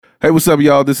Hey, what's up,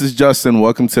 y'all? This is Justin.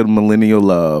 Welcome to the Millennial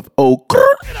Love. Oh,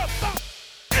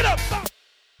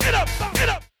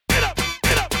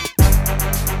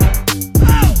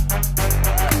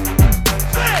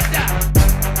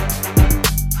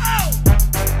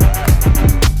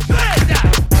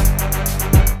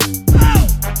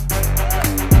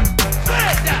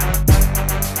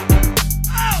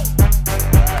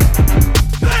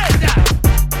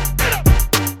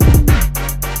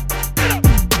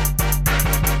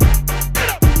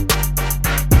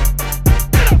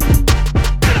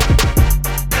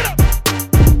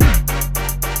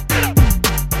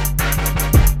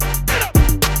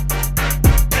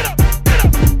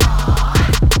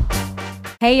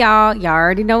 Hey y'all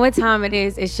already know what time it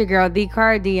is. It's your girl D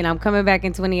Cardi, and I'm coming back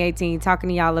in 2018 talking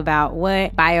to y'all about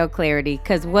what BioClarity,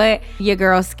 because what your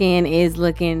girl's skin is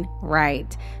looking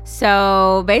right.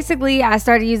 So basically, I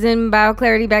started using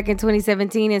BioClarity back in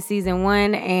 2017 in season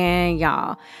 1, and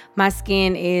y'all, my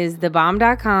skin is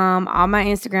thebomb.com. All my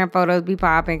Instagram photos be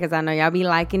popping because I know y'all be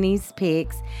liking these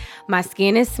pics. My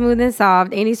skin is smooth and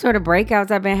soft. Any sort of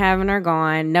breakouts I've been having are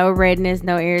gone. No redness,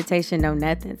 no irritation, no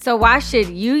nothing. So why should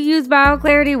you use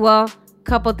BioClarity? Well,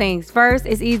 couple things. First,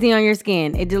 it's easy on your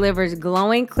skin. It delivers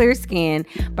glowing, clear skin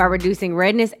by reducing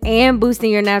redness and boosting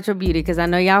your natural beauty, because I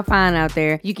know y'all fine out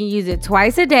there. You can use it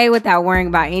twice a day without worrying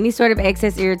about any sort of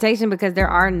excess irritation because there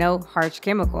are no harsh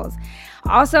chemicals.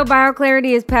 Also,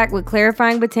 BioClarity is packed with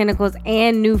clarifying botanicals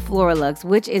and new Floralux,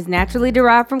 which is naturally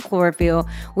derived from chlorophyll,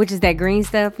 which is that green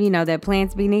stuff, you know, that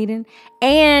plants be needing.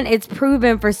 And it's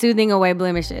proven for soothing away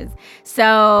blemishes.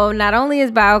 So not only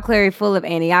is BioClarity full of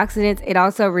antioxidants, it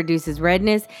also reduces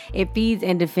redness. It feeds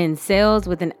and defends cells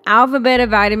with an alphabet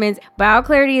of vitamins.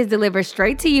 BioClarity is delivered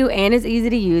straight to you and is easy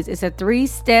to use. It's a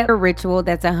 3-step ritual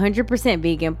that's 100%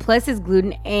 vegan, plus it's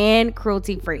gluten and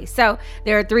cruelty-free. So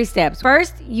there are 3 steps.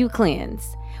 First, you cleanse.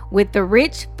 With the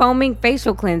rich foaming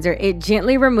facial cleanser, it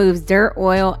gently removes dirt,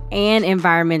 oil, and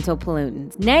environmental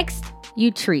pollutants. Next,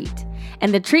 you treat.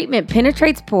 And the treatment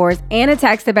penetrates pores and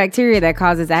attacks the bacteria that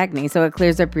causes acne, so it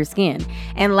clears up your skin.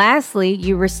 And lastly,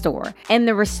 you restore. And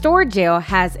the Restore Gel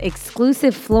has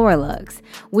exclusive Floralux,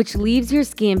 which leaves your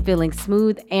skin feeling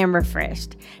smooth and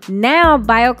refreshed. Now,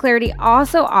 BioClarity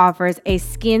also offers a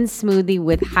skin smoothie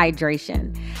with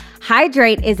hydration.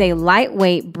 Hydrate is a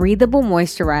lightweight, breathable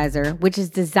moisturizer, which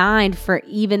is designed for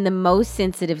even the most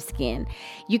sensitive skin.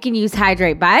 You can use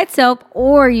Hydrate by itself,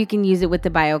 or you can use it with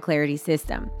the BioClarity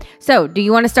system. So, do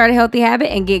you want to start a healthy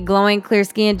habit and get glowing, clear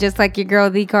skin just like your girl,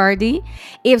 The Cardi?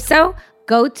 If so,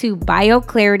 go to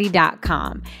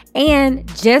bioclarity.com.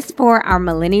 And just for our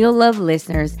Millennial Love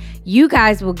listeners, you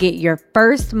guys will get your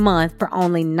first month for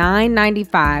only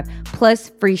 $9.95 plus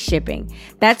free shipping.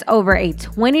 That's over a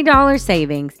 $20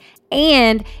 savings,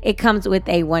 and it comes with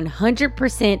a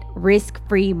 100%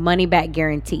 risk-free money-back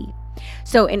guarantee.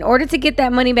 So in order to get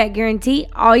that money back guarantee,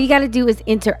 all you got to do is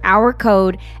enter our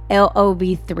code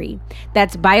LOV3.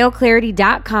 That's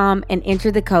bioclarity.com and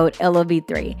enter the code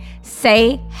LOV3.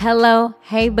 Say hello,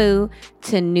 hey boo,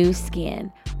 to new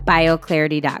skin.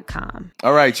 bioclarity.com.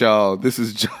 all right, y'all. This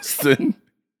is Justin.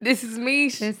 This is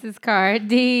Mish. This is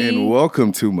Cardi. And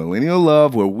welcome to Millennial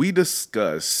Love, where we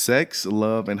discuss sex,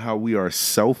 love, and how we are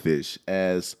selfish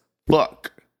as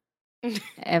fuck.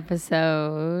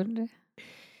 Episode...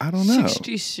 I don't know.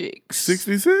 66.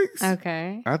 66?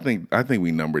 Okay. I think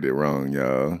we numbered it wrong,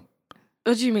 y'all.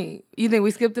 What you mean? You think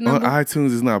we skipped the On number? iTunes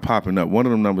is not popping up. One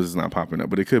of them numbers is not popping up,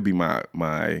 but it could be my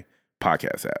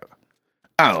podcast app.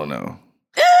 I don't know.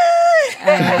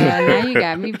 Now you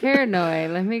got me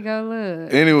paranoid. Let me go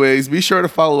look. Anyways, be sure to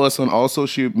follow us on all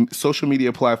social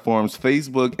media platforms: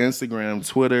 Facebook, Instagram,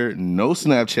 Twitter, no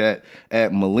Snapchat,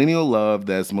 at Millennial Love.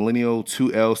 That's Millennial,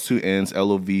 2 L's, 2 N's,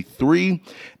 LOV3.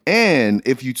 And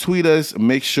if you tweet us,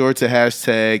 make sure to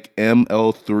hashtag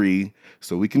ML3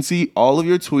 so we can see all of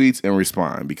your tweets and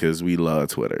respond, because we love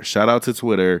Twitter. Shout out to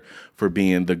Twitter for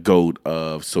being the GOAT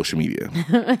of social media.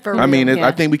 I mean,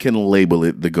 I think we can label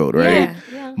it the GOAT, right?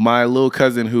 Yeah. My little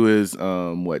cousin, who is,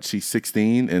 she's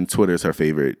 16, and Twitter is her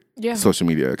favorite social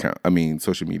media account. I mean,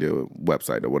 social media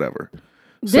website or whatever.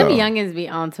 Them youngins be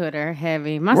on Twitter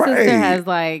heavy. My sister has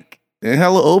and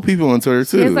hella old people on Twitter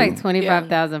too. She has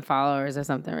 25,000 followers or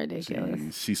something ridiculous.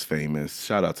 Jeez, she's famous.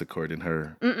 Shout out to Court and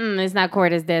her. It's not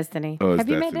Court, it's Destiny. Oh, have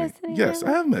you met Destiny? Yes, I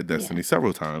have met Destiny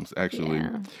several times, actually.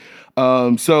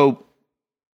 Yeah. So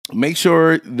make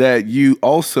sure that you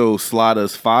also slot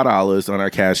us $5 on our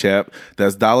Cash App.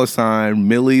 That's $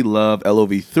 Millie Love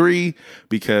LOV3,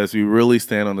 because we really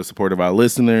stand on the support of our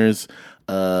listeners.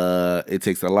 It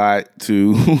takes a lot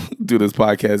to do this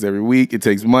podcast every week. It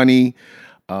takes money.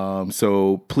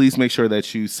 So please make sure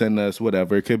that you send us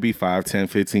whatever. It could be 5, 10,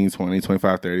 15, 20,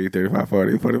 25, 30, 35,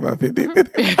 40, 45, 50,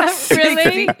 50.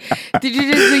 Really? Did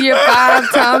you just do your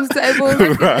 5 times table?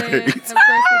 Right. Of course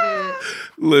you did.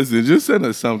 Listen, just send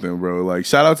us something, bro. Like,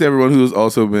 shout out to everyone who's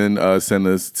also been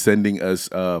sending us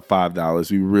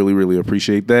 $5. We really, really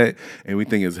appreciate that. And we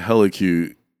think it's hella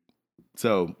cute.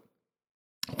 So,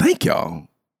 thank y'all.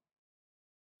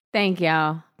 Thank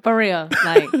y'all. For real.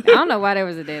 Like, I don't know why there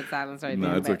was a dead silence right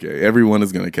there. No, it's but- okay. Everyone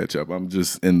is going to catch up. I'm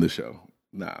just in the show.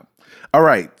 Nah. All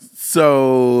right.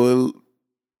 So,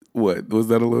 what? Was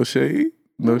that a little shade?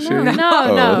 No shade?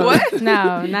 No. What?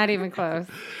 No, not even close.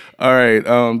 All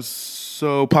right.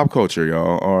 So, pop culture,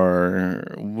 y'all, or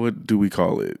what do we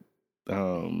call it?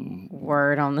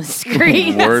 Word on the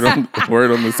street. word on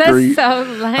the street. That's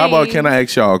so lame. How about, can I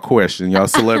ask y'all a question? Y'all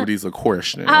celebrities a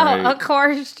question, right? a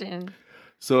question.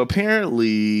 So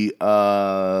apparently,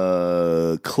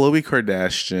 Khloe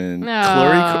Kardashian.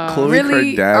 No. Khloe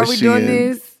Really? Kardashian. Are we doing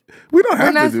this? We don't have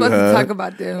We're not to do supposed her. to talk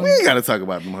about them. We ain't got to talk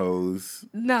about them hoes.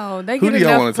 No, they Who get do y'all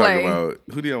enough want to talk play. about?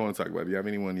 Who do y'all want to talk about? Do you have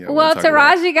anyone y'all Well, want to talk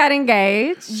about? Taraji got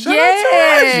engaged. Shout out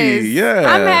Taraji. Yeah.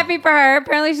 I'm happy for her.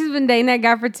 Apparently, she's been dating that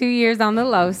guy for 2 years on the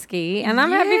low ski, and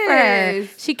I'm happy for her.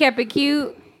 Yes. She kept it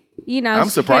cute. You know, I'm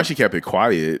surprised she kept it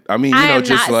quiet. I mean, you I know, am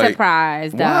just not like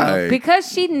surprised though, Why?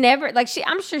 because she never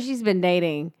I'm sure she's been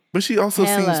dating. But she also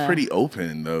seems Hella. pretty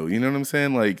open, though. You know what I'm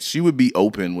saying? Like, she would be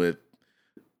open with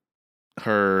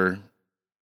her.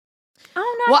 I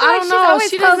don't know. Well, feel I like don't she's know. always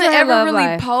She posted doesn't her ever love really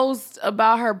life. post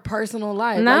about her personal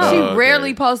life. No. Like, she Oh, okay.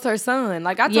 rarely posts her son.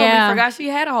 Like, I totally Yeah. forgot she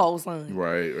had a whole son.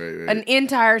 Right. An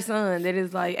entire son that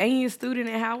is like, ain't he a student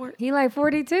at Howard? He like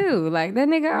 42. Like that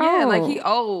nigga. Yeah, old. like he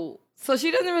old. So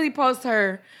she doesn't really post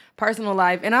her personal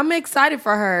life, and I'm excited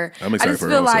for her. I'm excited I just for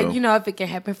her feel like, also. you know, if it can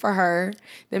happen for her,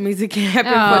 that means it can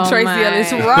happen Oh for Tracy my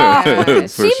Ellis God.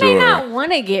 Ross. For She may sure. not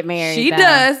want to get married. She though.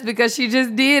 does, because she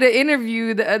just did an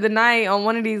interview the other night on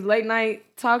one of these late night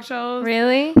talk shows.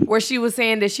 Really? Where she was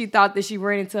saying that she thought that she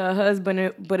ran into her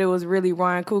husband, but it was really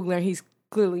Ryan Coogler, and he's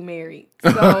clearly married.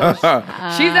 So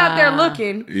she's out there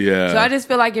looking. Yeah. So I just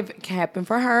feel like if it can happen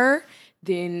for her,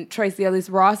 then Tracy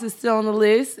Ellis Ross is still on the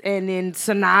list, and then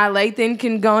Sanaa Lathan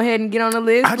can go ahead and get on the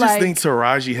list. I just think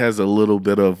Taraji has a little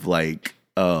bit of like,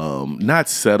 not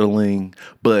settling,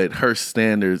 but her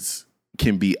standards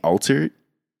can be altered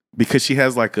because she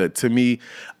has like to me,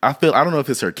 I don't know if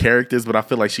it's her characters, but I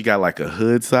feel like she got like a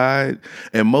hood side,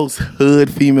 and most hood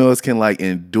females can like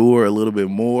endure a little bit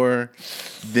more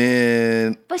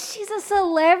than. But she's a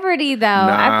celebrity, though.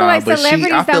 Nah, I feel like but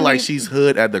celebrities I feel don't like be- she's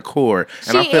hood at the core,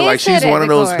 and I She feel like is hood she's at one of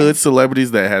the those core. hood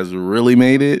celebrities that has really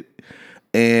made it,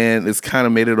 and it's kind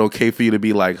of made it okay for you to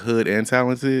be like hood and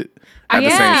talented at the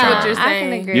same see time. what you're I can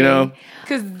saying. agree. You know,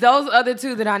 because those other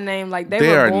two that I named, like they They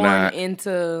were are born not-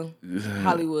 into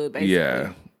Hollywood, basically.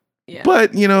 yeah. Yeah.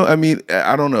 But, you know, I mean,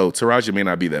 I don't know. Taraji may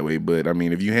not be that way, but I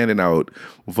mean, if you handing out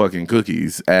fucking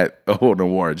cookies at an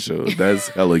award show, that's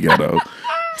hella ghetto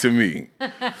to me.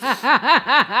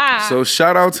 So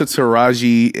shout out to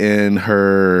Taraji and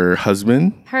her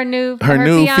husband, her new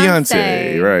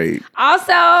fiance, right?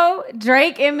 Also,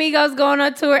 Drake and Migos going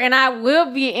on tour, and I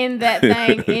will be in that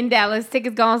thing in Dallas.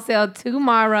 Tickets gonna sell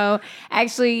tomorrow.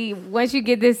 Actually, once you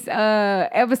get this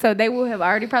episode, they will have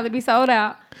already probably be sold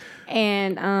out.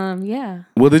 And yeah.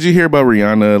 Well, did you hear about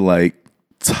Rihanna like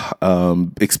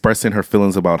expressing her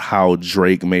feelings about how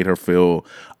Drake made her feel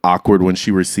awkward when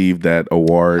she received that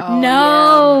award?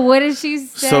 No, what did she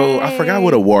say? So I forgot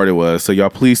what award it was. So y'all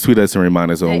please tweet us and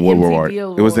remind us on The what MTV award.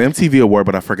 award. It was the MTV award,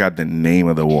 but I forgot the name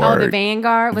of the award. Oh, the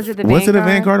Vanguard? Was it the Was Vanguard? it a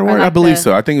Vanguard Or award? like I believe the-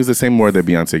 so. I think it was the same award that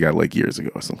Beyonce got like years ago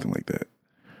or something like that.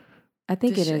 I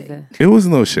think The it is. shade. It was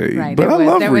no shade, Right, but there I was,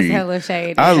 love there was Rih. hella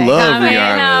shade. I in that love comment.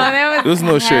 Rihanna. No, there There was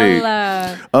no shade.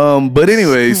 hella. But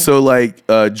anyway, so like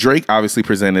Drake obviously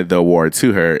presented the award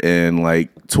to her, and like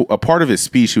a part of his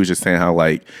speech, he was just saying how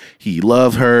like he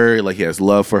loved her, like he has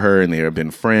love for her, and they have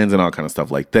been friends and all kind of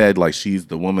stuff like that. Like she's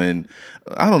the woman.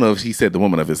 I don't know if he said the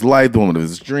woman of his life, the woman of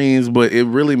his dreams, but it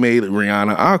really made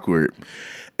Rihanna awkward.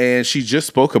 And she just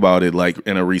spoke about it like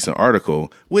in a recent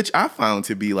article, which I found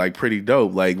to be like pretty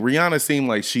dope. Like Rihanna seemed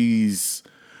like she's,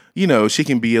 you know, she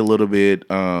can be a little bit,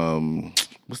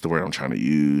 what's the word I'm trying to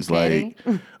use? Like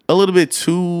a little bit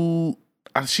too,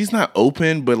 she's not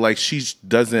open, but like she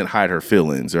doesn't hide her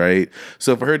feelings, right?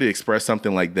 So for her to express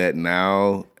something like that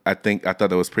now, I thought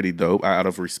that was pretty dope out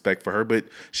of respect for her. But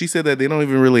she said that they don't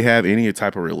even really have any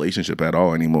type of relationship at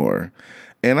all anymore.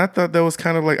 And I thought that was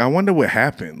kind of like, I wonder what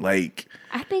happened. Like,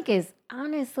 I think it's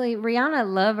honestly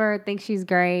Rihanna love her, think she's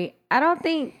great. I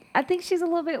think she's a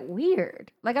little bit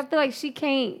weird. Like I feel like she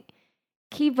can't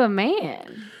keep a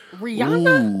man.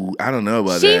 Rihanna? Ooh, I don't know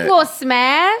about She that. will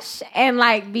smash and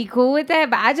like be cool with that,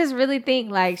 but I just really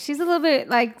think like she's a little bit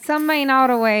like some ain't all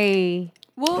the way.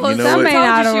 Well, You know some what? told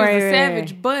you she was Right a there.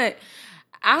 savage, but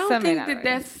I don't Some think ain't that right.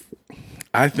 that's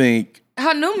I think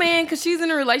her new man, because she's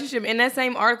in a relationship. In that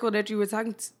same article that you were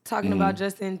talking Mm-hmm. about,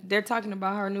 Justin, they're talking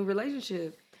about her new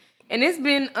relationship. And it's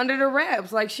been under the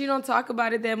wraps. Like, she don't talk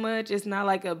about it that much. It's not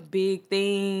like a big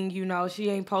thing. You know, she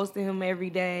ain't posting him every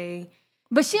day.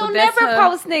 But she'll But that's never her-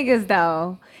 post niggas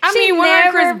though. I She mean, when her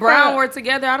and Chris never Brown po- were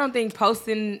together, I don't think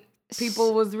posting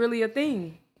people was really a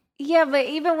thing. Yeah, but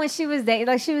even when she was dating,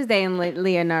 like she was dating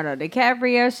Leonardo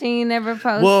DiCaprio, she ain't never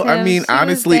posted. Well, I him. mean, She was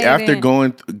honestly, after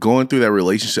dating- going through that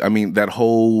relationship, I mean, that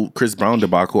whole Chris Brown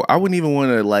debacle, I wouldn't even want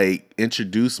to like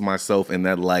introduce myself in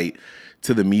that light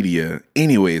to the media.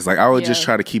 Anyways, like I would just Yeah.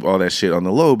 try to keep all that shit on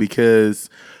the low because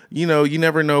you know, you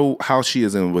never know how she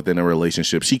is within a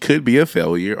relationship. She could be a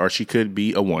failure or she could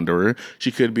be a wanderer.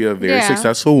 She could be a very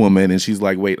successful woman and she's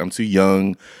like, wait, I'm too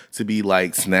young to be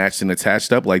like snatched and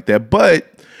attached up like that. But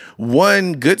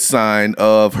one good sign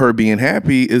of her being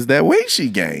happy is that weight she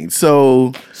gained.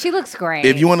 So she looks great.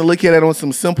 if you want to look at it on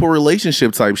some simple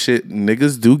relationship type shit,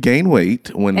 niggas do gain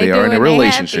weight when they are do in a when they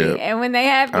relationship. happy. And when they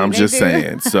happy, I'm they just do.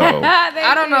 saying. So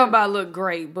I don't know about look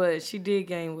great, but she did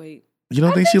gain weight. you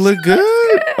don't think she look good?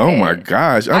 Oh my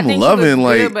gosh, I I'm think she loving looks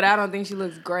like good, but I don't think she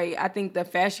looks great. I think the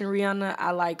fashion Rihanna,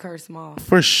 I like her small.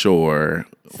 for sure,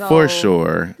 So, for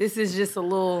sure. This is just a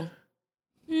little.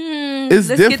 It's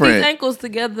let's get different. these ankles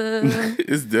together.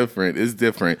 It's different. It's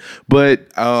different. But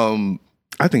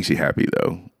I think she happy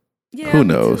though. Yeah, Who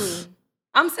me knows? too.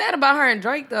 I'm sad about her and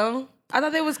Drake though. I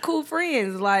thought they was cool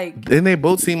friends. Like, And they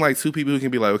both seem like two people who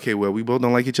can be like, okay, well, we both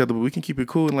don't like each other, but we can keep it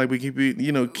cool and like we keep it,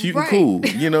 you know, cute Right. and cool.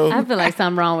 You know, I feel like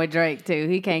something wrong with Drake too.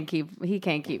 He can't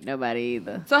keep nobody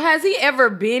either. so has he ever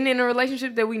been in a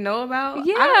relationship that we know about?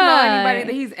 Yeah. I don't know anybody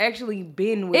that he's actually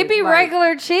been with. It'd be like,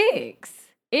 regular chicks.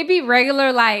 It'd be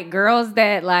regular like girls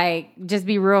that like just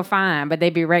be real fine, but they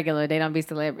be regular. They don't be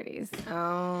celebrities.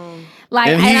 Like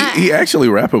and he actually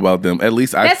rap about them. At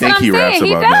least I that's think what I'm he raps saying.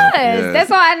 He about does. them. Yeah. That's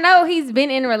why I know he's been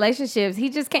in relationships. He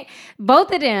just can't.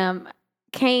 Both of them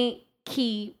can't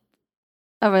keep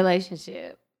a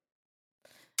relationship.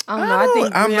 I don't know. I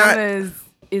think I'm not- Rihanna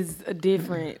is a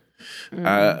different.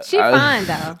 She fine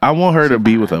though. I want her to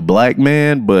be with a black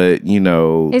man, but you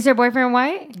know, Is her boyfriend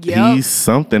white? he's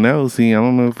something else. I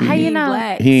don't know if How you He know?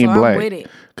 black, He ain't so black. I'm with it.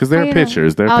 because there How are you know?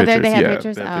 pictures. There Oh, are they pictures. have Yeah,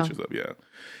 pictures? there Oh. are pictures up. Yeah.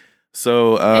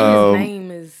 So And his name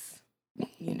is,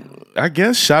 you know, I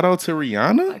guess shout out to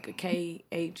Rihanna like a K,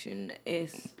 H, and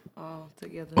S all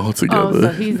together. all Oh, together.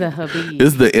 so he's a Habib.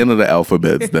 It's the end of the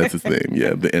alphabet. That's his name.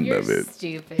 Yeah, the end You're of it.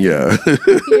 stupid. Yeah.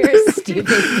 You're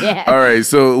stupid. Yeah. All right,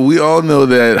 so we all know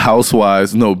that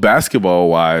basketball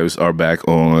wives are back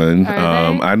on.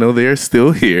 Are they? I know they're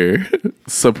still here,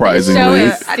 surprisingly. show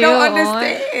is I still don't on.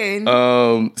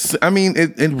 understand. I mean,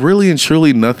 it really and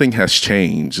truly nothing has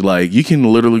changed. Like you can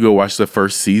literally go watch the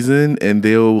first season, and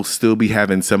they'll still be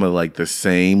having some of like the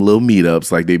same little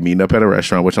meetups. Like they meet up at a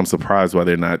restaurant, which I'm surprised why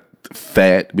they're not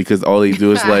fat because all they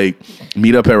do is like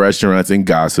meet up at restaurants and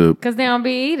gossip. Because they don't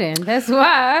be eating. That's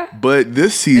why. But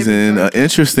this season, an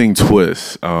interesting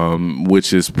twist,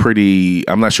 which is pretty.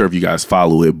 I'm not sure if you guys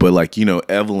follow it, but like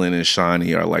Evelyn and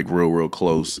Shawnee are like real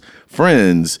close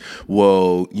friends.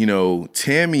 Well,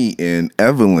 Tammy and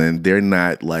Evelyn, they're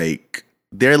not like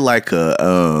they're like a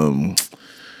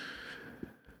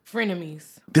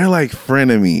Frenemies. they're like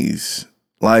frenemies.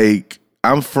 Like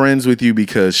I'm friends with you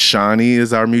because Shawnee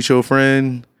is our mutual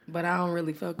friend, But I don't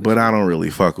really fuck with but you. I don't really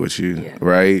fuck with you, Yeah.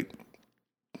 right?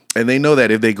 And they know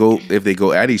that if they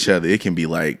go at each other, it can be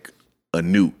like a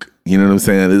nuke. You know what I'm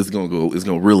saying? It's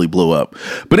gonna really blow up.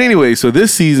 But anyway, so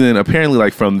this season, apparently,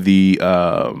 like from the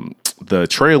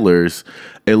trailers,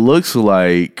 it looks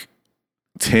like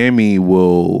Tammy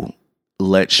will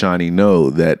let Shawnee know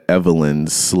that Evelyn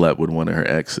slept with one of her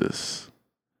exes.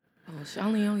 Oh, she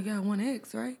only got one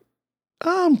ex, right?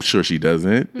 I'm sure she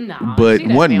doesn't. No. But she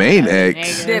doesn't one be main with other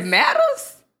ex. niggas. That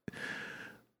matters?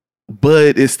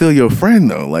 But it's still your friend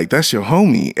though. Like that's your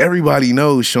homie. Everybody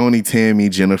knows Shawnee, Tammy,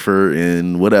 Jennifer,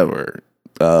 and whatever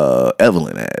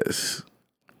Evelyn has.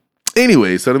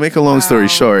 Anyway, so to make a long story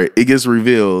short, it gets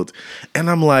revealed, and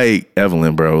I'm like,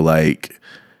 Evelyn, bro, like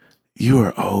you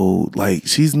are old. Like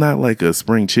she's not like a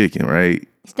spring chicken, right?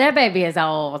 That baby is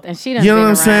old, and she done You know been what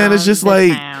I'm saying? around It's just the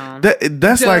like town.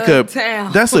 that's like a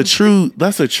town. that's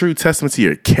a true testament to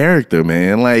your character,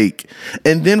 man. Like,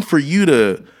 and then for you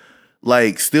to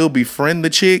like still befriend the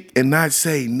chick and not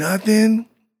say nothing.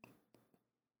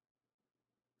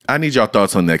 I need y'all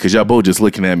thoughts on that because y'all both just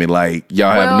looking at me like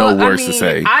y'all have no words to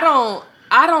say. I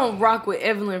I don't rock with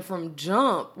Evelyn from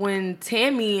jump when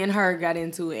Tammy and her got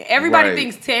into it. Everybody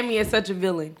thinks Tammy is such a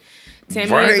villain.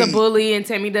 Tammy is a bully and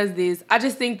Tammy does this. I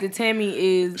just think that Tammy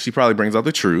is... She probably brings out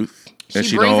the truth.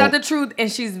 She brings out the truth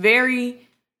and she's very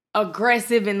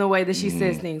aggressive in the way that she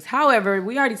says things. However,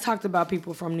 we already talked about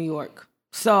people from New York.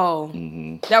 So,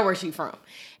 that's where she's from.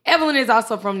 Evelyn is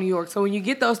also from New York. So, when you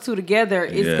get those two together,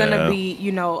 it's going to be,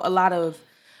 you know, a lot of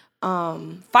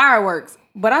fireworks.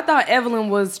 But I thought Evelyn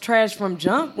was trash from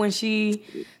jump when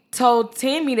she told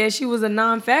Tammy that she was a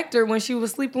non-factor when she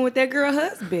was sleeping with that girl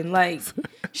husband. Like,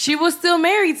 she was still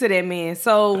married to that man.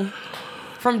 So,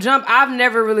 from jump, I've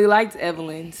never really liked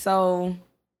Evelyn. So,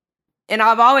 and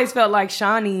I've always felt like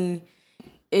Shawnee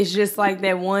is just like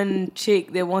that one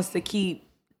chick that wants to keep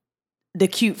the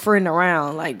cute friend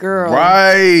around. Like, girl.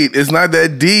 Right. It's not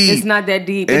that deep. It's not that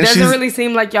deep. It doesn't really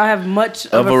seem like y'all have much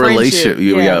of a relationship.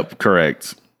 Yep,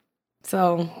 correct.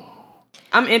 So,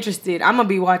 I'm interested. I'm going to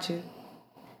be watching.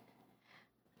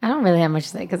 I don't really have much to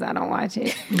say because I don't watch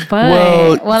it.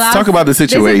 But let's talk about the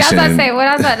situation. What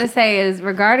I was about to say is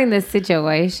regarding this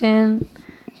situation.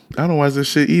 I don't watch this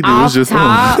shit either. It was just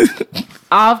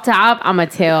off top, I'm going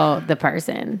to tell the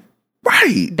person.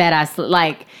 Right. That I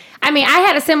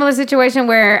had a similar situation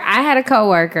where I had a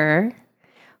coworker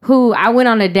who I went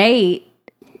on a date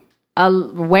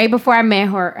way before I met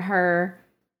her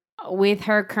with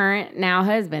her current now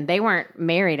husband. They weren't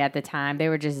married at the time. They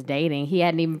were just dating. He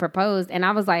hadn't even proposed. And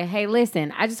I was like, hey,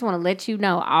 listen, I just want to let you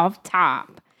know off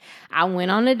top. I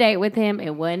went on a date with him.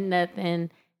 It wasn't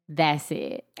nothing. That's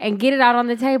it. And get it out on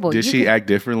the table. Did she act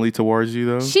differently towards you,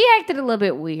 though? She acted a little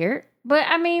bit weird. But,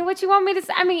 I mean, what you want me to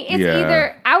say? I mean, it's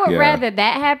either I would rather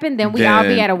that happen than we all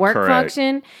be at a work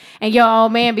function and your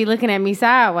old man be looking at me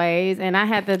sideways and I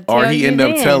had to tell or he end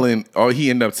up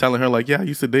telling her, like, yeah, I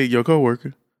used to date your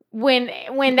coworker. When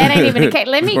that ain't even the case.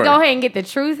 Let me go ahead and get the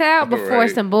truth out before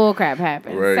some bull crap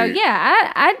happens. Right. So,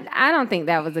 yeah, I don't think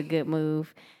that was a good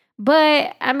move.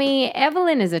 But, I mean,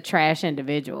 Evelyn is a trash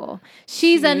individual.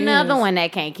 She's another one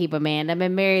that can't keep a man. I've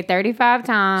been married 35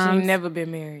 times. She ain't never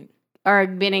been married. Or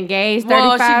been engaged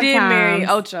 35 times. Well, she did marry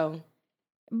Ocho.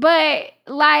 But,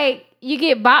 like, you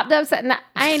get bopped up.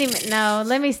 I ain't even... No,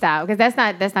 let me stop. Because that's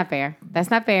not fair.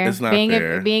 That's not fair. It's not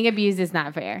fair. Being abused is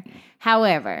not fair.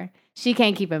 However, she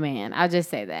can't keep a man. I'll just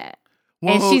say that.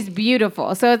 Well, and she's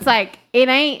beautiful. So it's like, it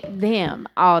ain't them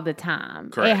all the time.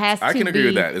 Correct. It has to be I can agree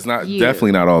with that. It's not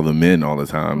definitely not all the men all the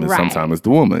time. It's sometimes it's the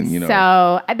woman, you know.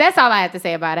 So that's all I have to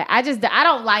say about it. I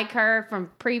don't like her from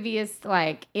previous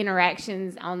like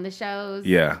interactions on the shows.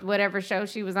 Yeah. Whatever show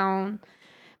she was on.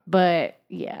 But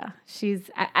yeah,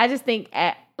 I just think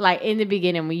like in the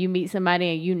beginning when you meet somebody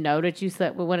and you know that you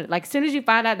slept with one, like as soon as you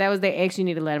find out that was their ex, you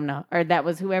need to let them know. Or that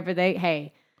was whoever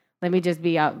hey, let me just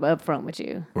be up front with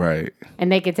you. Right.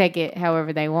 And they can take it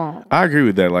however they want. I agree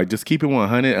with that. Like, just keep it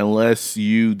 100 unless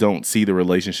you don't see the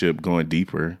relationship going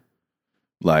deeper.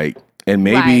 Like, and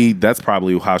maybe that's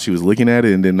probably how she was looking at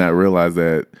it and did not realize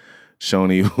that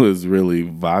Shawnee was really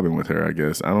vibing with her, I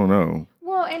guess. I don't know.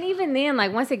 Well, and even then,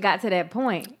 like, once it got to that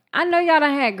point, I know y'all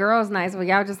done had girls' nights where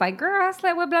y'all just like, girl, I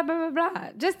slept with blah, blah, blah, blah.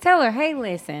 Just tell her, hey,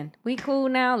 listen, we cool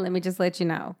now. Let me just let you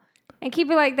know. And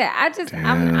keep it like that.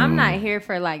 I'm not here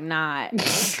for like not.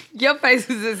 Your face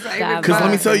is the same. Because let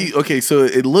me tell you, okay, so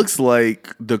it looks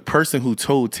like the person who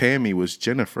told Tammy was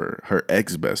Jennifer, her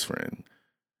ex-best friend.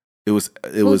 It was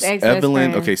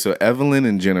Evelyn. Okay, so Evelyn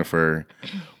and Jennifer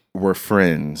were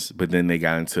friends, but then they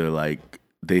got into like,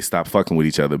 they stopped fucking with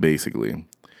each other basically.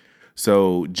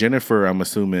 So Jennifer, I'm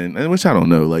assuming, and which I don't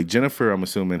know, like Jennifer, I'm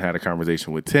assuming had a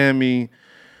conversation with Tammy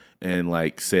and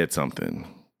like said something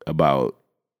about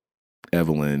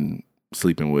Evelyn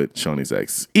sleeping with Shawnee's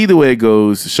ex. Either way it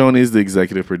goes, Shawnee is the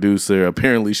executive producer.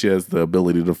 Apparently she has the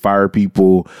ability to fire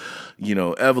people. You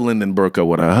know, Evelyn then broke up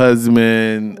with her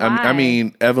husband. I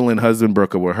mean, Evelyn's husband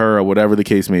broke up with her or whatever the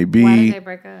case may be. Why did they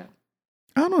break up?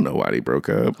 I don't know why they broke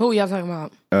up. Who y'all talking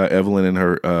about? Evelyn and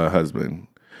her husband.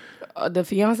 The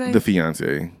fiance? The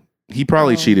fiance. He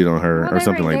probably cheated on her or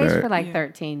something like that. For like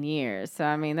 13 years. So,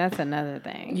 I mean, that's another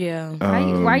thing. Yeah.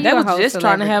 Why you they a was host just celebrity?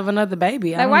 trying to have another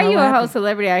baby. Like, why you a host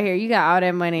celebrity out here? You got all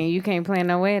that money and you can't plan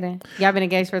no wedding. Y'all been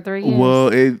engaged for 3 years? Well,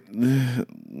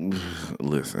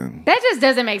 listen. That just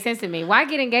doesn't make sense to me. Why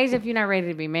get engaged if you're not ready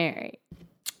to be married?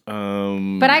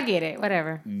 But I get it.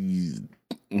 Whatever.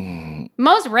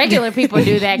 Most regular people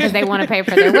do that because they want to pay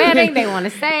for their wedding, they want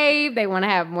to save, they want to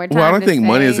have more time. Well, I don't think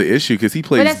money is an issue because he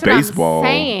plays baseball. What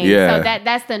I'm saying. Yeah, so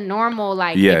that's the normal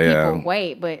people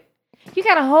wait, but you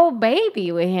got a whole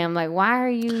baby with him. Like, why are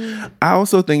you? I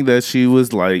also think that she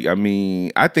was like,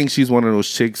 I think she's one of those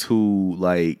chicks who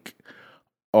like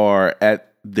are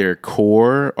at their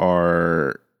core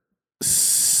are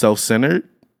self-centered,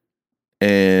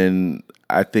 and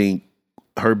I think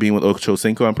her being with Ocho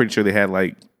Cinco, I'm pretty sure they had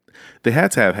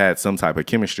to have had some type of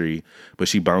chemistry, but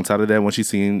she bounced out of that when she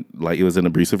seen like it was an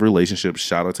abusive relationship.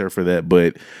 Shout out to her for that.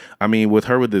 But I mean, with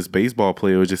her with this baseball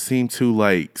player, it just seemed too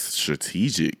like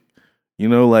strategic. You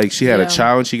know, like she had a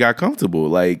child and she got comfortable.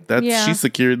 Like that, she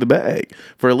secured the bag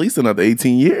for at least another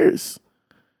 18 years.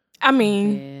 I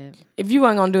mean, if you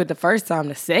weren't gonna do it the first time,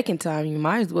 the second time you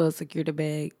might as well secure the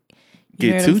bag.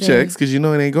 Get 2 checks because you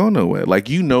know it ain't going nowhere. Like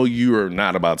you know you are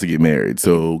not about to get married,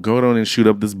 so go on and shoot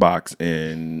up this box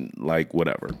and like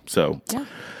whatever. So,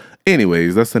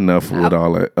 anyways, that's enough with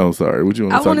all that. Oh, sorry. What you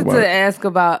want to talk about? I wanted to ask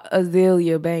about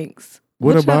Azalea Banks.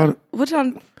 What about what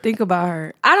y'all think about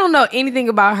her? I don't know anything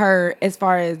about her as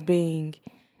far as being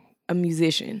a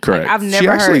musician. Correct. Like, I've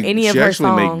never heard any of her songs. She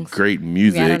actually makes great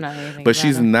music, I don't know anything but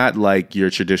she's not like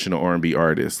your traditional R&B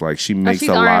artist. Like she makes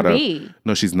a lot of.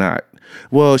 No, she's not.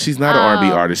 Well, she's not an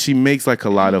R&B artist. She makes like a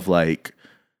lot of like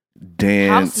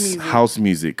dance house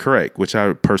music. Correct, which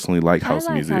I personally like house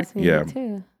music. Yeah,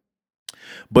 too.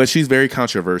 But she's very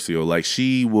controversial. Like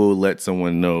she will let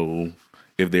someone know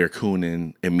if they're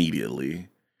cooning immediately.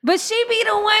 But she be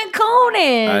the one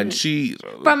cooning. And she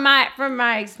from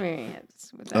my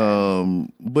experience with that.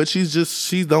 But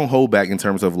she don't hold back in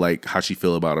terms of like how she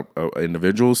feel about a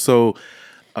individual. So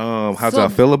how do I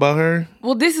feel about her?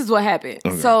 Well, this is what happened.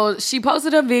 Okay. So she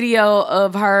posted a video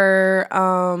of her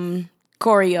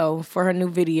choreo for her new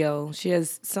video. She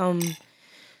has some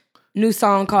new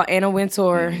song called Anna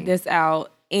Wintour that's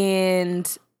out,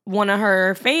 and one of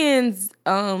her fans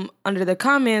under the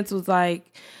comments was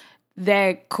like,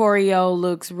 that choreo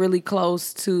looks really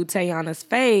close to Teyana's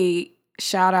Fade.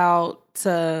 Shout out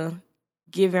to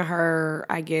giving her,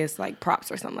 I guess, like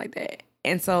props or something like that.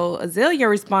 And so Azalea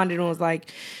responded and was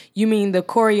like, you mean the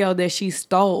choreo that she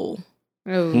stole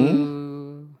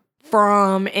from,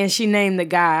 and she named the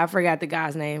guy. I forgot the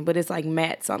guy's name, but it's like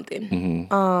Matt something.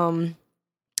 Mm-hmm.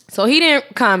 So he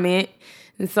didn't comment.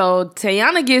 And so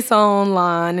Teyana gets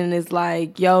online and is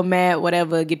like, yo, Matt,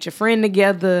 whatever, get your friend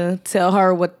together, tell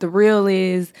her what the real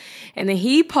is. And then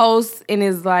he posts and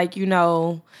is like, you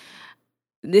know,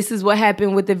 this is what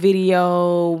happened with the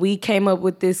video. We came up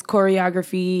with this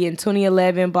choreography in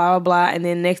 2011, blah, blah, blah. And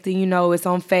then next thing you know, it's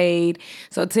on Fade.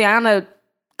 So Teyana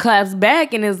claps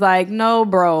back and is like, no,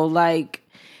 bro, like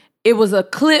it was a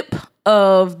clip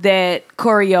of that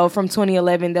choreo from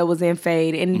 2011 that was in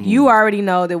Fade. And you already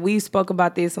know that we spoke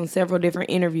about this on several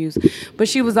different interviews. But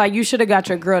she was like, you should have got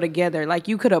your girl together. Like,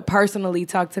 you could have personally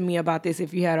talked to me about this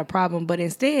if you had a problem. But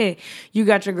instead, you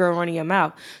got your girl running your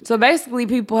mouth. So basically,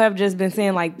 people have just been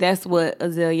saying, like, that's what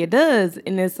Azalea does.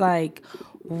 And it's like,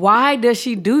 why does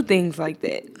she do things like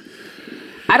that?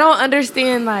 I don't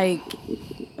understand, like,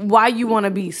 why you want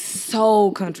to be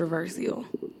so controversial.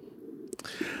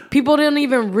 People don't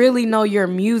even really know your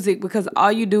music because all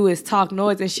you do is talk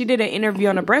noise. And she did an interview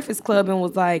on The Breakfast Club and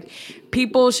was like,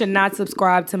 people should not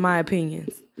subscribe to my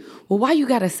opinions. Well, why you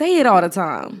gotta say it all the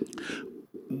time?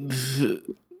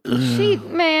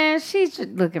 She's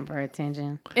just looking for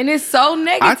attention. And it's so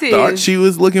negative. I thought she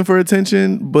was looking for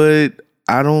attention, but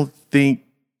I don't think,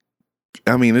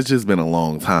 I mean, it's just been a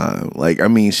long time. Like, I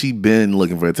mean, she been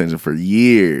looking for attention for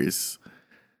years.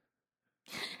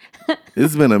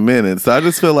 It's been a minute, so I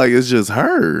just feel like it's just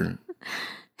her.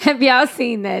 Have y'all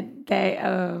seen that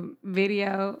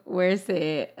video where it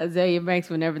said Azalea Banks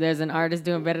whenever there's an artist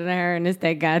doing better than her, and it's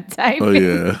that guy typing? Oh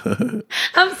yeah.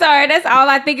 I'm sorry, that's all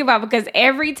I think about because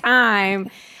every time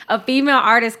a female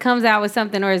artist comes out with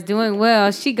something or is doing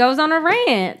well, she goes on a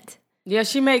rant. Yeah,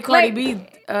 she made Cardi B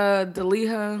delete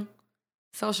her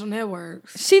social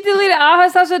networks. She deleted all her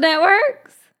social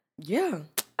networks? Yeah.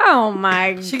 Oh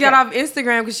my God. She got off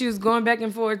Instagram because she was going back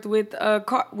and forth with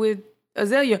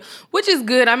Azalea, which is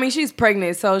good. I mean, she's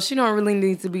pregnant, so she don't really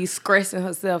need to be stressing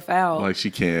herself out. Like she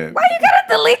can't. Why you gotta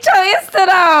delete your Insta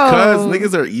though?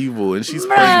 Because niggas are evil and she's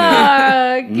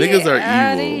pregnant. Niggas are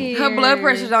evil. Her blood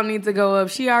pressure don't need to go up.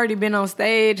 She already been on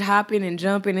stage hopping and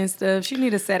jumping and stuff. She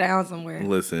need to sit down somewhere.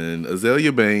 Listen,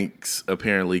 Azalea Banks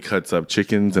apparently cuts up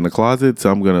chickens in a closet,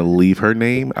 so I'm gonna leave her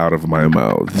name out of my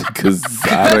mouth because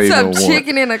I don't even want. Cuts up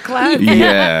chicken in a closet.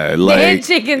 Yeah, like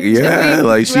chickens. Yeah,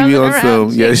 like she be on some.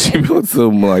 Yeah, she be on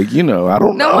some. Like, you know, I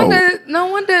don't know. No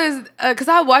wonder, because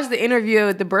I watched the interview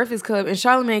at the Breakfast Club and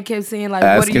Charlamagne kept saying like,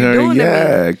 asking "What are you doing to me?"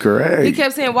 Yeah, correct. He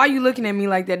kept saying, "Why you looking at me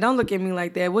like that? Don't look at me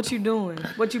like that. What you doing?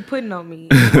 What you putting on me?"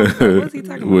 What's he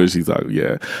talking about? What is she talking?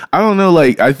 Yeah, I don't know.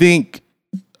 Like, I think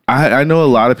I know a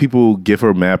lot of people give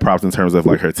her mad props in terms of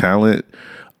like her talent.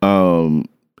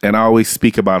 and I always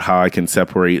speak about how I can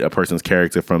separate a person's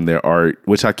character from their art,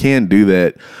 which I can do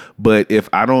that. But if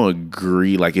I don't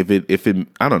agree, like if it,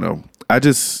 I don't know. I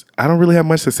don't really have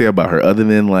much to say about her other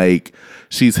than like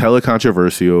she's hella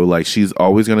controversial. Like she's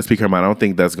always going to speak her mind. I don't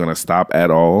think that's going to stop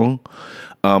at all.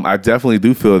 I definitely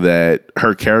do feel that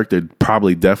her character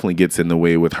probably definitely gets in the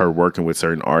way with her working with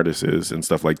certain artists and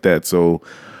stuff like that. So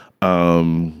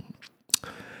I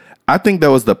think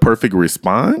that was the perfect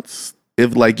response.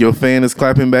 If like your fan is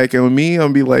clapping back at me,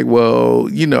 I'll be like, well,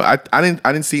 you know, I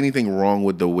didn't see anything wrong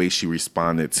with the way she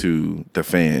responded to the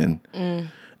fan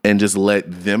and just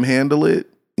let them handle it.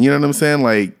 You know what I'm saying?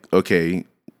 Like, okay,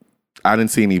 I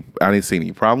didn't see any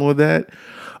problem with that.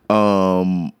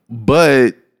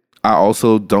 But I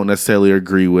also don't necessarily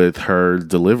agree with her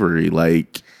delivery.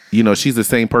 Like, you know, she's the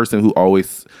same person who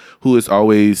is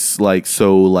always like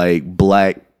so like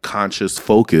black conscious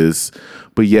focus,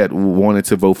 but yet wanted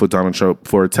to vote for Donald Trump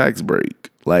for a tax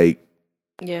break. Like,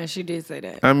 yeah, she did say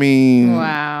that. I mean,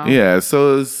 wow. Yeah,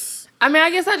 so it's. I mean, I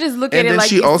guess I just look at and it then like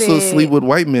she you also said. sleep with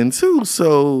white men too.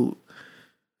 So,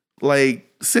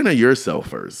 like, center yourself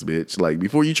first, bitch. Like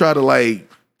before you try to like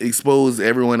expose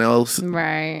everyone else,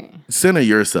 Right. center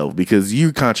yourself because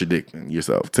you contradicting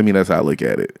yourself. To me, that's how I look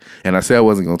at it. And I said I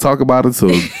wasn't gonna talk about it, so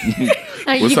what's You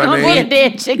her gonna be a name?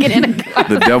 dead chicken in a car.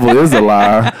 The devil is a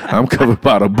lie. I'm covered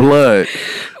by the blood.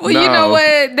 Well, you know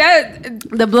what? That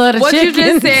The blood of what chicken. you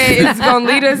just said is gonna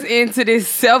lead us into this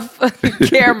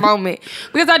self-care moment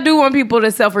because I do want people to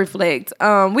self-reflect.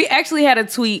 We actually had a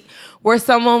tweet where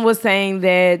someone was saying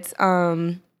that,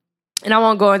 and I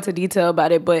won't go into detail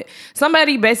about it, but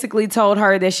somebody basically told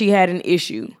her that she had an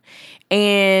issue,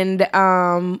 and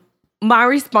my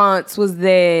response was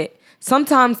that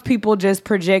sometimes people just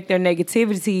project their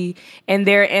negativity and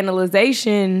their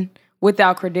analyzation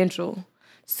without credential.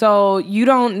 So you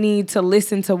don't need to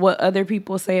listen to what other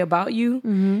people say about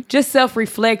you. Just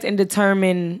self-reflect and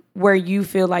determine where you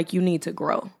feel like you need to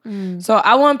grow. So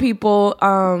I want people,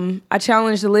 I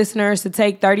challenge the listeners to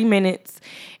take 30 minutes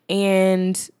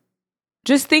and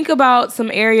just think about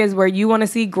some areas where you want to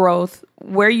see growth,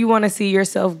 where you want to see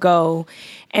yourself go,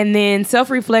 and then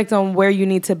self-reflect on where you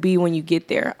need to be when you get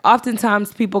there.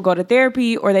 Oftentimes people go to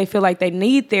therapy or they feel like they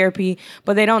need therapy,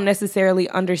 but they don't necessarily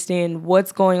understand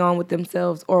what's going on with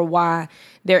themselves or why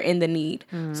they're in the need.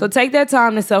 So take that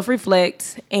time to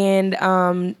self-reflect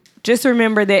and just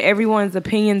remember that everyone's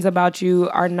opinions about you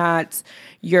are not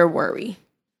your worry.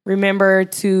 Remember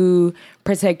to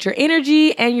protect your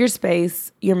energy and your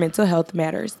space. Your mental health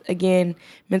matters. Again,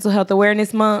 Mental Health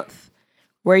Awareness Month.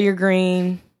 Wear your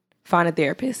green. Find a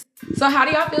therapist. So how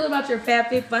do y'all feel about your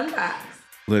FabFitFun box?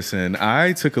 Listen,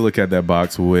 I took a look at that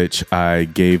box, which I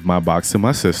gave my box to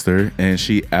my sister, and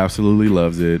she absolutely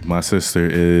loves it. My sister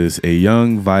is a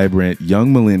young, vibrant,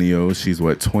 young millennial. She's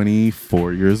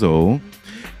 24 years old,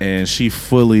 and she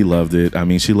fully loved it. I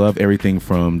mean, she loved everything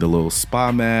from the little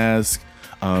spa mask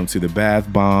to the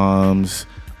bath bombs.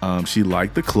 She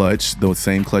liked the clutch, the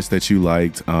same clutch that you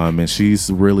liked, and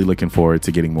she's really looking forward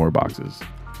to getting more boxes.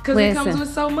 Because it comes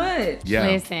with so much. Yeah.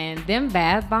 Listen, them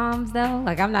bath bombs though,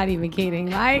 like I'm not even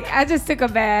kidding. Like I just took a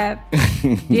bath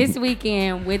this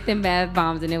weekend with them bath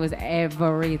bombs and it was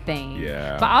everything.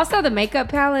 Yeah. But also the makeup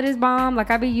palette is bomb.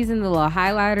 Like I be using the little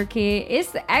highlighter kit.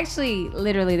 It's actually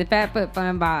literally the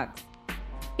FabFitFun box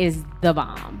is the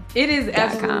bomb. It is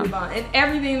absolutely bomb. And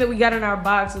everything that we got in our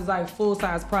box was like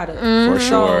full-size product. For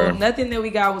sure. So nothing that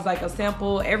we got was like a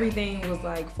sample. Everything was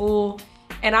like full.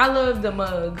 And I love the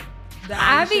mug.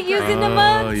 I be using the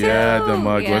mug too. Yeah, the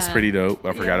mug was Yeah. pretty dope.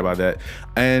 I forgot about that.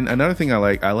 And another thing I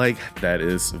like that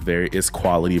is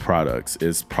quality products.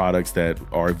 It's products that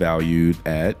are valued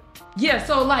at. Yeah,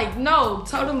 so like, no,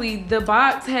 totally. The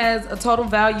box has a total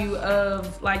value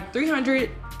of like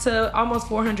 $300 to almost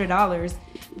 $400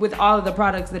 with all of the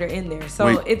products that are in there. So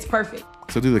Wait. it's perfect.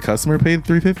 So do the customer pay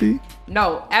 $350?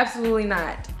 No, absolutely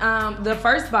not. The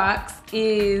first box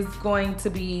is going to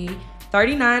be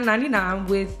 $39.99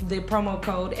 with the promo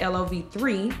code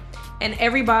LOV3, and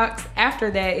every box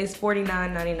after that is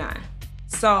 $49.99.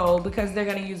 So because they're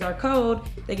going to use our code,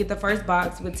 they get the first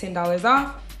box with $10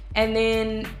 off, and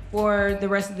then for the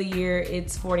rest of the year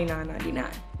it's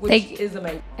 $49.99, which is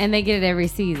amazing. And they get it every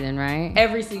season, right?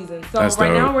 Every season. So That's right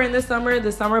dope. now we're in the summer.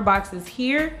 The summer box is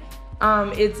here.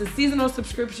 It's a seasonal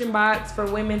subscription box for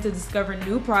women to discover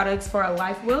new products for a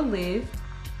life well lived.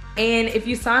 And if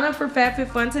you sign up for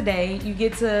FabFitFun today, you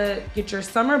get to get your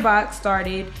summer box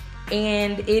started,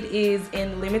 and it is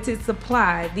in limited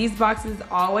supply. These boxes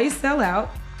always sell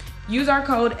out. Use our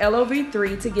code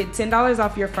LOV3 to get $10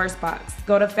 off your first box.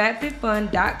 Go to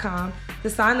FabFitFun.com to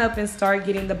sign up and start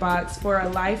getting the box for a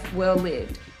life well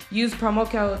lived. Use promo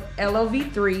code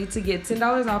LOV3 to get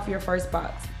 $10 off your first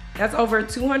box. That's over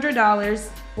 $200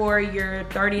 for your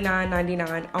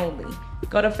 $39.99 only.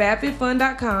 Go to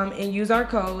FabFitFun.com and use our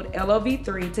code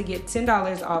LOV3 to get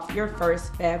 $10 off your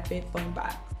first FabFitFun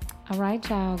box. All right,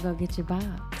 y'all, go get your box.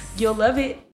 You'll love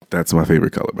it. That's my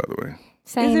favorite color, by the way.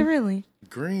 Same. Is it really?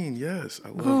 Green, yes. I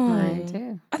love Mine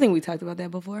too. I think we talked about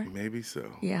that before. green. Maybe so.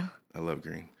 Yeah. I love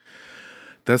green.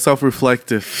 That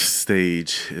self-reflective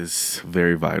stage is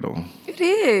very vital. It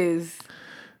is.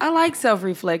 I like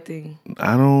self-reflecting.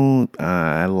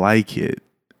 I like it,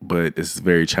 but it's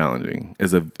very challenging.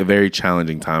 It's a very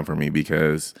challenging time for me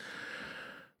because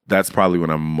that's probably when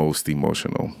I'm most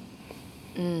emotional.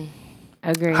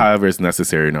 Agree. However, it's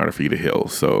necessary in order for you to heal.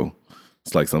 So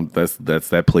it's like that's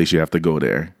that place you have to go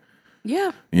there,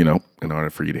 Yeah. in order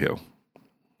for you to heal.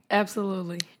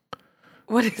 Absolutely.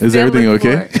 What Is Dale everything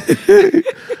looking okay?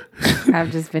 for?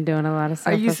 I've just been doing a lot of Are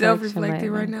self-reflection. you self-reflecting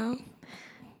right lately.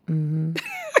 now?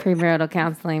 Premarital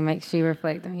counseling makes you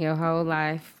reflect on your whole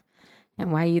life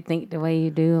and why you think the way you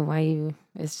do and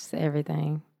it's just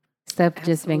everything. Stuff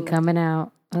just been coming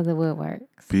out of the woodworks.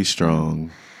 Be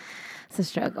strong. It's a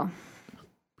struggle.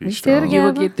 Be We still strong. You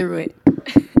will together. get through it.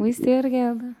 We still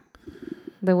together.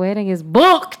 The wedding is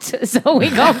booked, so we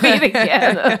gonna be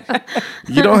together.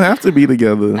 You don't have to be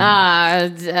together.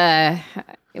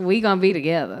 We gonna be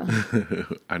together.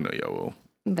 I know y'all will.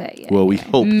 But yeah, Well, we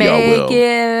hope y'all Make will.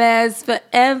 it last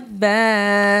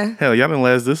forever. Hell, y'all didn't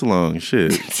last this long.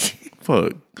 Shit.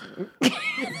 Fuck.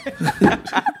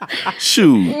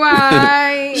 Shoot.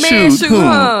 Right. Shoot, shoot,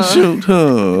 huh? Shoot,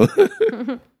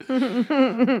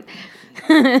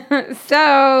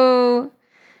 So,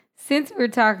 since we're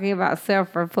talking about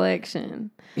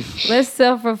self-reflection, let's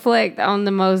self-reflect on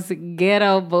the most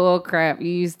ghetto bullcrap you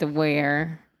used to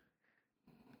wear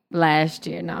last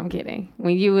year. No, I'm kidding.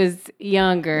 When you was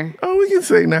younger. Oh, we can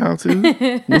say now, too.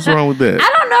 What's wrong with that?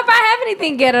 I don't know if I have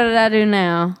anything ghetto that I do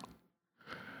now.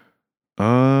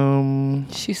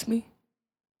 Excuse me.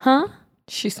 Huh?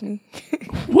 Excuse me.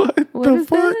 What What the is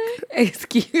fuck? that?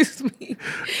 Excuse me.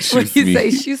 Excuse What do you me. say?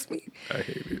 Excuse me. I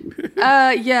hate it.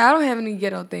 Yeah, I don't have any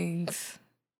ghetto things.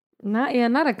 Not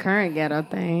a current ghetto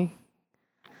thing.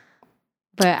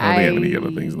 But I don't have any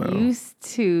ghetto things now. used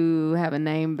to have a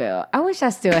name belt. I wish I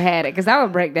still had it because I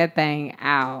would break that thing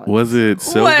out. Was it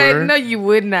silver? What? No, you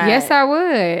would not. Yes, I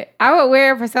would. I would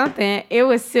wear it for something. It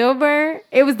was silver.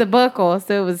 It was the buckle,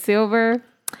 so it was silver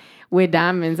with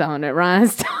diamonds on it,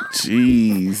 rhinestone.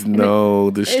 Jeez, no.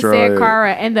 It Destroy said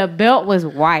Cara, and the belt was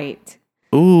white.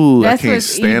 Ooh, That's I can't what's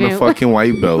stand a even- fucking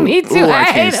white belt. Me too. Ooh, I I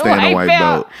can't hate a stand a white white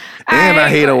belt. belt. And I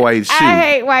hate a white shoe. I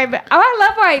hate white belt. Oh, I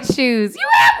love white shoes. You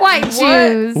have white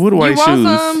shoes. What white You want shoes?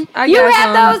 some? I You got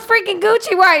have some. those freaking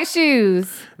Gucci white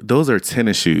shoes. Those are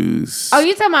tennis shoes. Oh,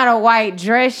 you talking about a white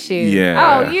dress shoe?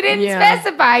 Yeah. Oh, you didn't Yeah.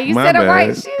 specify. You My said a bad.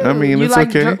 white shoe. I mean, You it's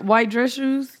like okay. white dress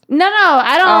shoes? no,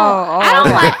 I don't. Oh, I don't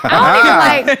okay.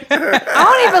 like. I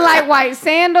don't even like white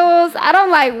sandals. I don't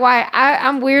like white.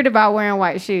 I'm weird about wearing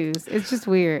white shoes. It's just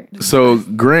weird. So,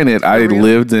 granted, I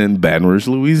lived in Baton Rouge,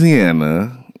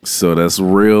 Louisiana. So that's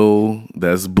real.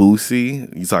 That's Boosie.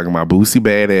 You talking about Boosie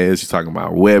Badass. You talking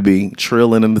about Webby,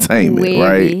 Trillin' Entertainment,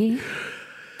 right? Webby.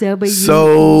 W.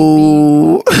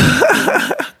 So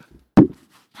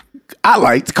I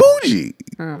liked Coogee.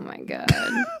 Oh my god.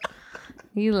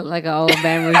 You look like an old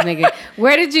Baton Rouge nigga.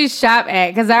 Where did you shop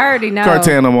at? Because I already know.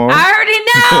 Cartana Mall. I already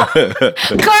know.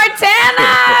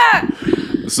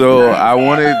 Cartana. So I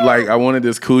wanted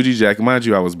this Coogee jacket. Mind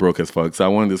you, I was broke as fuck. So I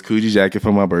wanted this Coogee jacket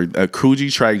for my birthday, a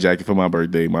Coogee track jacket for my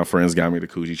birthday. My friends got me the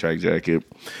Coogee track jacket.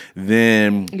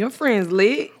 Then, Your friends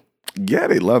lit. yeah,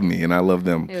 they love me and I love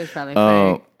them. It was probably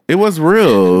fake. It was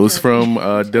real. It was from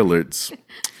Dillard's.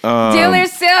 Dealer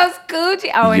sells Gucci.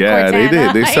 Oh, in Yeah, Cortana. they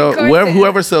did. They In sell Cortana.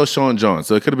 whoever sells Sean John.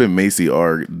 So it could have been Macy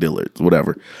or Dillard's,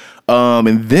 whatever.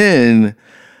 And then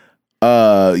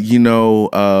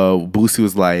Boosie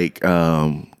was like,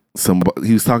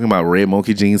 he was talking about red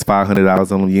monkey jeans,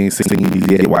 $500 on them. You ain't seen these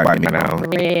yet. White me now.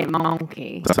 Red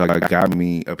monkey. So I got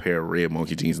me a pair of red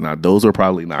monkey jeans. Now those were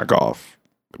probably knockoff,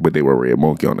 but they were red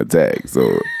monkey on the tag.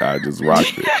 So I just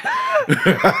rocked it.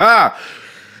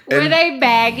 Were they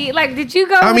baggy? Like, did you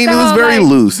go? I with mean, the it was whole, very like,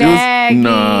 loose. It was baggy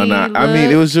I mean, it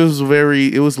look? was just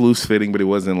it was loose fitting, but it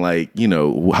wasn't like,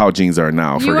 how jeans are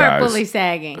now for You guys. weren't fully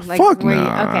sagging. Like, Fuck were you?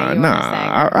 nah, Okay, you weren't nah.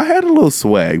 sagging. I had a little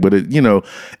swag, but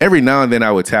every now and then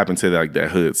I would tap into like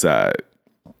that hood side.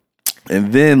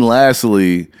 And then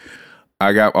lastly,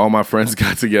 all my friends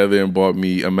got together and bought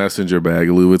me a messenger bag,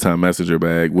 a Louis Vuitton messenger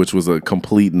bag, which was a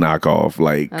complete knockoff,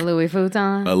 like A Louis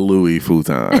Vuitton? a Louis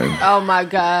Vuitton. Oh my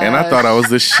God. And I thought I was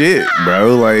the shit,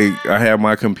 bro. Like, I had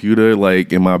my computer,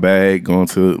 like, in my bag, going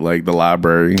to, like, the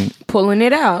library. Pulling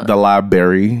it out.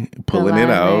 Pulling it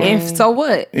out. And so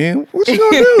what? And what you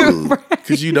gonna do?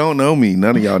 Because you don't know me.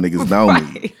 None of y'all niggas know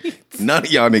me. None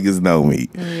of y'all niggas know me.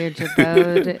 Your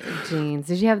Jabot jeans.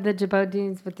 Did you have the Jabot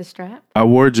jeans with the strap? I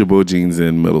wore Jabot jeans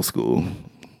in middle school.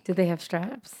 Did they have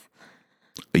straps?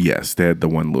 Yes, they had the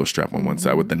one little strap on one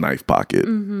side with the knife pocket.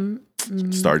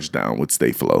 Starched down with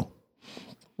Stay Flow.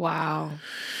 Wow.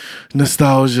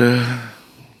 Nostalgia.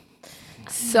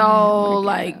 So,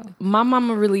 like, my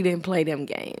mama really didn't play them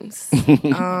games.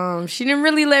 She didn't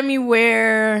really let me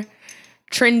wear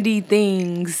trendy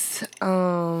things.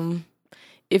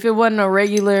 If it wasn't a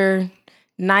regular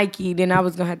Nike, then I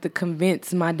was going to have to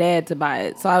convince my dad to buy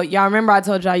it. So, y'all remember I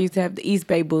told y'all I used to have the East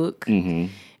Bay book. And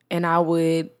I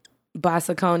would buy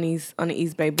Saucony's on the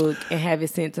East Bay book and have it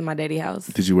sent to my daddy's house.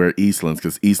 Did you wear Eastlands?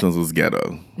 Because Eastlands was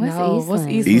ghetto. What's What's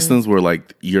Eastland? Eastlands were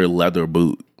like your leather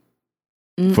boot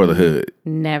for the hood.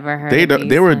 Never heard They of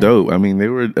they were Eastland. dope. I mean, they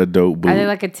were a dope boot. Are they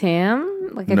like a Tim?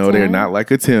 No, they're not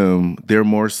like a Tim. They're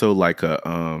more so like a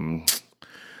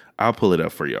I'll pull it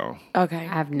up for y'all. Okay.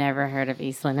 I've never heard of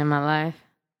Eastland in my life.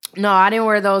 No, I didn't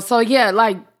wear those. So, yeah,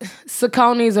 like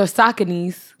Saucony's or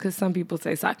Saucony's, because some people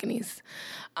say Saucony's.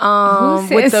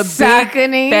 With the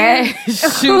Saucony? big fat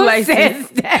shoelaces. Who says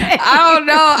that? I don't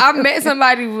know. I met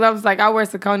somebody who I was like, I wear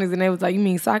Saucony's, and they was like, you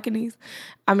mean Saucony's?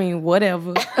 I mean,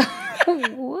 whatever.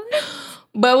 What?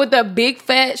 But with the big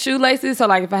fat shoelaces, so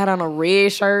like if I had on a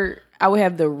red shirt, I would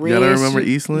have the red. Y'all don't remember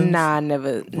Eastlands? Nah,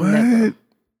 never. What? Never.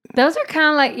 Those are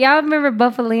kind of like, y'all remember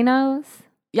Buffalinos?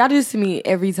 Y'all do this to me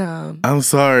every time. I'm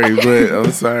sorry, but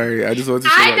I'm sorry. I just want to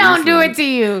say I don't do it to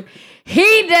you.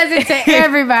 He does it to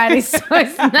everybody, so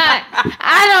it's not.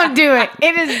 I don't do it.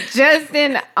 It is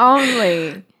Justin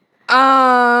only.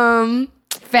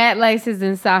 Fat laces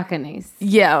and Saucony's.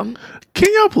 Yeah. Can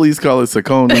y'all please call it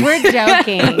Saucony? We're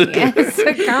joking.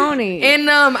 Saucony. And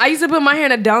I used to put my hair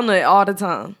in a donut all the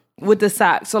time with the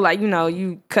sock. So like,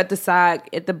 you cut the sock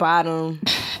at the bottom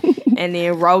and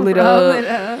then roll it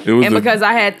up. And because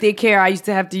I had thick hair, I used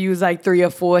to have to use like 3 or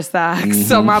 4 socks.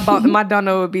 So my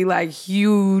donut would be like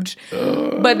huge.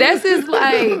 But that's just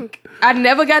like, I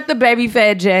never got the baby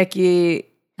fat jacket.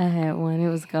 I had one. It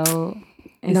was gold.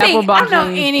 And I apple don't know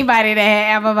bottom any that had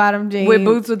apple bottom jeans. with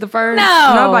boots with the fur.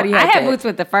 No. Nobody had I had that. boots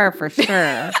with the fur for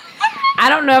sure. I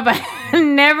don't know if I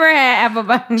never had apple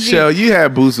bottom jeans. Shell, you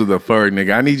had boots with the fur,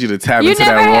 nigga. I need you to tap You into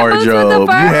never that had boots with the wardrobe.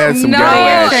 fur? You had some No, ghetto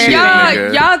ass shit,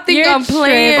 nigga. y'all think You're I'm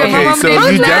playing. tripping. My Okay, mom so didn't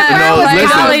you do that. definitely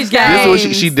College this was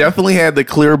games. she definitely had the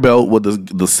clear belt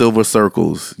with the silver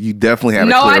circles. You definitely had a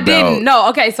No, clear I belt. didn't. No,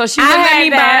 okay, so she wouldn't let had me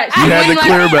that. buy. You she had the wouldn't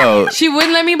clear let- belt. She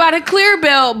wouldn't let me buy the clear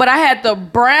belt, but I had the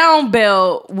brown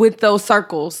belt with those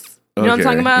circles. You know what I'm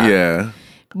talking about? Yeah.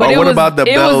 But Oh, it what was, about the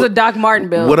it belt? was a Doc Martin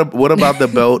belt. What about the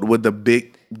belt with the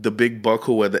big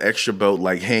buckle where the extra belt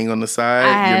like hang on the side?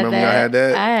 You remember y'all had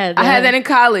that? I I had that in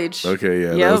college. Okay,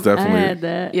 yeah, Yep. that was I definitely. had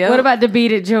that. Yep. What about the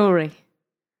beaded jewelry?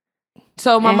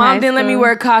 So my In mom high didn't let me school?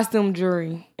 wear costume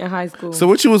jewelry in high school. So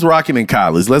what you was rocking in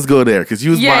college? Let's go there because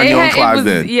you was buying your own clothes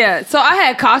then. Yeah. So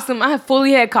I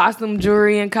fully had costume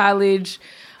jewelry in college.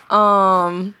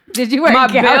 Did you wear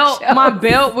My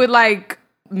belt would like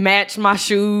match my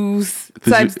shoes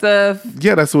type stuff.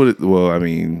 Yeah, that's what it. Well, I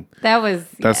mean, That was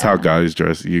that's how guys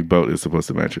dress. Your belt is supposed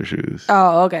to match your shoes.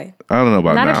 Oh, okay. I don't know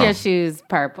about none now. of your shoes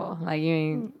purple. Like you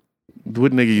ain't.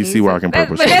 What nigga you see rocking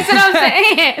purple But shoes? that's what I'm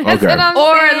saying. That's Okay. what I'm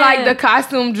Or saying. like the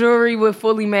costume jewelry would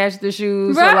fully match the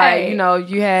shoes. So like, Right.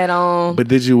 you had on. But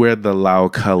did you wear the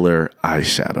loud color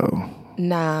eyeshadow?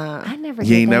 Nah. I never.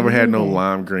 You ain't did that never had no either.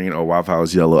 lime green or Waffle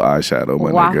House yellow eyeshadow,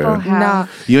 my Waffle nigga. House.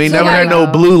 Nah. You ain't So never had no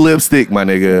like- blue lipstick, my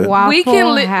nigga. Waffle We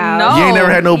can House. no. You ain't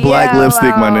never had no black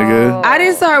lipstick, my nigga. I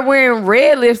didn't start wearing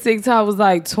red lipstick till I was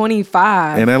like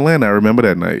 25. In Atlanta, I remember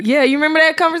that night. Yeah, you remember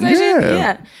that conversation?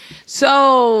 Yeah.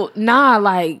 So,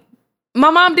 like, my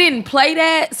mom didn't play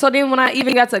that. So then when I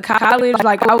even got to college,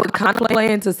 like, I would kind of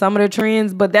play into some of the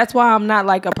trends. But that's why I'm not,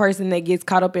 like, a person that gets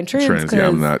caught up in trends. Trends, yeah,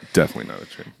 I'm 'cause definitely not a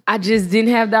trend. I just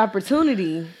didn't have the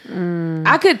opportunity.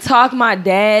 I could talk my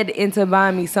dad into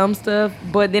buying me some stuff,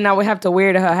 but then I would have to wear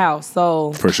it to her house.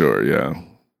 So, For sure, yeah.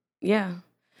 yeah.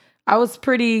 I was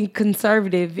pretty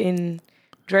conservative in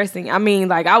dressing. I mean,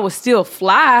 like, I was still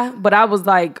fly, but I was,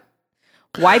 like,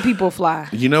 White people fly.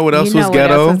 You know what else You know was what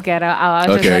ghetto? else was ghetto? Oh, I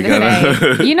was Okay, just about to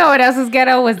ghetto. say. You know what else was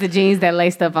ghetto? Was the jeans that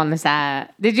laced up on the side.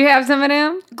 Did you have some of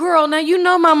them? Girl, now you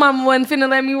know my mama wasn't finna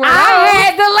let me wear those. I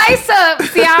had the lace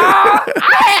ups, y'all.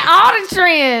 I had all the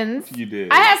trends. You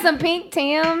did. I had some pink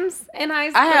Tims in high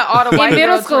school. I had all the white in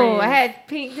middle girl school. trends. I had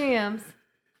pink Tims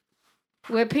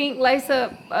with pink lace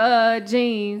up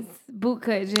jeans,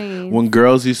 bootcut jeans. When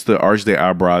girls used to arch their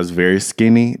eyebrows very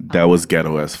skinny, that was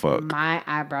ghetto as fuck. My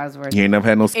eyebrows were. You ain't never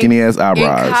had no skinny ass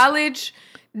eyebrows. In college,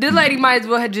 this lady might as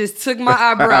well have just took my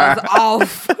eyebrows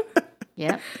off.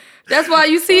 Yep. That's why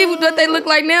you see what they look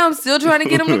like now. I'm still trying to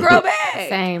get them to grow back.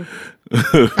 Same.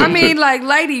 I mean, like,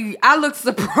 lady, I look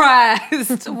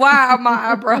surprised. Why are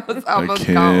my eyebrows almost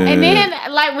can't. gone? And then,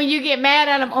 like, when you get mad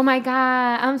at them, oh my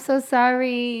God, I'm so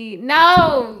sorry.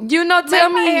 No. You know, tell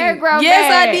Make my me. hair grow Yes,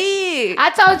 back. I did. I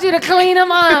told you to clean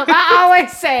them up. I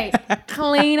always say,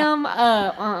 clean them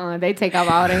up. They take off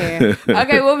all the hair.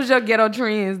 Okay, what was your ghetto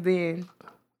trends then?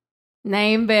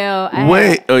 Name bell.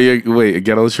 Wait,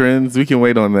 ghetto trends? We can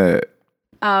wait on that.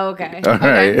 Oh, okay. All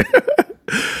right.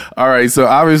 All right, so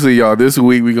obviously, y'all, this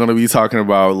week we're going to be talking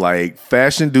about like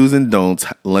fashion do's and don'ts.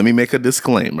 Let me make a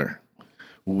disclaimer.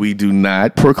 We do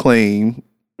not proclaim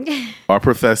or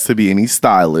profess to be any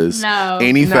stylists,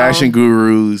 any No. fashion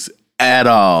gurus at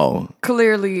all.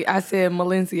 Clearly, I said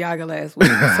Balenciaga last week.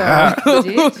 So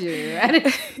Did you? I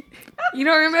didn't- you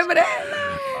don't remember that?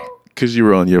 No. Because you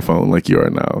were on your phone like you are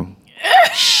now.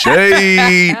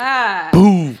 Shade.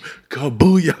 Boo.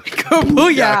 Kabooyah.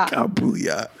 Kabooyah.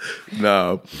 Kabooyah.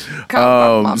 No.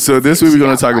 Mom So this week we're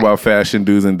going to said talk right. about fashion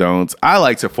do's and don'ts. I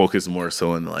like to focus more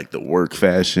so on like the work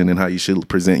fashion and how you should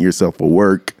present yourself for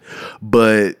work.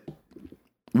 But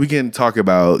we can talk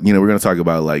about, we're going to talk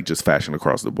about like just fashion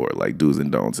across the board, like do's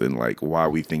and don'ts and like why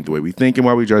we think the way we think and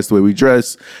why we dress the way we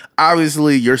dress.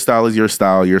 Obviously, your style is your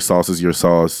style. Your sauce is your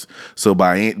sauce. So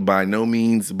by any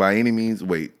means,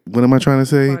 wait, what am I trying to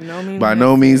say? By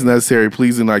no means necessary.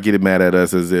 Please do not get it mad at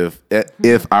us as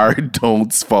if our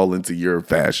don'ts fall into your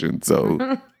fashion.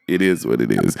 So it is what it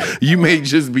is. You may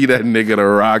just be that nigga to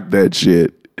rock that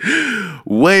shit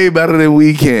way better than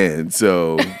we can.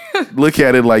 So look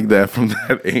at it like that from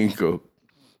that angle.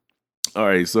 All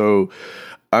right. So,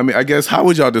 I guess, how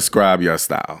would y'all describe your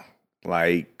style?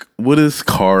 Like, what is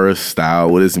Kara's style?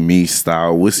 What is me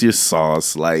style? What's your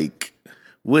sauce? Like,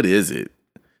 what is it?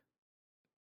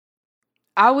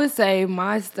 I would say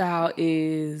my style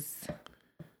is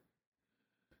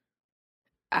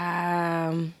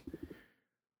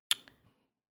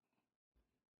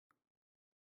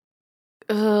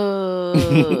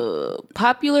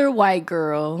popular white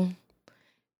girl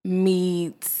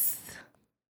meets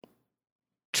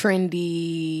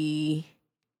trendy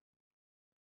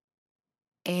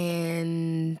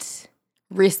and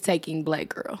risk-taking black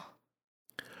girl.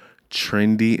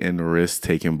 Trendy and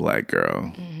risk-taking black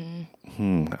girl.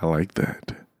 I like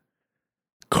that.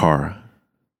 Kara.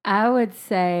 I would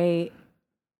say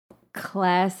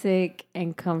classic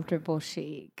and comfortable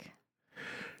chic.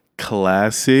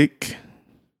 Classic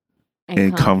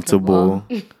and comfortable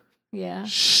Yeah.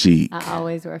 chic. I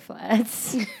always wear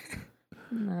flats.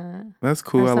 Nah, That's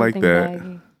cool. or I like something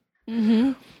that.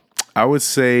 baggy. I would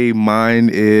say mine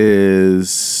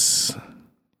is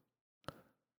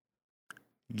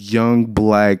young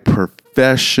black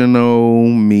professional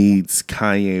meets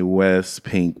Kanye West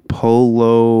pink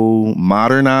polo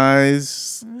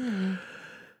modernized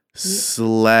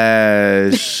slash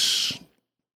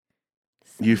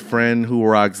your friend who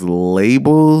rocks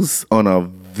labels on a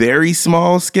very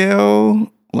small scale,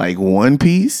 like one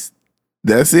piece.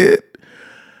 That's it.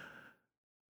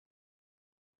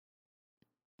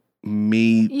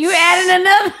 Meets. You added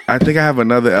another? I think I have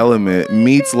another element.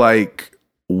 Meets like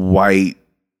white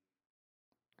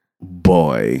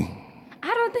boy. I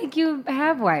don't think you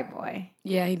have white boy.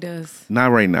 Yeah, he does.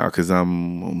 Not right now because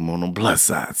I'm on the plus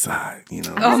side,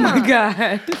 Oh my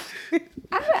God.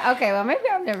 Okay, well, maybe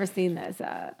I've never seen that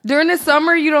side. During the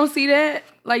summer, you don't see that?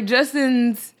 Like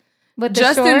Justin's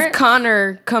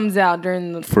Connor comes out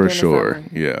during the For during sure. The summer.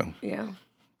 Yeah. Yeah.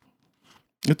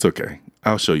 It's okay.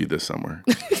 I'll show you this summer.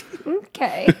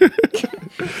 Okay.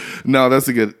 No, that's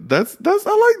a good. That's I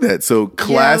like that. So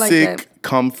classic, that.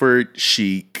 comfort,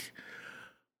 chic,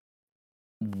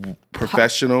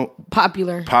 professional,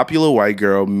 Popular. popular white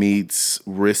girl meets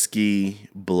risky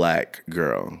black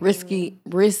girl. Risky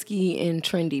and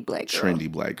trendy black girl.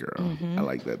 Trendy black girl. I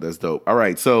like that. That's dope. All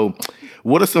right. So,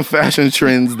 what are some fashion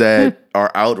trends that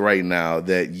are out right now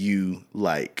that you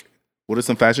like? What are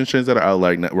some fashion trends that are out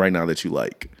right now that you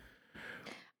like?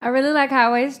 I really like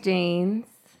high-waist jeans.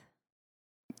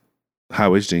 High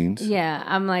waist jeans. Yeah,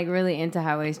 I'm like really into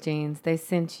high-waist jeans. They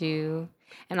sent you.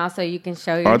 And also, you can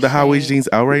show your Are the high waist shape. jeans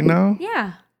out right now?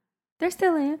 Yeah, they're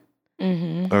still in.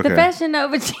 Mm-hmm. Okay. The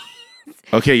Fashionnova jeans.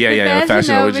 Okay, yeah. The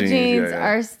Fashionnova Fashionnova jeans yeah.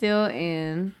 are still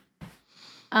in.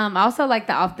 I also like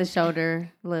the off the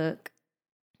shoulder look.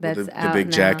 That's the out big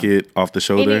now. jacket off the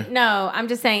shoulder. No, I'm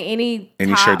just saying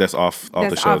any shirt that's off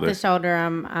the shoulder. Off the shoulder,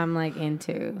 I'm like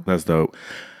into. That's dope.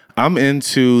 I'm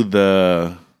into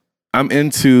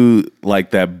like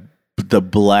that the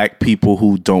black people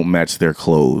who don't match their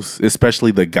clothes,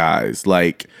 especially the guys.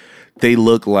 Like they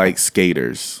look like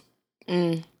skaters.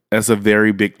 That's a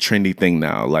very big trendy thing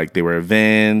now. Like they wear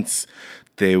Vans,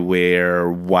 they wear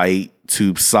white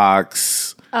tube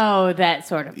socks. Oh, that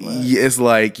sort of look. It's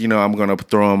like, I'm going to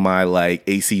throw on my like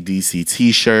AC/DC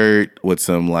t-shirt with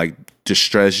some like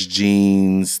distressed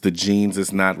jeans. The jeans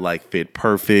is not like fit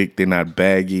perfect. They're not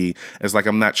baggy. It's like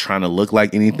I'm not trying to look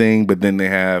like anything, but then they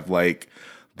have like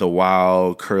the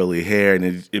wild curly hair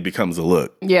and it becomes a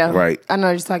look. Yeah. Right. I know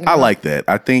what you're talking about. I like that.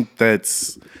 I think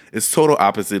it's total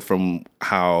opposite from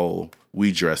how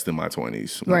we dressed in my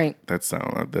 20s. Right. That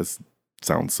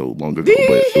sounds so long ago, but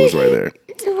it was right there.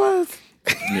 It was.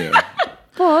 Yeah.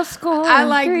 I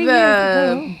like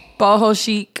the boho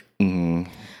chic. Mm-hmm.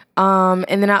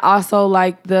 And then I also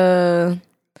like the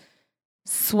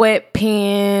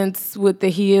sweatpants with the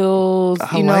heels.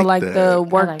 I You know, like like that. the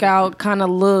workout kind of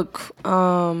look.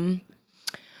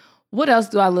 What else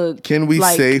do I look? Can we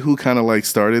like? say who kind of like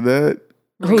started that?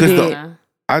 Who 'Cause did?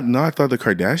 I thought the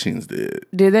Kardashians did.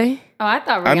 Did they? Oh, I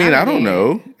thought Rihanna I don't did.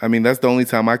 know. I mean, that's the only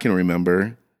time I can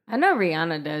remember. I know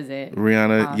Rihanna does it.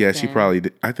 Rihanna, yeah, she often. probably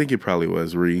did. I think it probably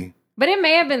was But it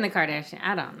may have been the Kardashian.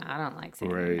 I don't know. I don't like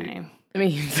saying her Right. name. I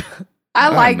mean, I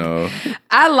like know.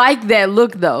 I like that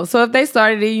look though. So if they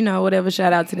started it, whatever,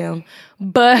 shout out to them.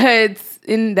 But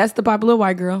that's the popular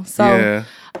white girl. So Yeah.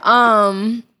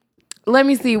 let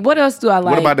me see. What else do I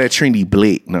like? What about that trendy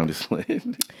Blake? No, I'm just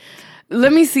playing.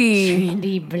 Let me see.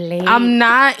 Trendy Blake. I'm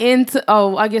not into.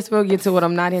 Oh, I guess we'll get to what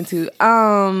I'm not into.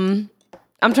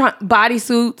 I'm trying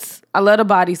bodysuits. I love the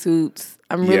bodysuits.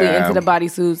 I'm really Yeah. into the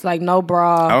bodysuits. Like no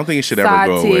bra. I don't think it should ever side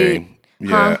go tit. away. Yeah,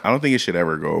 Huh? I don't think it should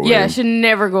ever go away. Yeah, it should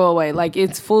never go away. Like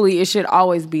it should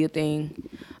always be a thing.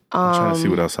 I'm trying to see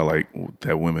what else I like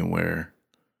that women wear.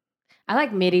 I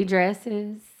like midi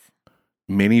dresses.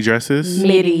 Mini dresses?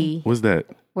 Midi. What's that?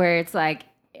 Where it's like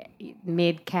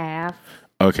mid calf.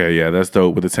 Okay, yeah, that's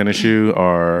dope. With the tennis shoe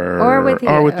Or with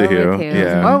the heel. heels.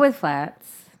 Yeah. Or with flats.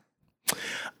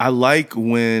 I like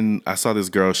when I saw this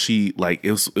girl, she like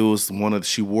it was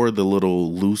she wore the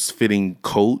little loose fitting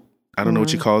coat. I don't know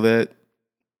what you call that.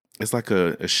 It's like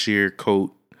a sheer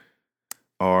coat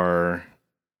or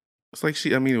it's like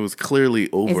it was clearly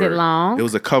over. Is it long? It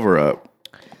was a cover up.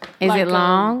 Is Like it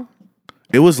long?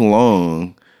 It was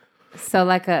long. So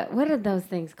like what are those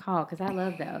things called? Because I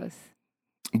love those.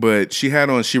 But she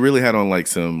really had on like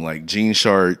some like jean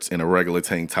shorts and a regular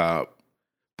tank top.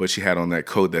 But she had on that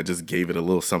coat that just gave it a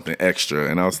little something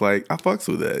extra. And I was like, I fucks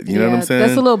with that. You know what I'm saying?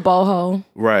 That's a little boho.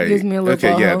 Right. Gives me a little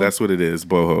okay, yeah, boho. that's what it is,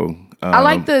 boho. I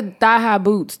like the thigh high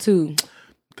boots too.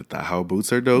 The thigh-high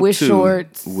boots are dope With too.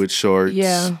 shorts. With shorts.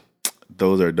 Yeah.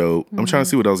 Those are dope. I'm trying to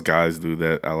see what those guys do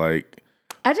that I like.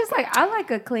 I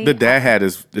like a clean. The dad hat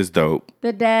is dope.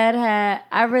 The dad hat.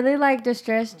 I really like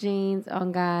distressed jeans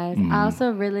on guys. I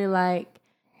also really like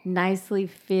nicely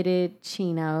fitted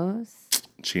chinos.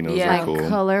 Chinos Yeah. are Like cool.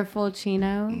 colorful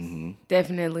chinos.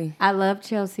 Definitely. I love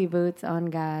Chelsea boots on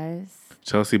guys.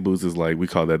 Chelsea boots is like, we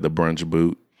call that the brunch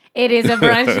boot. It is a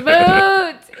brunch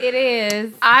boot. It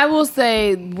is. I will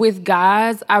say with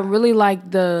guys, I really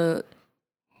like the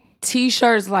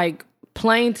t-shirts, like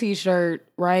plain t-shirt,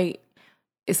 right?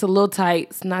 It's a little tight.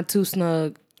 It's not too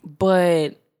snug,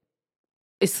 but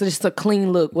it's just a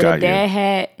clean look with Got a you. dad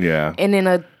hat Yeah. and then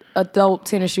a dope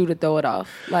tennis shoe to throw it off.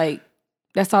 Like,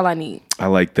 that's all I need. I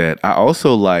like that. I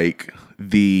also like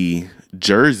the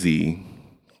jersey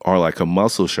or like a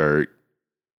muscle shirt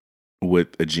with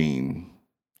a jean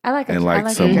I like and I like a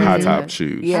some jersey high look. top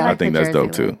shoes. Yeah. I like think the that's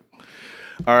dope jersey too.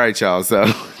 All right, y'all. So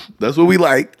that's what we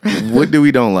like. What do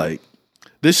we don't like?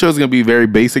 This show's gonna be very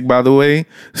basic, by the way.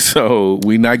 So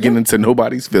we're not getting into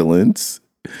nobody's feelings.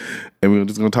 And we're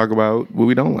just gonna talk about what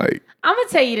we don't like. I'm gonna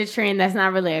tell you the trend that's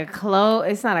not really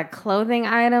it's not a clothing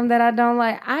item that I don't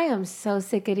like. I am so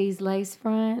sick of these lace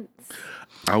fronts.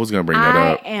 I was gonna bring that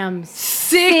I up. am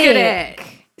Sick of that.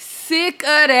 Sick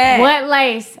of that. What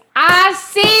lace? I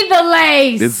see the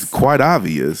lace. It's quite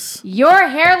obvious. Your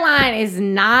hairline is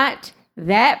not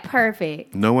that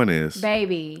perfect, No one is.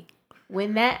 baby.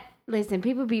 When that listen,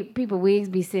 people wigs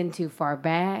be sitting too far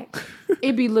back.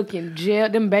 It be looking gel.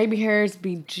 Them baby hairs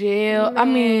be gel. I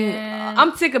mean,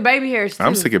 I'm sick of baby hairs too.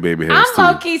 I'm sick of baby hairs too.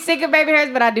 I'm low-key sick of baby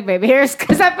hairs, but I do baby hairs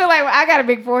because I feel like I got a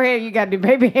big forehead. You got to do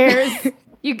baby hairs.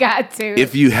 You got to.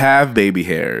 If you have baby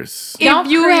hairs,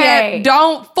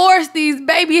 Don't force these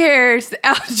baby hairs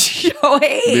out your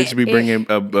head. bitch be bringing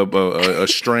a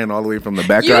strand all the way from the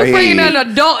back of You her head. bringing an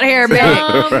adult hair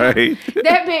back. Right.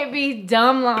 That bit be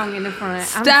dumb long in the front.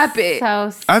 Stop it.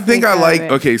 So I think I like.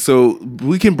 it. Okay, so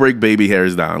we can break baby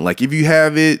hairs down. Like if you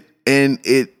have it and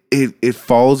it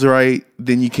falls right,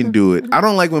 then you can do it. I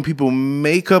don't like when people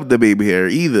make up the baby hair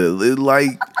either.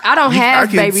 I don't have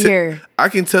baby hair. I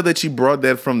can tell that you brought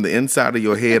that from the inside of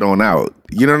your head on out.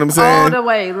 You know what I'm saying? All the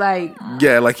way, like.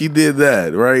 Yeah, like you did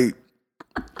that, right?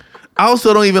 I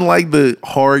also don't even like the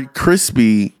hard,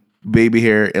 crispy baby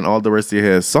hair and all the rest of your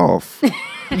hair is soft.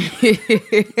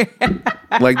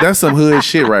 Like that's some hood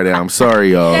shit right now. I'm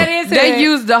sorry, y'all. That is They hood.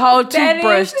 use the whole That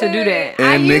toothbrush is to do hood. that. And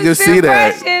I use niggas see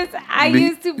that. toothbrushes. I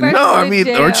use toothbrushes. No, I in mean,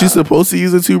 jail. aren't you supposed to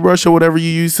use a toothbrush or whatever you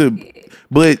use to?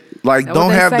 But like, That don't what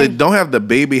they have say? don't have the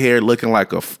baby hair looking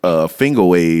like a finger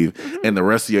wave, and the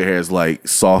rest of your hair is like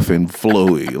soft and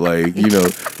flowy. Like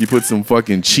you put some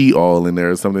fucking chi oil in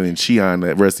there or something and chi on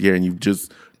that rest of your hair, and you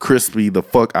just crispy the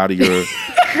fuck out of your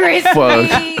crispy.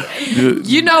 fuck.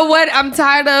 You know what I'm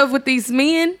tired of with these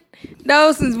men?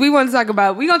 No, since we want to talk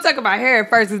about, we're going to talk about hair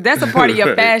first, because that's a part of your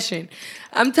Right. fashion.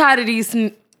 I'm tired of these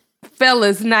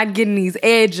fellas not getting these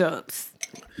edge ups.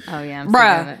 Oh yeah, I'm sick of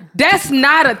Bruh, it. that's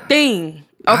not a thing,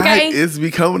 okay? It's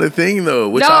becoming a thing though,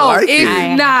 which No, I like. it's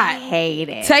it. not. Hate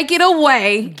it. Take it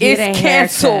away. Get a It's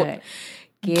canceled. haircut.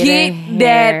 Get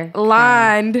that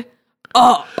lined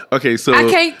up. Okay, so I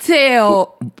can't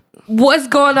tell what's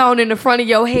going on in the front of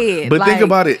your head. But think Like,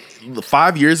 about it.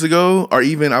 5 years ago, or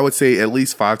even I would say at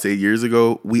least 5 to 8 years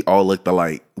ago, we all looked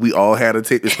alike. We all had a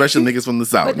tape, especially niggas from the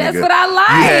South. But that's nigga. what I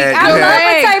like. You I love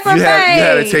a taper you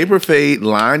had a fade. taper fade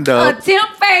lined up. A temp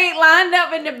fade lined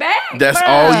up in the back. That's Bruh,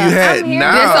 all you had. I'm here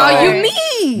Now- for that's all it.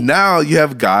 you need. Now you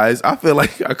have guys. I feel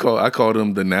like I call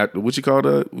them the what you call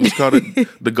it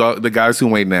the guys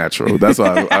who ain't natural. That's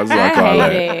what I call I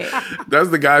that. hate it. That's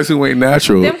the guys who ain't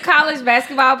natural. Them college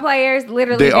basketball players,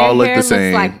 literally, They their all look hair the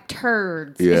same. looks like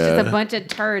turds. Yeah. It's just a bunch of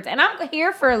turds. And I'm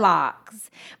here for locks.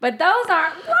 But those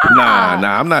aren't locks.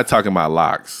 Nah, I'm not talking about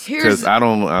locks because Here's- I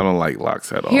don't like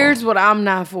locks at all. Here's what I'm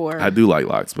not for. I do like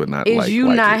locks, but not is like you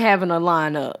like not it. having a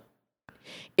lineup.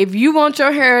 If you want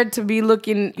your hair to be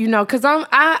looking, because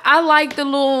I like the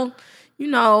little,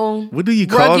 What do you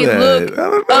call rugged that? look I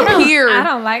don't know. up here. I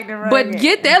don't like the rugged. But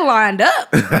get that lined up.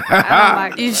 I don't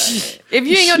like the rugged. If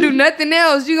you ain't gonna do nothing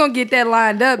else, you gonna get that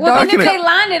lined up. Well, dog. then if they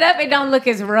line it up, it don't look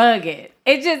as rugged.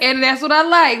 It just And that's what I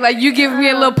like. Like you give me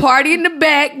a little party in the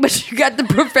back, but you got the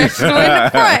professional in the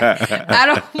front. I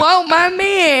don't want my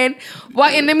man.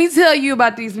 Why? And let me tell you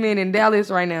about these men in Dallas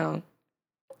right now.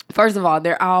 First of all,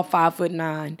 they're all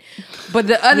 5'9". But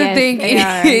the other Yes, thing they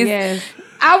are, is, yes.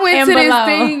 I went And to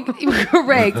below. this thing.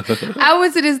 Correct. I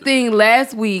went to this thing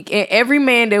last week, and every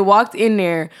man that walked in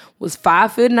there was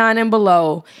 5'9" and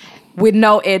below, with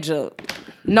no edge up,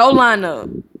 no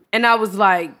lineup, and I was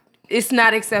like, it's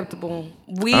not acceptable.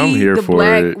 We, I'm here the for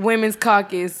Black it. Women's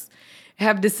Caucus,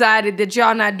 have decided that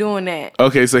y'all not doing that.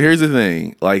 Okay, so here's the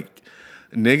thing. Like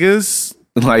niggas,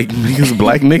 black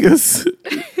niggas,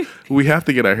 we have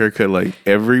to get our haircut like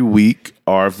every week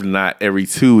or if not every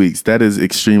 2 weeks. That is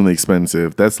extremely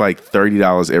expensive. That's like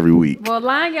 $30 every week. well,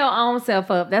 line your own self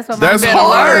up. That's what That's my man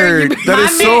hard. learned. That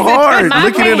is so hard. my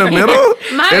Looking in the man- middle,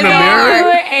 My in the man do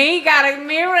mirror. it, and he got a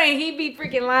mirror, and he be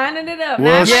freaking lining it up.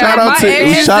 Well, Now, shout my out ex to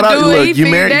used shout to out. do it. Look, He you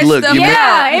figured married. that Look, stuff you out.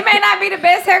 married. yeah, it may not be the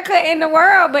best haircut in the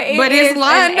world, but But is it's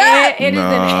lined an up. It is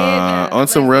Nah, an edge. on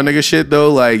some real nigga shit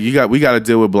though, like we got to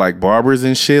deal with black barbers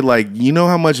and shit. Like, you know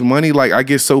how much money? Like, I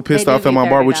get so pissed They do off at be my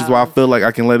barber, which is why I $30. feel like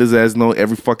I can let his ass know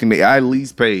every fucking day. I at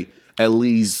least pay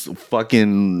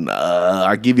fucking.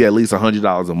 I give you at least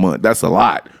 $100 a month. That's a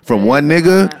lot from one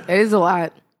nigga. It is a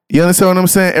lot. You understand what I'm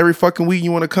saying? Every fucking week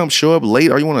you want to come show up late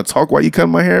or you want to talk while you cut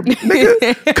my hair,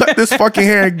 nigga. Cut this fucking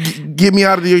hair and get me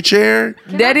out of your chair.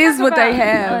 That is what they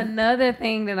have. Another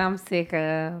thing that I'm sick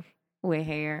of with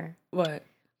hair. What?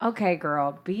 Okay,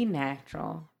 girl, be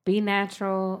natural. Be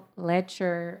natural. Let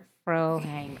your fro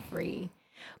hang free.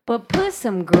 But put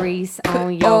some grease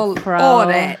on your fro. All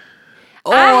that.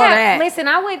 All I that. Listen,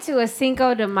 I went to a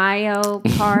Cinco de Mayo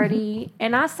party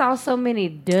and I saw so many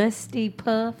dusty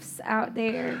puffs out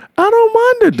there. I don't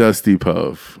mind the dusty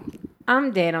puff. I'm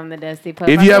dead on the dusty puff.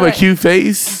 If I you have feel a like- cute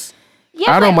face,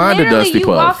 Yeah, I don't but mind the literally dusty you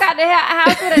puff. walk out the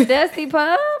house with a dusty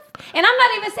puff. And I'm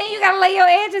not even saying you gotta lay your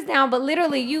edges down, but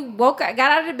literally you woke up,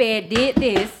 got out of the bed, did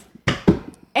this,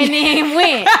 and then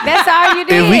went. That's all you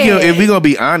did. if we gonna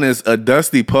be honest, a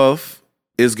dusty puff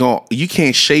you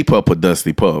can't shape up a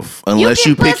Dusty Puff unless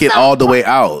you can pick put it some all the way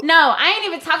out. No, I ain't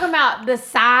even talking about the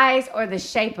size or the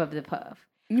shape of the puff.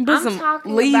 You put some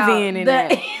leave-in in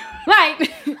that.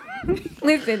 Like,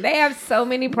 listen, they have so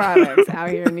many products out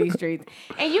here in these streets.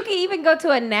 And you can even go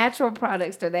to a natural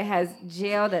product store that has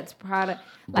gel that's product.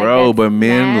 Like, bro, but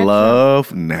men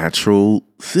love natural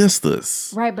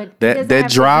sisters. Right, but that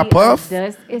dry puff,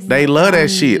 they love that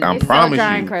shit. I promise so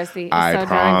dry you. and crusty. I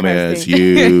promise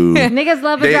you. Niggas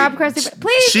love a dry and crusty.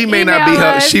 Please, she may not be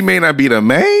us. she may not be the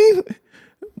main,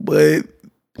 but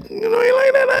you know, ain't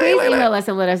like that. Please like email that. us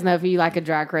and let us know if you like a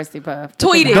dry crusty puff.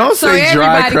 Tweet it. Don't so say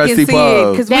dry, everybody crusty can see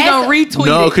it. Because we puff. gonna retweet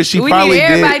No, it. because she we probably need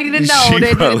everybody did. to know She that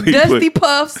the probably Dusty put-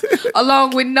 Puffs,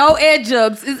 along with no edge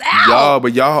ups, is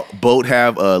out. Y'all both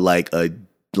have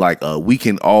we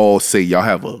can all say y'all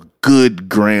have a good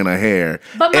grain of hair.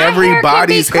 But my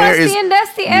everybody's hair can be crusty and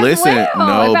dusty as listen, well,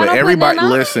 no, if I but don't everybody put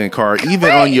none on. listen, Car.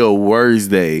 Even on your worst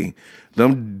day,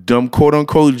 them quote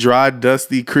unquote dry,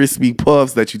 dusty, crispy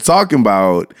puffs that you talking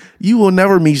about, you will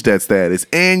never meet that status,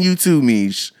 and you too,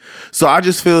 Mish. So I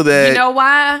just feel that You know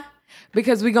why?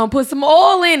 Because we gonna put some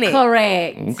oil in it.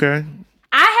 Correct. okay.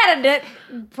 I had a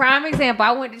prime example.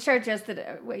 I went to church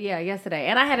yesterday,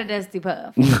 and I had a dusty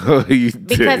puff. You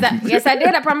Because did. yes, I did.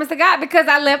 I promised to God because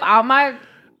I left all my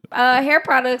hair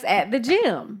products at the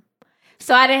gym,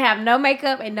 so I didn't have no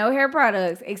makeup and no hair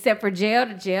products except for gel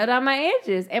to gel on my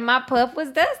edges, and my puff was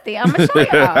dusty. I'm gonna show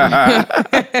y'all.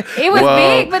 It was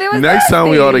big, but it was next dusty. time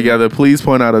we all together, please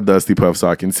point out a dusty puff so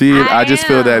I can see it. I just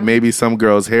feel am. that maybe some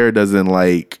girls' hair doesn't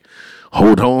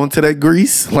hold on to that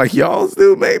grease like y'all's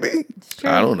do. Maybe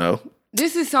I don't know.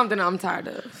 This is something I'm tired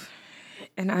of.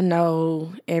 And I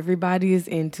know everybody is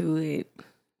into it.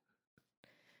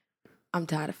 I'm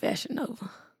tired of Fashion Nova.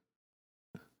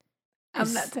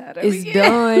 I'm not tired of It's it.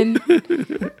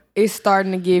 done. It's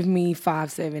starting to give me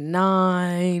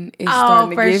 579. It's starting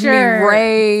to for give sure. me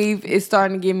rave. It's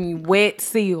starting to give me wet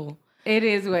seal. It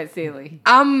is wet silly.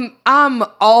 I'm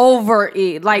over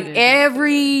it. Like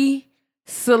every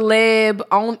celeb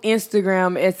on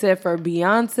Instagram except for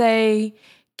Beyonce,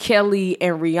 Kelly,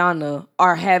 and Rihanna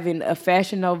are having a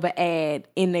Fashion Nova ad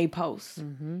in their posts.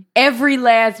 Every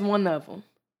last one of them.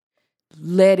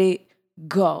 Let it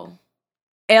go.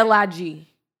 LIG.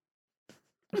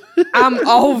 I'm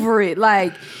over it.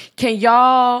 Like, can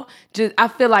y'all just? I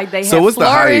feel like they So have what's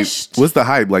flourished. the hype? What's the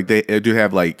hype? Like they do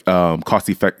have cost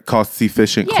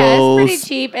efficient Yeah, clothes. it's pretty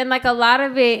cheap, and like a lot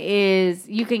of it is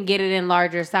you can get it in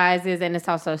larger sizes, and it's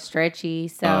also stretchy.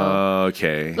 So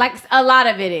Okay. like a lot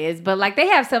of it is, but like they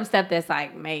have some stuff that's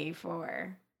like made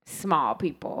for small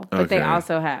people, but they Okay.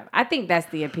 also have. I think that's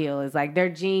the appeal. Is like their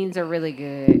jeans are really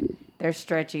good. They're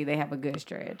stretchy. They have a good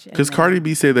stretch. And Because then- Cardi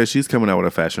B said that she's coming out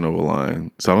with a Fashionnova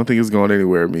line, so I don't think it's going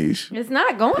anywhere, Mish. it's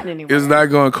not going anywhere. It's not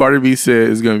going. Cardi B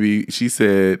said it's going to be. She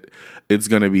said it's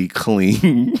going to be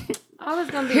clean. Oh,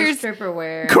 it's gonna be a stripper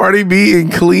wear. Cardi B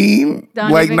and clean, Don't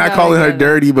like even not go calling her together.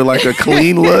 dirty, but like a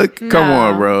clean look. Come No.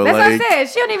 on, bro. That's like what I said.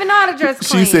 She don't even know how to dress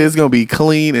clean. she said it's gonna be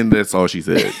clean, and that's all she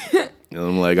said. And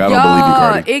I'm like, I don't believe you,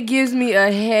 Cardi. It gives me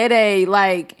a headache.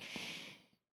 Like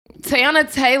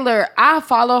Tiana Taylor, I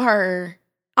follow her.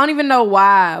 I don't even know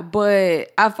why,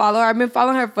 but I follow her. I've been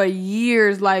following her for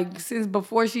years, like since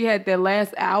before she had that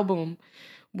last album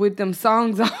with them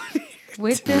songs on it.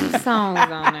 With them songs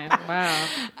on it. Wow.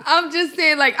 I'm just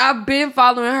saying, like, I've been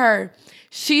following her.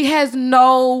 She has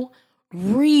no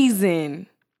reason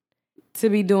to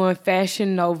be doing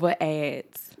Fashion Nova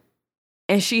ads.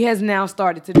 And she has now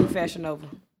started to do Fashion Nova.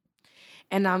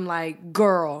 And I'm like,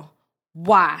 girl,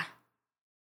 why?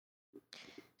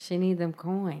 She need them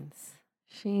coins.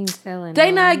 She ain't selling.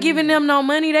 They not giving them no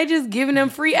money. They just giving them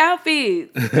free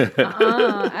outfits.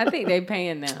 I think they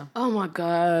paying them. Oh my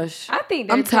gosh. I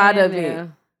think I'm tired of it.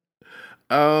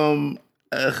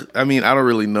 I mean, I don't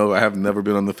really know. I have never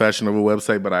been on the Fashionnova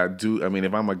website, but I do. I mean,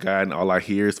 if I'm a guy and all I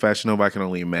hear is Fashionnova, I can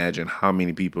only imagine how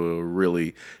many people are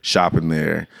really shopping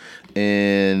there.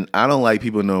 And I don't like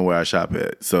people knowing where I shop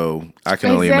at, so I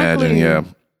can only imagine. Yeah.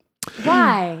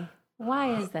 Why?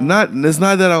 Why is that? It's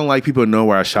not that I don't like people know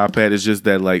where I shop at. It's just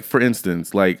that, like, for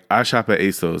instance, like I shop at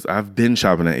ASOS. I've been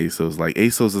shopping at ASOS. Like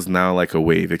ASOS is now like a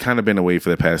wave. It kind of been a wave for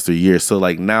the past 3 years. So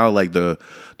like now, like the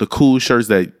cool shirts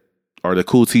that are the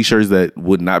cool t-shirts that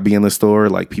would not be in the store,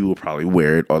 like people would probably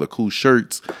wear it, or the cool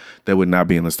shirts that would not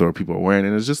be in the store, people are wearing it.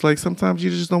 And it's just like sometimes you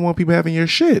just don't want people having your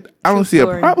shit. I don't see a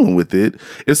problem with it.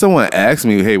 If someone asks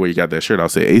me, "Hey, where you got that shirt?" I'll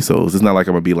say ASOS. It's not like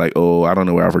I'm gonna be like, "Oh, I don't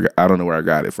know where I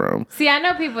got it from." See, I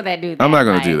know people that do that. I'm not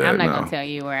gonna do that, I'm not no. gonna tell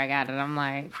you where I got it. I'm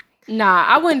like, Nah,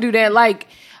 I wouldn't do that. Like,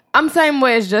 I'm same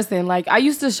way as Justin. Like, I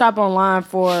used to shop online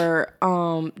for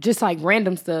just like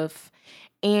random stuff.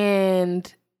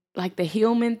 And like the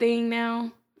Hillman thing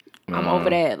now, I'm over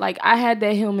that. Like I had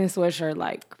that Hillman sweatshirt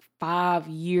like 5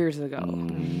 years ago.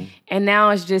 And now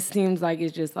it just seems like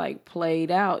it's just like played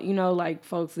out. You know, like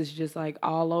folks is just like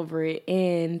all over it.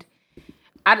 And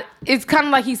it's kind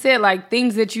of like he said, like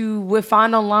things that you would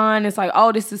find online. It's like,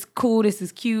 oh, this is cool. This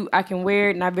is cute. I can wear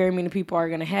it. Not very many people are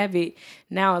going to have it.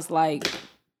 Now it's like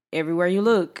everywhere you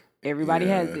look, everybody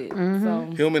has it. So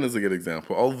Hillman is a good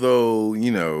example. Although,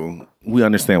 you know, we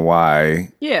understand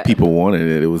why people wanted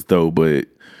it. It was dope, but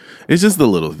it's just the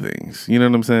little things. You know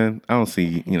what I'm saying? I don't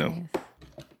see, you know.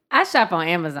 I shop on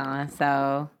Amazon,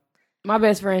 so. My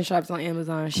best friend shops on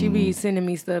Amazon. She be sending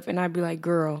me stuff, and I'd be like,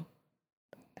 girl.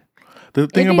 The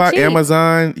thing about cheap.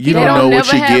 Amazon, you don't know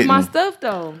what you're getting. They don't never have my stuff,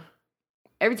 though.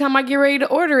 Every time I get ready to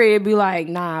order it, it'd be like,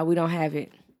 nah, we don't have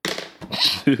it.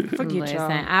 Forget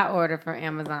y'all. I order from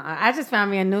Amazon. I just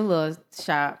found me a new little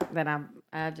shop that I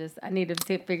need to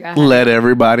figure out. Let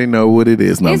everybody know what it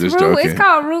is. No, I'm just joking. It's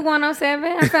called Route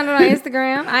 107. I found it on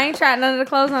Instagram. I ain't tried none of the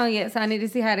clothes on yet, so I need to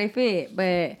see how they fit.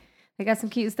 But they got some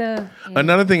cute stuff. Yeah.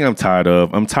 Another thing I'm tired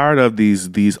of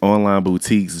these online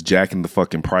boutiques jacking the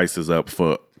fucking prices up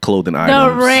for clothing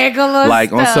items. The regular like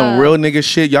stuff. On some real nigga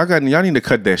shit. Y'all need to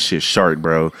cut that shit short,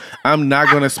 bro. I'm not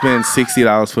gonna spend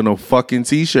 $60 for no fucking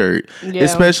t-shirt. Yeah.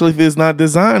 Especially if it's not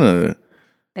designer.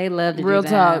 They love to real do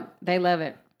talk. That. They love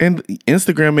it. And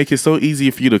Instagram make it so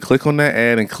easy for you to click on that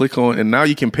ad and now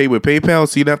you can pay with PayPal,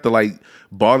 so you don't have to like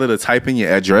bother to type in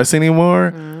your address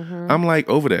anymore. I'm like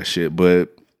over that shit,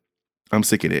 but I'm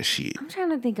sick of that shit. I'm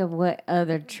trying to think of what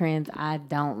other trends I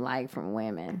don't like from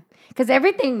women. Because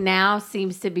everything now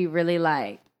seems to be really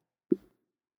like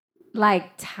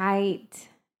tight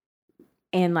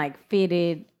and like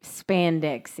fitted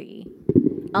spandexy.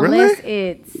 Unless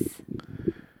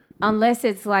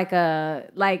it's like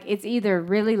it's either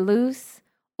really loose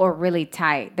or really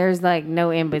tight. There's like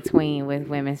no in between with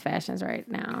women's fashions right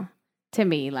now. To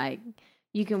me, like